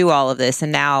connected and do all of this,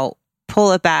 and now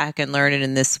pull it back and learn it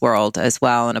in this world as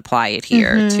well and apply it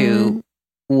here to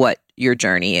what your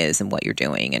journey is and what you're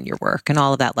doing and your work and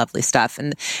all of that lovely stuff.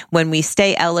 And when we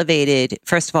stay elevated,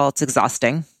 first of all, it's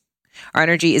exhausting. Our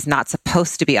energy is not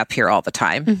supposed to be up here all the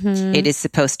time. It is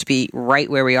supposed to be right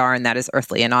where we are, and that is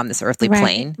earthly and on this earthly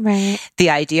plane. Right. The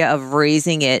idea of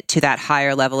raising it to that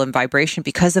higher level in vibration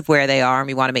because of where they are, and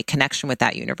we want to make connection with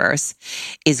that universe,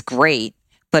 is great.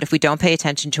 But if we don't pay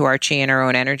attention to our chi and our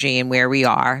own energy and where we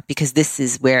are, because this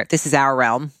is our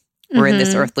realm, we're in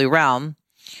this earthly realm,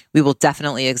 we will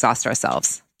definitely exhaust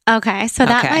ourselves. Okay. So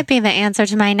that might be the answer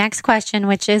to my next question,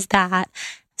 which is that.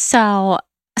 So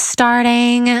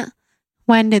starting,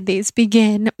 when did these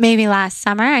begin? Maybe last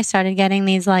summer, I started getting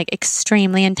these like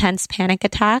extremely intense panic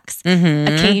attacks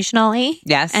occasionally.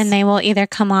 Yes. And they will either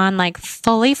come on like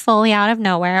fully out of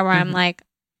nowhere where I'm like,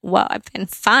 whoa, I've been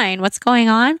fine. What's going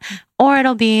on? Or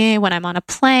it'll be when I'm on a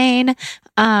plane,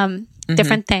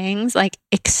 different things, like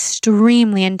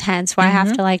extremely intense where I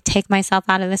have to like take myself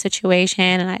out of the situation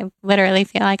and I literally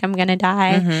feel like I'm going to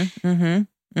die.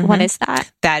 What is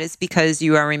that? That is because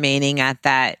you are remaining at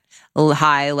that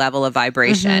high level of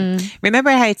vibration. Remember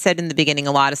how I had said in the beginning,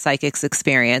 a lot of psychics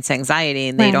experience anxiety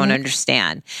and they don't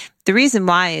understand. The reason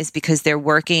why is because they're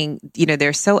working,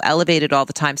 they're so elevated all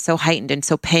the time, so heightened and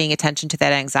so paying attention to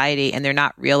that anxiety, and they're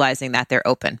not realizing that they're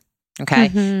open. Okay.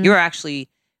 You're actually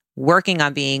working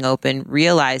on being open,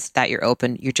 realize that you're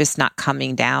open. You're just not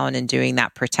coming down and doing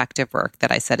that protective work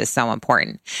that I said is so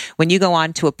important. When you go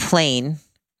onto a plane,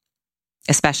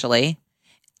 especially,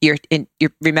 you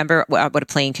remember what a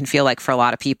plane can feel like for a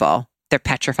lot of people. They're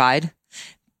petrified.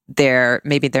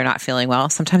 Maybe they're not feeling well.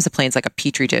 Sometimes a plane's like a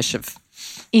petri dish of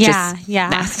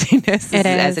nastiness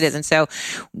as it is. And so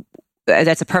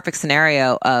that's a perfect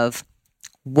scenario of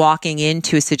walking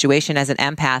into a situation as an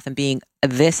empath and being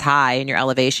this high in your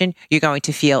elevation. You're going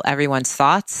to feel everyone's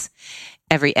thoughts,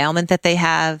 every ailment that they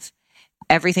have,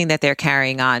 everything that they're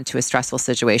carrying on to a stressful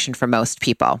situation for most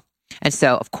people. And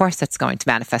so, of course, that's going to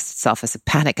manifest itself as a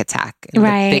panic attack in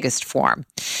the biggest form.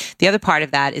 The other part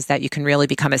of that is that you can really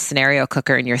become a scenario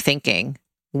cooker in your thinking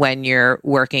when you're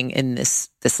working in this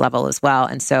level as well.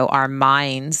 And so our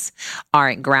minds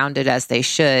aren't grounded as they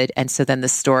should. And so then the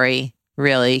story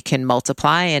really can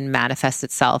multiply and manifest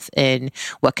itself in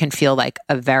what can feel like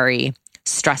a very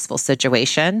stressful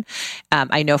situation.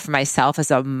 I know for myself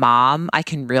as a mom, I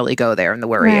can really go there in the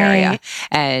worry area.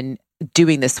 And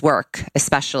doing this work,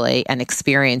 especially, and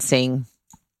experiencing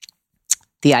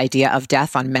the idea of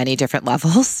death on many different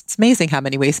levels. It's amazing how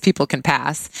many ways people can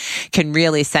pass, can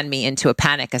really send me into a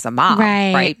panic as a mom,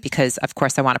 right? Because of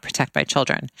course I want to protect my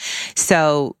children.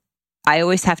 So I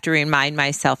always have to remind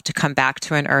myself to come back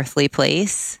to an earthly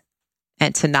place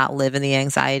and to not live in the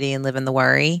anxiety and live in the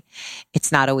worry.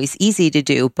 It's not always easy to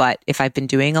do, but if I've been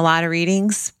doing a lot of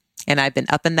readings and I've been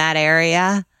up in that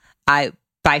area,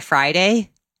 by Friday,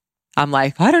 I'm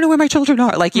like, I don't know where my children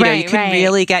are. Like, you can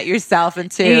really get yourself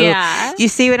into, you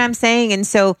see what I'm saying? And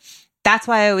so that's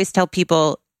why I always tell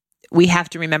people, we have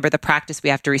to remember the practice. We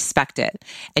have to respect it.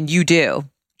 And you do.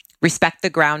 Respect the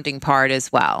grounding part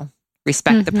as well.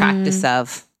 Respect the practice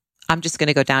of, I'm just going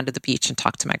to go down to the beach and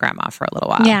talk to my grandma for a little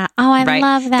while. Yeah. Oh, I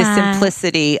love that. The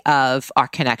simplicity of our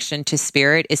connection to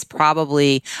spirit is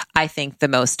probably, I think, the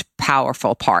most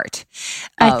powerful part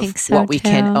of what we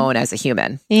can own as a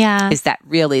human. Yeah. Is that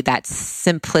really that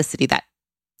simplicity, that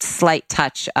slight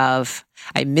touch of,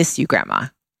 I miss you, grandma.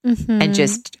 And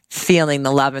just feeling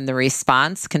the love and the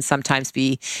response can sometimes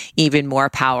be even more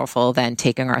powerful than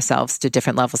taking ourselves to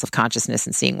different levels of consciousness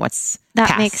and seeing what's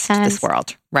past this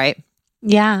world, right?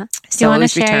 Yeah. So do you want to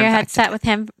share your headset with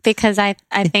him? Because I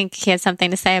think he has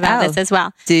something to say about this as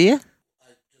well. Do you?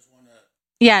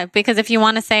 Yeah, because if you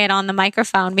want to say it on the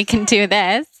microphone, we can do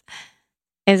this.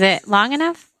 Is it long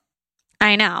enough?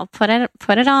 I know. Put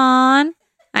it on.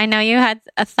 I know you had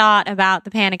a thought about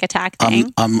the panic attack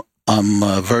thing. I'm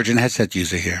a Virgin headset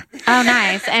user here. Oh,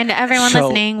 nice. And everyone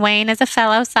listening, Wayne is a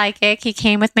fellow psychic. He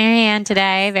came with MaryAnn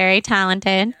today. Very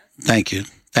talented. Thank you.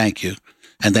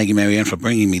 And thank you, MaryAnn, for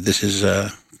bringing me. This is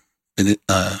been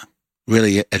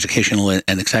really educational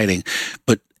and exciting.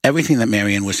 But everything that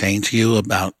MaryAnn was saying to you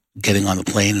about getting on the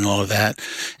plane and all of that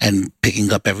and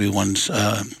picking up everyone's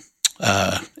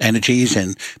energies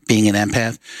and being an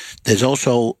empath, there's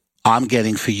also, I'm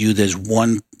getting for you, there's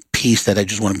one piece that I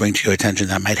just want to bring to your attention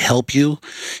that might help you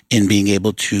in being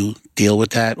able to deal with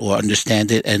that or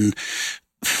understand it. And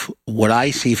what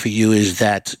I see for you is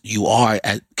that you are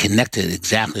connected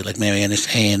exactly like MaryAnn is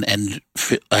saying, and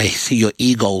I see your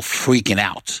ego freaking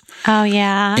out. Oh,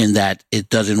 yeah. In that it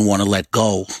doesn't want to let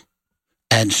go.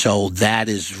 And so that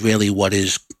is really what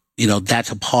is, that's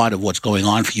a part of what's going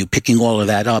on for you. Picking all of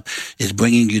that up is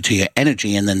bringing you to your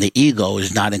energy, and then the ego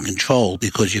is not in control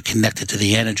because you're connected to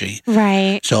the energy.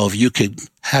 Right. So if you could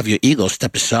have your ego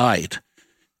step aside,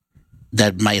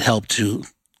 that might help to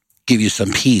give you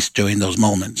some peace during those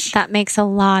moments. That makes a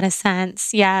lot of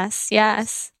sense. Yes,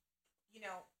 yes.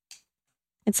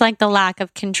 It's like the lack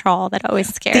of control that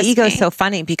always scares me. The ego is so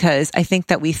funny because I think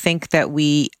that we think that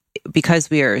because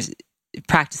we are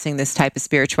practicing this type of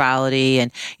spirituality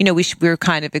and, we're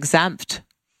kind of exempt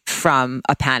from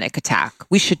a panic attack.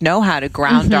 We should know how to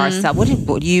ground ourselves.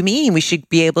 What do you mean? We should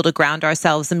be able to ground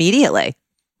ourselves immediately.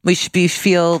 We should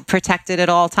feel protected at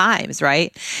all times,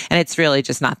 right? And it's really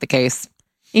just not the case.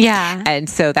 Yeah. And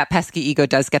so that pesky ego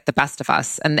does get the best of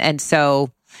us. And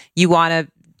so you want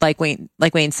to, like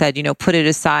Wayne said, put it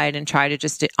aside and try to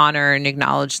just honor and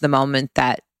acknowledge the moment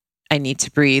that I need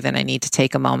to breathe and I need to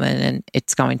take a moment and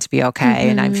it's going to be okay.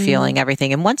 And I'm feeling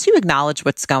everything. And once you acknowledge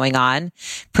what's going on,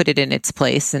 put it in its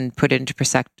place and put it into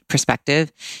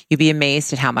perspective, you'd be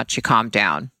amazed at how much you calm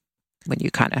down when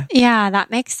you kind of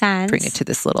that makes sense. Bring it to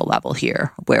this little level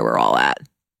here where we're all at.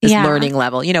 This learning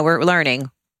level. We're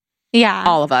learning. Yeah.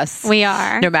 All of us. We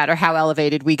are. No matter how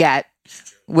elevated we get,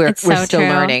 we're still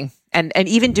learning. And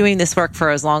even doing this work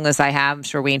for as long as I have, I'm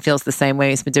sure Wayne feels the same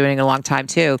way. He's been doing it a long time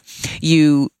too.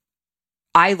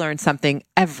 I learn something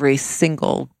every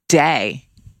single day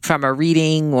from a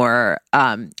reading or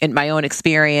in my own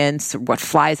experience, what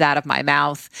flies out of my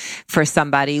mouth. For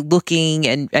somebody looking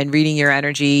and reading your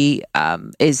energy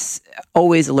is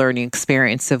always a learning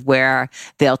experience of where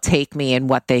they'll take me and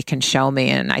what they can show me.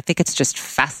 And I think it's just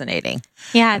fascinating.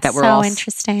 Yeah, it's that we're so all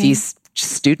interesting. These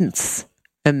students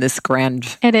in this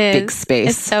grand, it is. big space.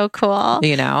 It's so cool.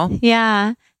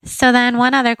 Yeah. So then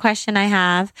one other question I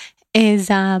have is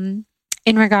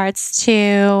in regards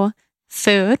to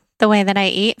food, the way that I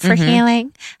eat for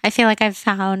healing. I feel like I've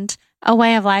found a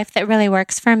way of life that really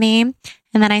works for me. And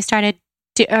then I started,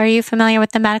 are you familiar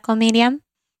with the medical medium?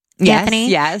 Yes, Anthony?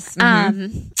 yes.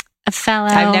 A fellow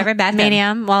I've never met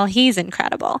medium. him. Well, he's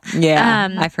incredible. Yeah,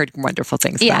 I've heard wonderful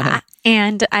things about him.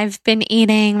 And I've been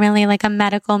eating really like a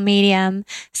medical medium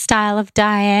style of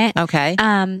diet. Okay.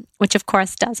 Which of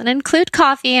course doesn't include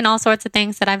coffee and all sorts of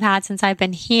things that I've had since I've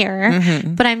been here.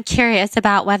 But I'm curious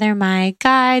about whether my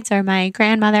guides or my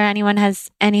grandmother, anyone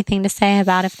has anything to say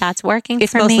about if that's working for me.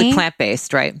 It's mostly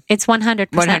plant-based, right? It's 100%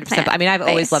 100%. I mean, I've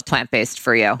always loved plant-based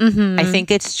for you. I think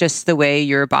it's just the way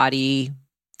your body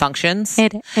functions.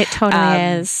 It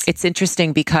totally is. It's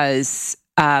interesting because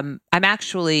I'm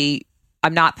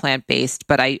not plant-based,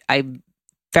 but I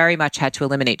very much had to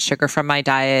eliminate sugar from my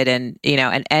diet, and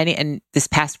and this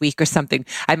past week or something,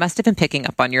 I must have been picking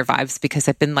up on your vibes because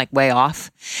I've been like way off,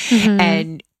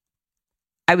 and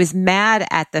I was mad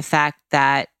at the fact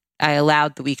that I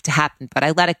allowed the week to happen, but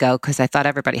I let it go because I thought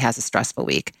everybody has a stressful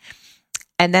week,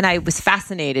 and then I was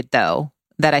fascinated though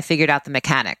that I figured out the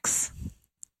mechanics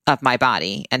of my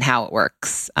body and how it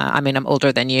works. I mean, I'm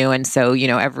older than you. And so,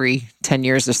 every 10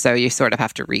 years or so, you sort of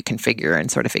have to reconfigure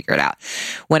and sort of figure it out.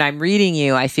 When I'm reading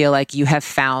you, I feel like you have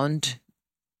found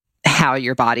how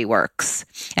your body works.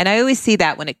 And I always see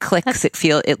that when it clicks,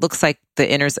 it looks like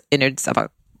the innards of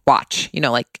a watch,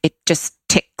 like it just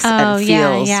ticks and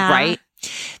feels right.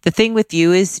 The thing with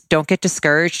you is don't get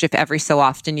discouraged if every so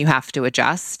often you have to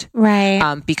adjust.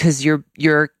 Right. Because your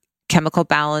chemical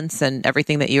balance and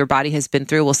everything that your body has been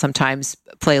through will sometimes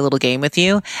play a little game with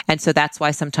you. And so that's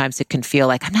why sometimes it can feel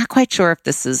like, I'm not quite sure if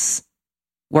this is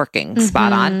working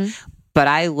spot on, but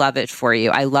I love it for you.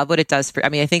 I love what it does for,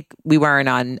 I think we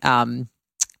weren't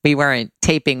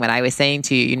taping when I was saying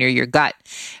to you, your gut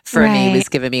for me was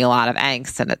giving me a lot of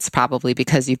angst, and it's probably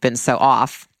because you've been so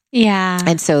off. Yeah.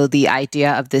 And so the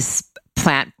idea of this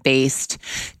plant-based,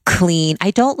 clean. I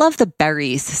don't love the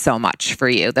berries so much for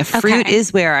you. The fruit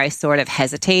is where I sort of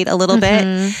hesitate a little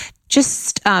bit.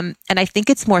 Just, and I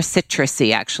think it's more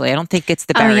citrusy, actually. I don't think it's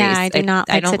the berries. Oh, yeah, I do not.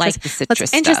 I don't like the citrus stuff.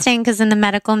 It's interesting because in the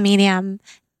medical medium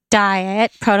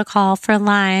diet protocol for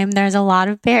Lyme, there's a lot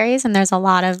of berries and there's a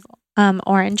lot of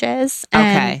oranges.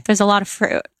 And there's a lot of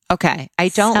fruit. Okay. I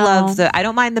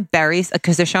don't mind the berries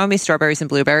because they're showing me strawberries and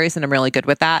blueberries and I'm really good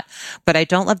with that. But I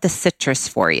don't love the citrus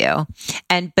for you.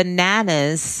 And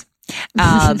bananas.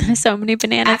 There's so many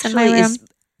bananas in my room.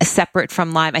 Is separate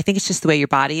from Lyme. I think it's just the way your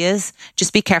body is.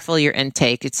 Just be careful of your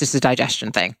intake. It's just a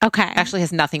digestion thing. Okay. It actually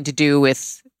has nothing to do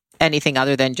with anything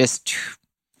other than just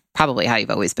probably how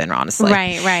you've always been, honestly.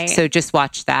 Right. So just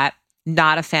watch that.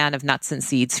 not a fan of nuts and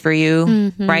seeds for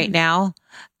you right now.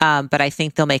 But I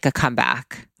think they'll make a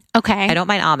comeback. Okay. I don't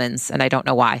mind almonds, and I don't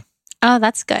know why. Oh,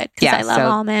 that's good. Because I love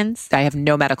almonds. I have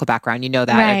no medical background. You know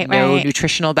that. I have no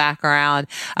nutritional background.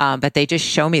 But they just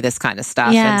show me this kind of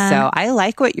stuff. Yeah. And so I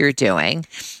like what you're doing.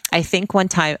 I think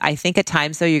at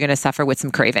times though, you're going to suffer with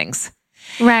some cravings.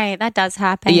 Right. That does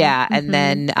happen. Yeah. And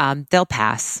then they'll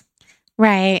pass.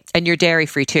 Right. And you're dairy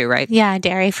free too, right? Yeah.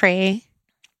 Dairy free.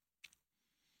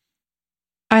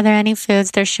 Are there any foods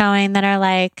they're showing that are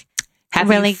like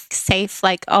really safe?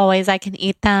 Like always I can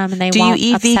eat them and they won't Do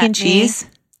you eat upset vegan me? cheese?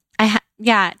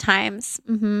 Yeah, at times.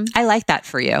 I like that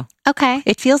for you. Okay.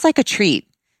 It feels like a treat.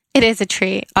 It is a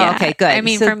treat. Oh, Yeah. okay, good. I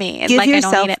mean, So for me, it's give like I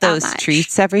yourself don't eat it those that much.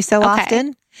 treats every so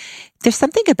often. There's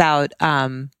something about,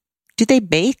 do they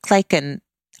make like an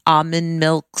almond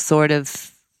milk sort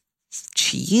of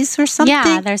cheese or something?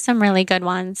 Yeah, there's some really good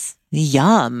ones.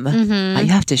 Yum. You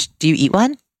have to, do you eat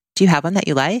one? Do you have one that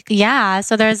you like? Yeah,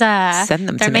 so there's Send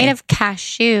them to they're me. made of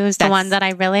cashews, the one that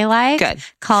I really like. Good.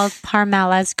 Called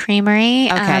Parmella's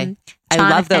Creamery. Okay. I Jonathan,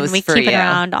 love those we for keep you. it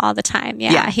around all the time.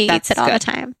 Yeah, he eats it all the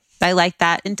time. I like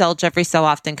that. Indulge every so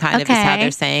often kind of is how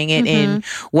they're saying it in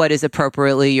what is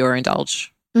appropriately your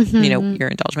indulge. You know, your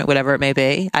indulgement, whatever it may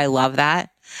be. I love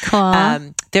that.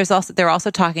 Cool. They're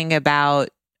also talking about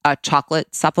a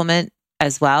chocolate supplement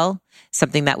as well.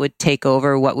 Something that would take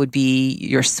over what would be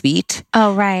your sweet.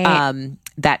 Oh, right.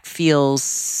 That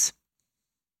feels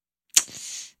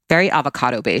very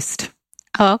avocado based.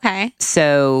 Oh, okay.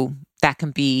 So that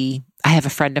can be, I have a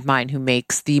friend of mine who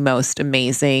makes the most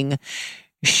amazing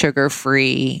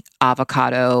sugar-free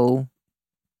avocado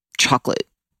chocolate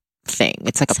thing.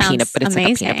 It's like a peanut, but it's like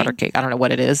a peanut butter cake. I don't know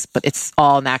what it is, but it's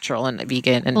all natural and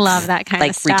vegan and love that kind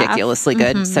of stuff. Like ridiculously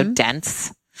good. So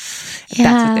dense. Yeah.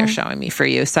 That's what they're showing me for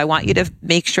you. So I want you to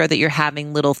make sure that you're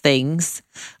having little things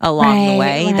along the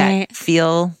way that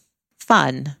feel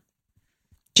fun.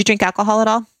 Do you drink alcohol at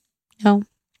all? No.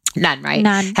 None, right?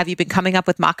 None. Have you been coming up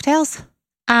with mocktails?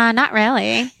 Not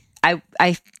really.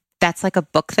 I that's like a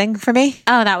book thing for me.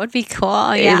 Oh, that would be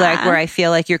cool. Yeah. Like where I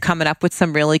feel like you're coming up with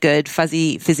some really good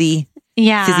fizzy,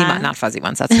 not fuzzy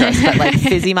ones, that's gross, but like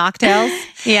fizzy mocktails.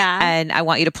 Yeah. And I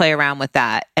want you to play around with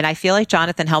that. And I feel like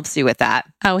Jonathan helps you with that.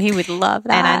 Oh, he would love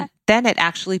that. And then it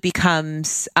actually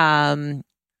becomes,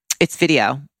 it's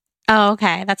video. Oh,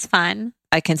 okay. That's fun.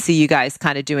 I can see you guys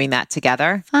kind of doing that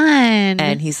together. Fun.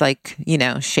 And he's like,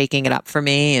 shaking it up for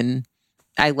me. And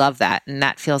I love that. And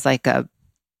that feels like a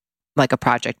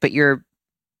project, but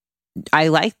I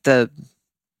like the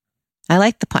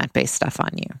plant-based stuff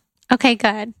on you. Okay,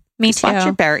 good. Me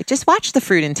too. Just watch the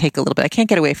fruit intake a little bit. I can't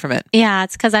get away from it. Yeah,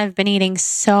 it's because I've been eating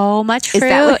so much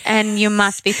fruit, and you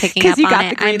must be picking up on it. Because you got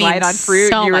the green light on fruit.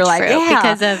 So you were like, fruit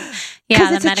because of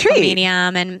the medical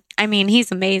medium. And I mean,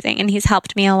 he's amazing, and he's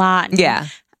helped me a lot. Yeah.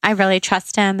 I really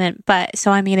trust him, so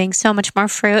I'm eating so much more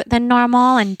fruit than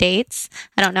normal, and dates.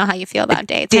 I don't know how you feel about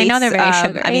dates. I know they're very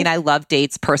sugary. I mean, I love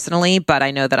dates personally, but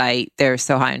I know that they're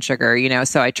so high in sugar,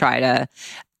 so I try to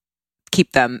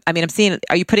keep them. I mean,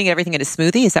 are you putting everything in a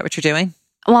smoothie? Is that what you're doing?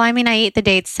 Well, I mean, I eat the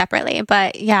dates separately,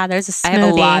 but yeah, there's a smoothie. I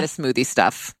have a lot of smoothie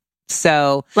stuff.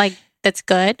 So that's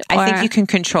good. I think you can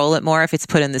control it more if it's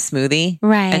put in the smoothie.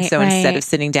 Right. And so instead of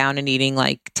sitting down and eating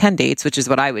like 10 dates, which is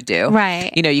what I would do.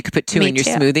 Right. You could put 2 in your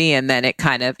smoothie and then it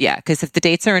kind of, because if the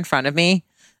dates are in front of me,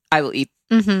 I will eat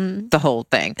the whole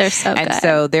thing. They're so good. And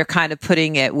so they're kind of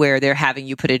putting it where they're having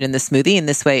you put it in the smoothie. And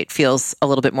this way it feels a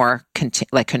little bit more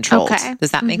controlled. Okay.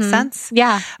 Does that make sense?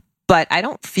 Yeah. But I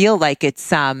don't feel like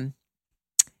it's,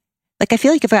 I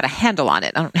feel like I've got a handle on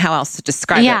it. I don't know how else to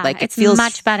describe it. Like it's it feels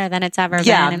much better than it's ever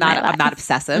been. I'm not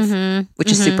obsessive,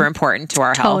 which is super important to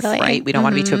our health, right? We don't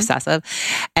want to be too obsessive.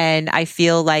 And I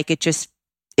feel like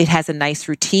it has a nice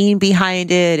routine behind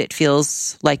it. It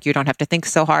feels like you don't have to think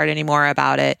so hard anymore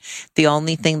about it. The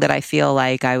only thing that I feel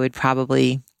like I would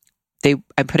probably,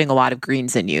 I'm putting a lot of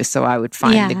greens in you. So I would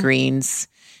find the greens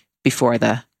before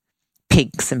the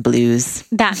pinks and blues.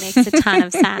 That makes a ton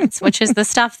of sense, which is the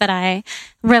stuff that I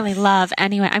really love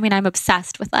anyway. I mean, I'm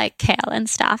obsessed with like kale and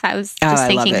stuff. I was just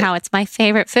thinking how it's my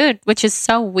favorite food, which is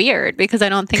so weird because I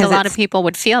don't think a lot of people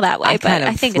would feel that way, but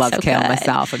I think it's so kale good.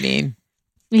 myself. I mean,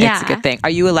 it's a good thing. Are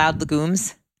you allowed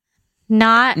legumes?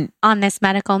 Not on this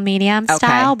medical medium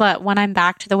style, but when I'm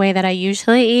back to the way that I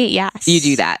usually eat, yes. You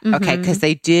do that. Okay. Because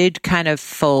they did kind of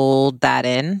fold that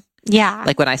in. Yeah.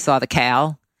 Like when I saw the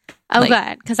kale. Oh,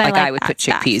 good. Because I would put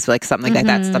chickpeas, like something like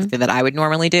that. That's something that I would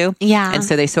normally do. Yeah. And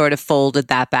so they sort of folded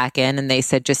that back in and they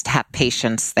said, just have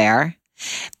patience there.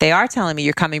 They are telling me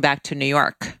you're coming back to New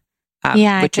York,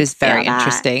 which is very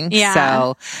interesting. Yeah.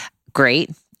 So great.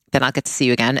 then I'll get to see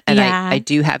you again. And Yeah. I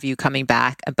do have you coming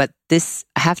back. But this,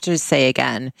 I have to say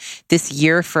again, this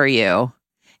year for you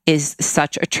is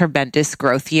such a tremendous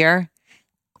growth year.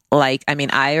 Like, I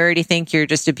mean, I already think you're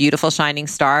just a beautiful shining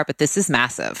star, but this is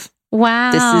massive.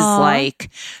 Wow. This is like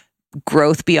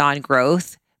growth beyond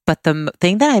growth. But the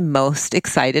thing that I'm most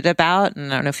excited about,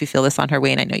 and I don't know if you feel this on her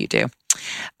way, and I know you do,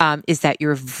 is that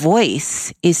your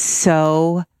voice is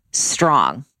so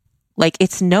strong. Like,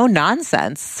 it's no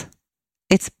nonsense.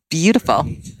 It's beautiful.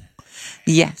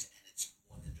 Yes.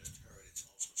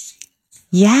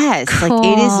 Yes. Cool.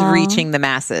 Like, it is reaching the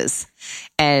masses.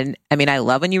 And I mean, I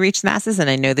love when you reach the masses, and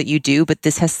I know that you do, but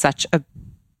this has such a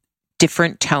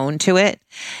different tone to it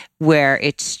where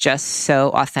it's just so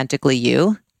authentically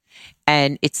you.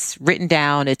 And it's written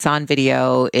down, it's on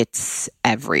video, it's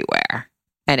everywhere.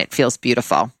 And it feels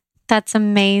beautiful. That's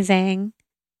amazing.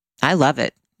 I love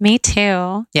it. Me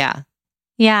too. Yeah.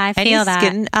 Yeah, I feel Any that.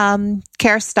 skin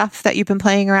care stuff that you've been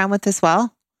playing around with as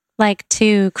well? Like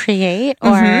to create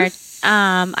or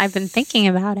I've been thinking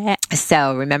about it.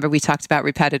 So remember we talked about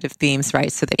repetitive themes,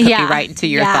 right? So they put you right into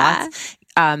your thoughts.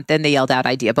 Then they yelled out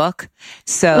idea book.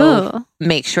 So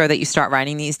make sure that you start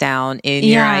writing these down in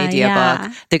your idea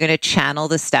book. They're going to channel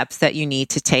the steps that you need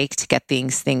to take to get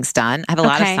things done. I have a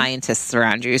lot of scientists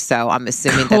around you, so I'm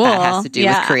assuming that has to do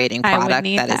with creating product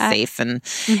that is safe and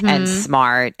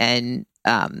smart and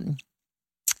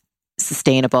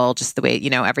sustainable, just the way,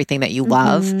 everything that you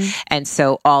love. And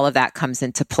so all of that comes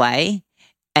into play.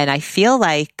 And I feel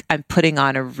like I'm putting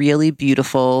on a really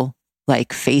beautiful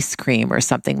like face cream or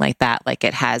something like that. Like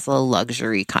it has a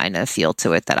luxury kind of feel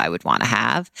to it that I would want to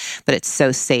have, but it's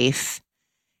so safe.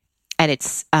 And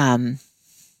it's, I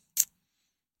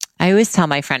always tell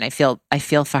my friend, I feel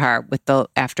for her with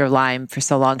after Lyme for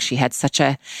so long, she had such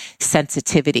a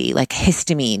sensitivity, like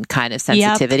histamine kind of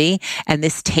sensitivity. And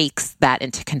this takes that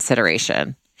into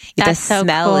consideration. The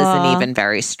smell isn't even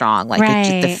very strong.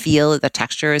 Like the feel, the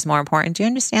texture is more important. Do you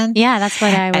understand? Yeah, that's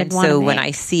what I would want. And so when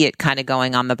I see it kind of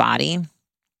going on the body,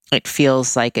 it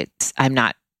feels like I'm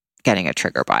not getting a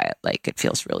trigger by it. Like it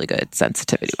feels really good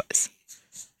sensitivity wise.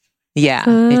 Yeah,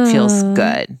 it feels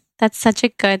good. That's such a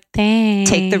good thing.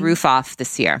 Take the roof off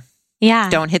this year. Yeah.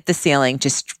 Don't hit the ceiling.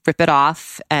 Just rip it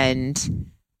off and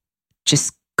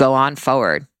just go on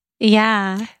forward.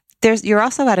 Yeah. You're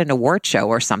also at an award show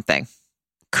or something.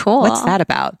 Cool. What's that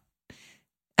about?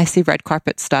 I see red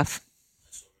carpet stuff.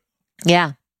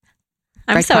 Yeah.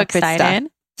 I'm so excited. Stuff.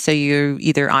 So you're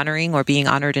either honoring or being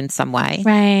honored in some way.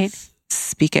 Right.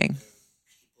 Speaking.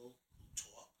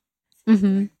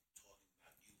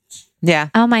 Yeah.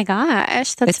 Oh my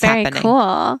gosh. That's very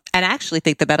cool. And I actually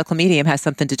think the medical medium has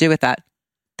something to do with that.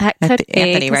 That could be.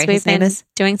 Anthony, right? We've been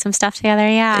doing some stuff together.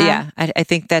 Yeah. Yeah. I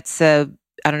think that's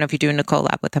I don't know if you're doing a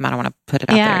collab with him. I don't want to put it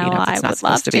out there. Well, if it's I not would supposed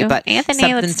love to be, but Anthony,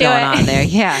 something's going on there.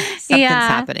 Yeah. Something's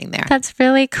happening there. That's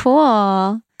really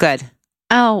cool. Good.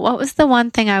 Oh, what was the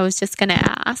one thing I was just going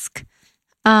to ask?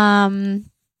 I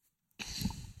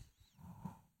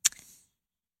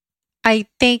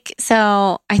think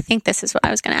this is what I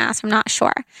was going to ask. I'm not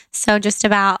sure. So just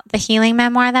about the healing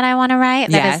memoir that I want to write,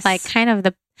 that is like kind of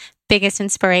the biggest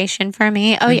inspiration for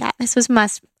me. Oh yeah, this was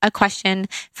a question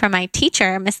for my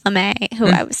teacher, Miss LeMay, who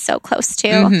I was so close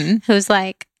to, who's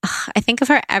like, I think of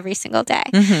her every single day.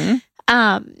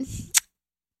 I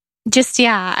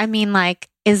mean, like,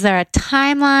 is there a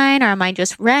timeline, or am I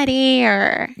just ready?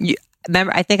 Or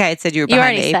remember, I think I had said you were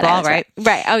behind the 8 ball, right?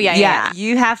 Right. Oh yeah.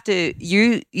 You have to.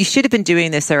 You should have been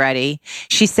doing this already.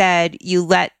 She said you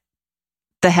let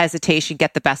the hesitation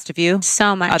get the best of you.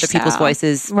 So much. Other people's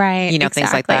voices, right?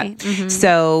 Things like that.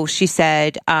 So she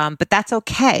said, but that's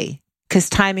okay, because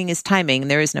timing is timing, and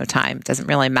there is no time. It doesn't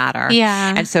really matter.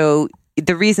 Yeah. And so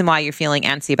the reason why you're feeling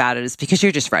antsy about it is because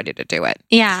you're just ready to do it.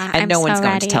 Yeah. And no one's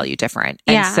going to tell you different.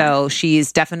 And so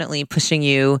she's definitely pushing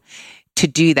you to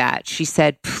do that. She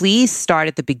said, please start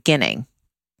at the beginning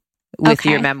with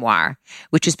your memoir,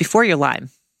 which is before your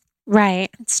Lyme. Right.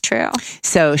 It's true.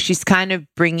 So she's kind of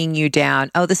bringing you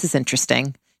down. Oh, this is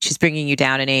interesting. She's bringing you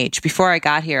down in age. Before I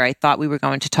got here, I thought we were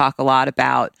going to talk a lot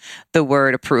about the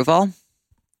word approval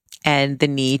and the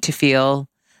need to feel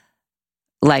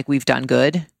like we've done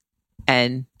good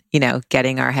and,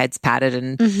 getting our heads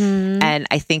patted. And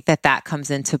I think that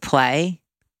comes into play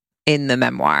in the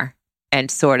memoir and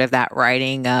sort of that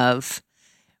writing of,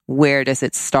 where does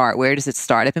it start? Where does it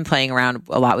start? I've been playing around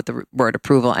a lot with the word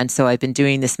approval. And so I've been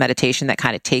doing this meditation that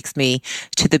kind of takes me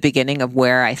to the beginning of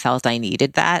where I felt I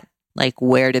needed that. Like,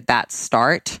 where did that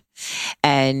start?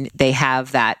 And they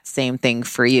have that same thing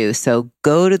for you. So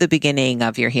go to the beginning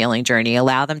of your healing journey.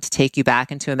 Allow them to take you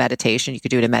back into a meditation. You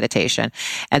could do it in meditation,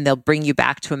 and they'll bring you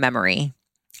back to a memory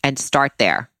and start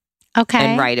there. Okay.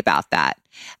 and write about that.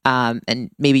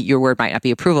 And maybe your word might not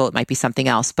be approval. It might be something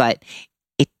else, but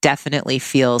it definitely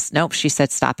feels, nope, she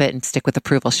said stop it and stick with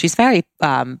approval. She's very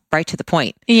right to the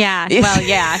point. Yeah. Well,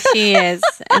 yeah, she is.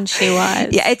 And she was.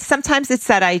 Yeah. Sometimes it's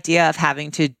that idea of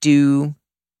having to do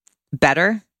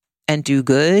better and do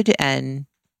good and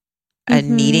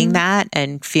needing that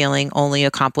and feeling only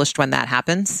accomplished when that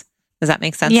happens. Does that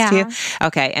make sense to you?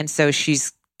 Okay. And so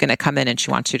she's going to come in and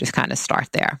she wants you to kind of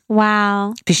start there.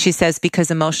 Wow. Because she says, because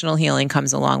emotional healing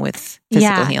comes along with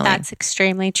physical healing. That's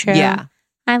extremely true. Yeah.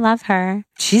 I love her.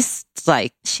 She's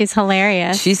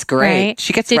hilarious. She's great. Right?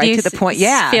 She gets right to the point.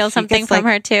 Yeah. Feel something from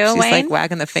her too, she's Wayne? She's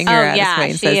wagging the finger at us.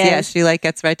 Wayne says, yeah, she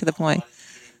gets right to the point.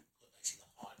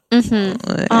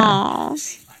 Mm-hmm. Oh.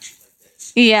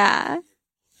 Yeah.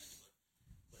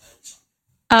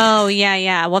 Oh,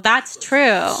 yeah. Well, that's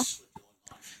true.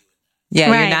 Yeah,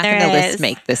 you're not going to list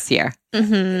make this year.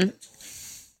 Mm-hmm.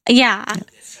 Yeah.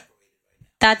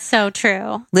 That's so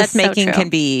true. List making can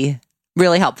be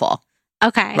really helpful.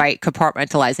 Okay. Right?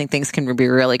 Compartmentalizing things can be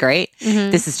really great.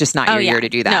 Mm-hmm. This is just not your year to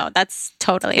do that. No, that's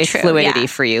totally true. It's fluidity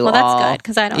for you. Well, that's good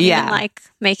because I don't even like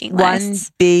making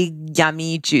lists. One big,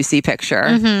 yummy, juicy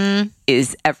picture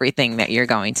is everything that you're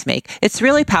going to make. It's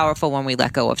really powerful when we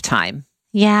let go of time.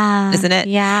 Yeah. Isn't it?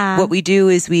 Yeah. What we do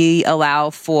is we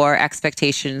allow for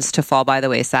expectations to fall by the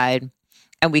wayside,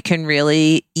 and we can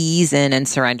really ease in and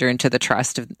surrender into the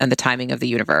trust and the timing of the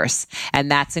universe. And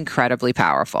that's incredibly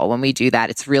powerful. When we do that,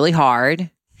 it's really hard.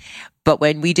 But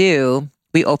when we do,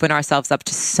 we open ourselves up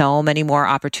to so many more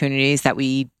opportunities that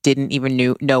we didn't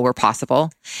even know were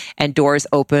possible, and doors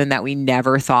open that we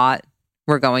never thought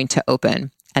were going to open.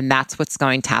 And that's what's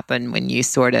going to happen when you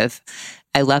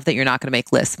I love that you're not going to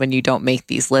make lists when you don't make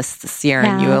these lists this year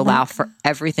and you allow for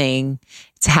everything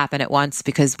to happen at once,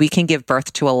 because we can give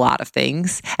birth to a lot of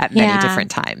things at many different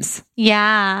times.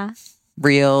 Yeah.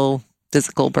 Real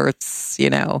physical births,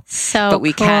 So but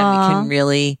we can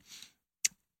really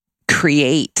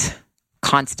create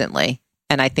constantly.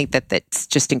 And I think that that's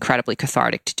just incredibly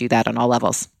cathartic to do that on all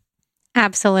levels.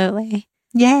 Absolutely.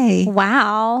 Yay.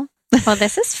 Wow. Well,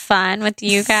 this is fun with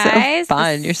you guys. So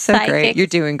fun. You're so great. You're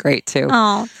doing great too.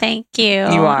 Oh, thank you.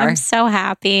 You are. I'm so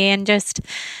happy and just,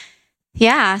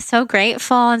 so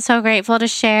grateful and so grateful to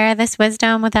share this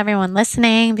wisdom with everyone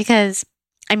listening, because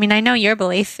I know your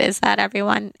belief is that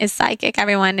everyone is psychic,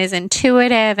 everyone is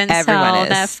intuitive. And everyone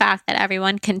the fact that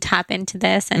everyone can tap into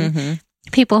this and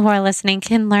people who are listening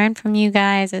can learn from you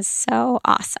guys is so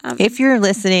awesome. If you're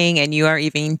listening and you are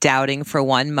even doubting for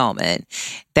one moment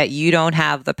that you don't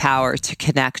have the power to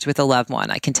connect with a loved one,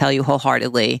 I can tell you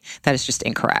wholeheartedly that is just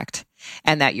incorrect,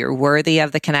 and that you're worthy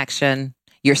of the connection.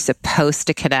 You're supposed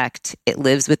to connect. It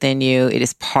lives within you. It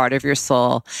is part of your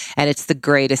soul, and it's the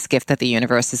greatest gift that the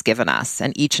universe has given us.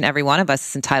 And each and every one of us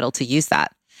is entitled to use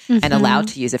that and allowed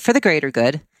to use it for the greater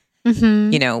good,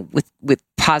 with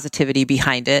positivity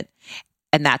behind it.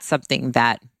 And that's something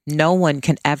that no one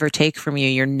can ever take from you.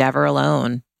 You're never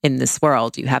alone in this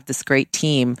world. You have this great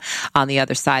team on the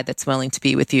other side that's willing to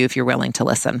be with you if you're willing to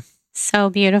listen. So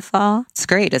beautiful. It's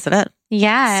great, isn't it?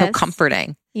 Yes. So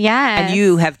comforting. Yes. And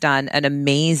you have done an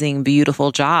amazing,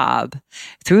 beautiful job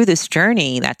through this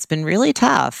journey that's been really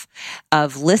tough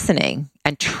of listening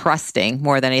and trusting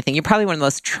more than anything. You're probably one of the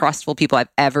most trustful people I've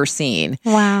ever seen.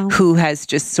 Wow. Who has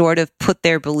just sort of put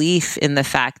their belief in the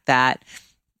fact that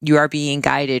you are being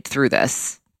guided through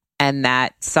this, and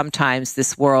that sometimes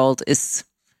this world is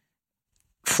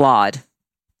flawed,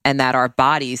 and that our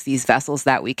bodies, these vessels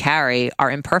that we carry, are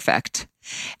imperfect,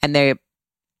 and they're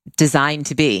designed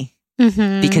to be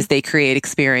because they create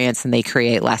experience and they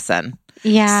create lesson.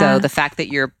 Yeah. So the fact that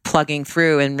you're plugging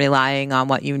through and relying on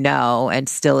what you know and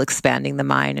still expanding the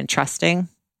mind and trusting,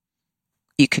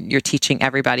 you're teaching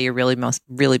everybody a really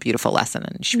beautiful lesson,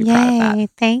 and you should be proud of that.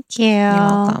 Thank you. You're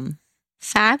welcome.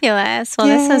 Fabulous. Well,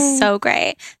 This is so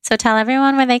great. So tell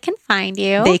everyone where they can find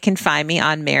you. They can find me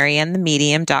on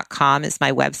MaryAnnTheMedium.com is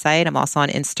my website. I'm also on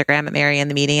Instagram at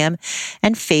MaryAnnTheMedium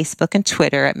and Facebook and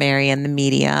Twitter at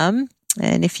MaryAnnTheMedium.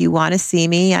 And if you want to see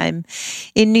me, I'm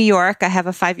in New York. I have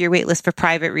a 5-year wait list for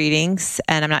private readings,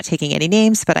 and I'm not taking any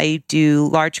names, but I do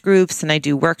large groups and I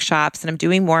do workshops, and I'm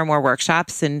doing more and more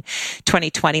workshops. In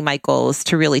 2020, my goal is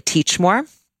to really teach more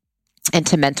and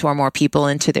to mentor more people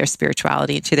into their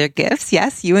spirituality, into their gifts.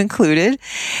 Yes, you included,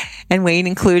 and Wayne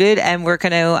included. And we're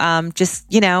going to just,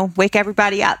 wake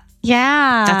everybody up.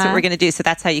 Yeah. That's what we're going to do. So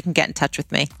that's how you can get in touch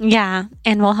with me. Yeah.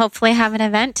 And we'll hopefully have an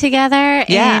event together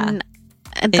in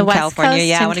West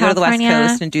California. Coast, I want to go to the West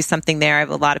Coast and do something there. I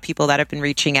have a lot of people that have been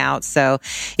reaching out. So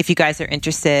if you guys are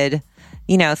interested,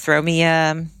 throw me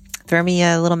a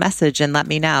little message and let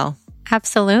me know.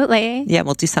 Absolutely. Yeah,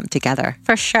 we'll do something together.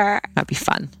 For sure. That'd be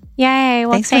fun. Yay.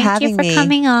 Well, Thanks for thank having you for me.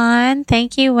 coming on.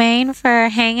 Thank you, Wayne, for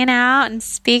hanging out and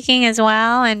speaking as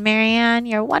well. And MaryAnn,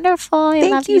 you're wonderful. I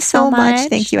love you so much.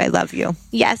 Thank you. I love you.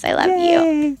 Yes, I love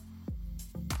you.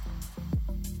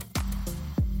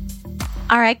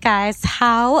 All right, guys,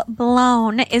 how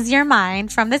blown is your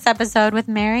mind from this episode with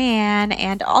MaryAnn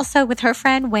and also with her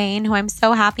friend Wayne, who I'm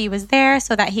so happy was there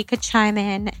so that he could chime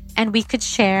in and we could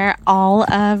share all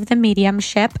of the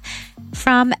mediumship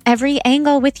from every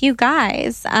angle with you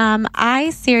guys. I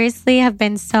seriously have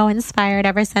been so inspired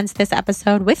ever since this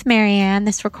episode with MaryAnn,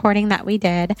 this recording that we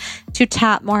did, to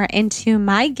tap more into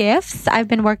my gifts. I've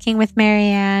been working with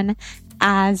MaryAnn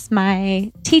as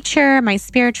my teacher, my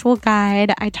spiritual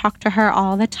guide. I talk to her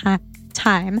all the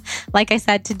time. Like I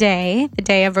said, today, the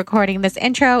day of recording this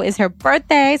intro, is her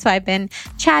birthday. So I've been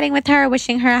chatting with her,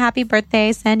 wishing her a happy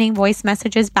birthday, sending voice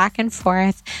messages back and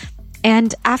forth.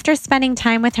 And after spending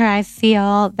time with her, I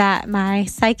feel that my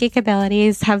psychic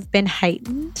abilities have been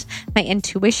heightened. My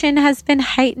intuition has been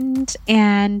heightened.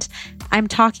 And I'm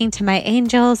talking to my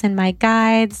angels and my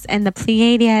guides and the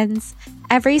Pleiadians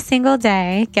every single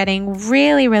day, getting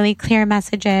really, really clear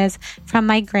messages from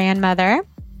my grandmother,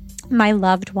 my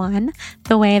loved one.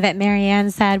 The way that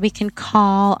MaryAnn said we can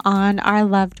call on our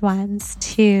loved ones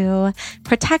to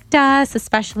protect us,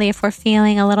 especially if we're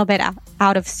feeling a little bit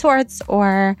out of sorts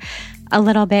or a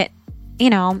little bit,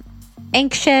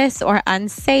 anxious or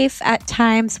unsafe at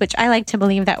times, which I like to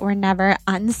believe that we're never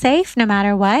unsafe no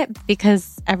matter what,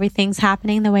 because everything's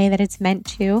happening the way that it's meant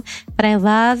to. But I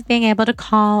love being able to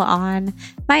call on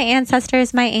my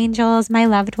ancestors, my angels, my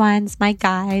loved ones, my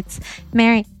guides.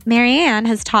 MaryAnn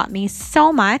has taught me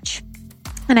so much,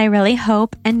 and I really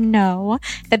hope and know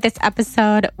that this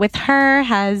episode with her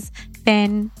has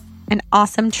been an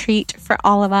awesome treat for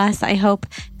all of us. I hope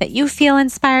that you feel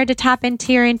inspired to tap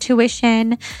into your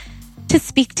intuition, to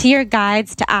speak to your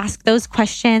guides, to ask those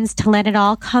questions, to let it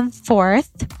all come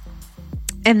forth.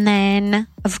 And then,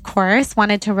 of course,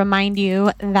 wanted to remind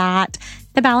you that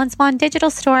the Balance Wand digital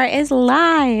store is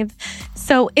live.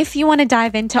 So if you want to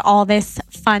dive into all this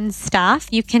fun stuff,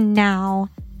 you can now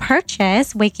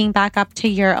purchase Waking Back Up to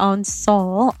Your Own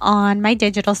Soul on my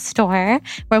digital store,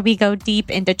 where we go deep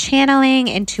into channeling,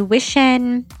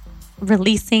 intuition,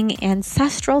 releasing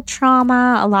ancestral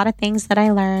trauma, a lot of things that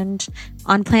I learned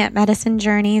on plant medicine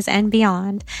journeys and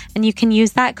beyond. And you can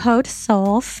use that code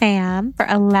SOULFAM for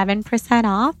 11%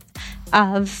 off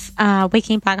of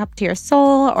Waking Back Up to Your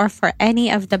Soul, or for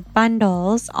any of the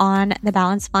bundles on the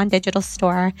Balance Wand digital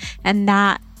store. And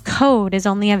that code is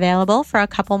only available for a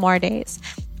couple more days.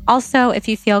 Also, if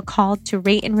you feel called to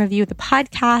rate and review the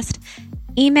podcast,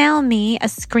 email me a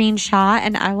screenshot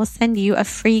and I will send you a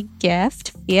free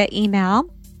gift via email.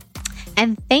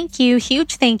 And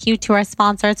huge thank you to our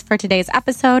sponsors for today's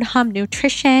episode, Hum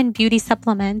Nutrition, Beauty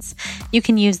Supplements. You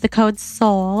can use the code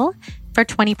SOUL for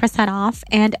 20% off.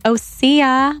 And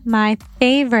Osea, my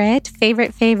favorite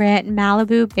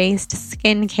Malibu-based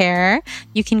skincare.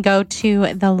 You can go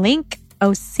to the link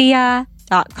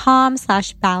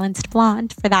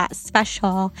osea.com/balancedblonde for that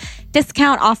special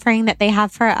discount offering that they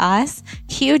have for us.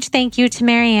 Huge thank you to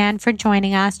MaryAnn for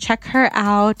joining us. Check her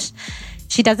out.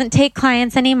 She doesn't take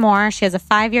clients anymore. She has a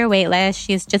 5-year wait list.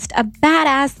 She's just a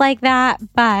badass like that.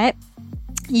 But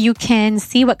you can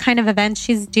see what kind of events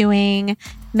she's doing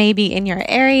maybe in your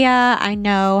area. I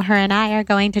know her and I are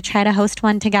going to try to host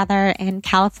one together in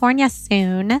California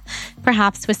soon,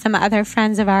 perhaps with some other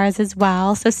friends of ours as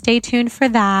well. So stay tuned for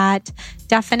that.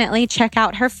 Definitely check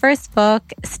out her first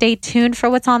book. Stay tuned for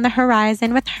what's on the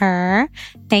horizon with her.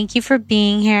 Thank you for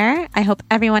being here. I hope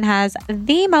everyone has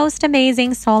the most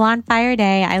amazing Soul on Fire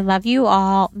day. I love you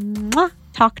all. Mwah.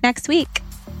 Talk next week.